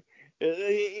stubborn.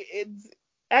 It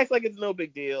acts like it's no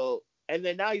big deal. And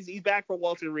then now he's back for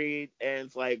Walter Reed, and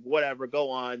it's like, whatever,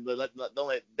 go on.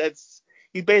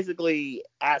 He's basically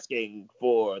asking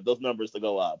for those numbers to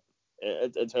go up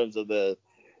in terms of the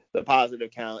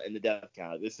positive count and the death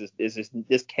count.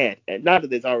 This can't, and not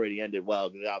that it's already ended well,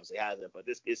 because it obviously hasn't, but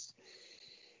this is.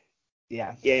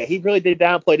 Yeah, he really did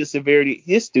downplay the severity.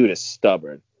 This dude is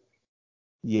stubborn.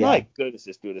 yeah, My goodness,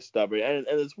 this dude is stubborn, and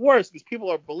it's worse because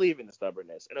people are believing the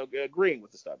stubbornness and agreeing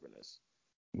with the stubbornness.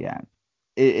 yeah.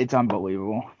 It's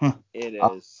unbelievable. It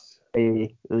is.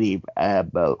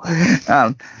 Unbelievable.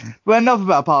 But enough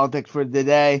about politics for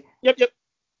today.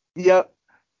 Yep.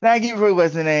 Thank you for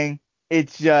listening.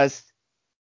 It's just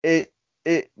it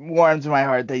warms my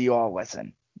heart that you all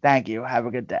listen. Thank you. Have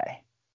a good day.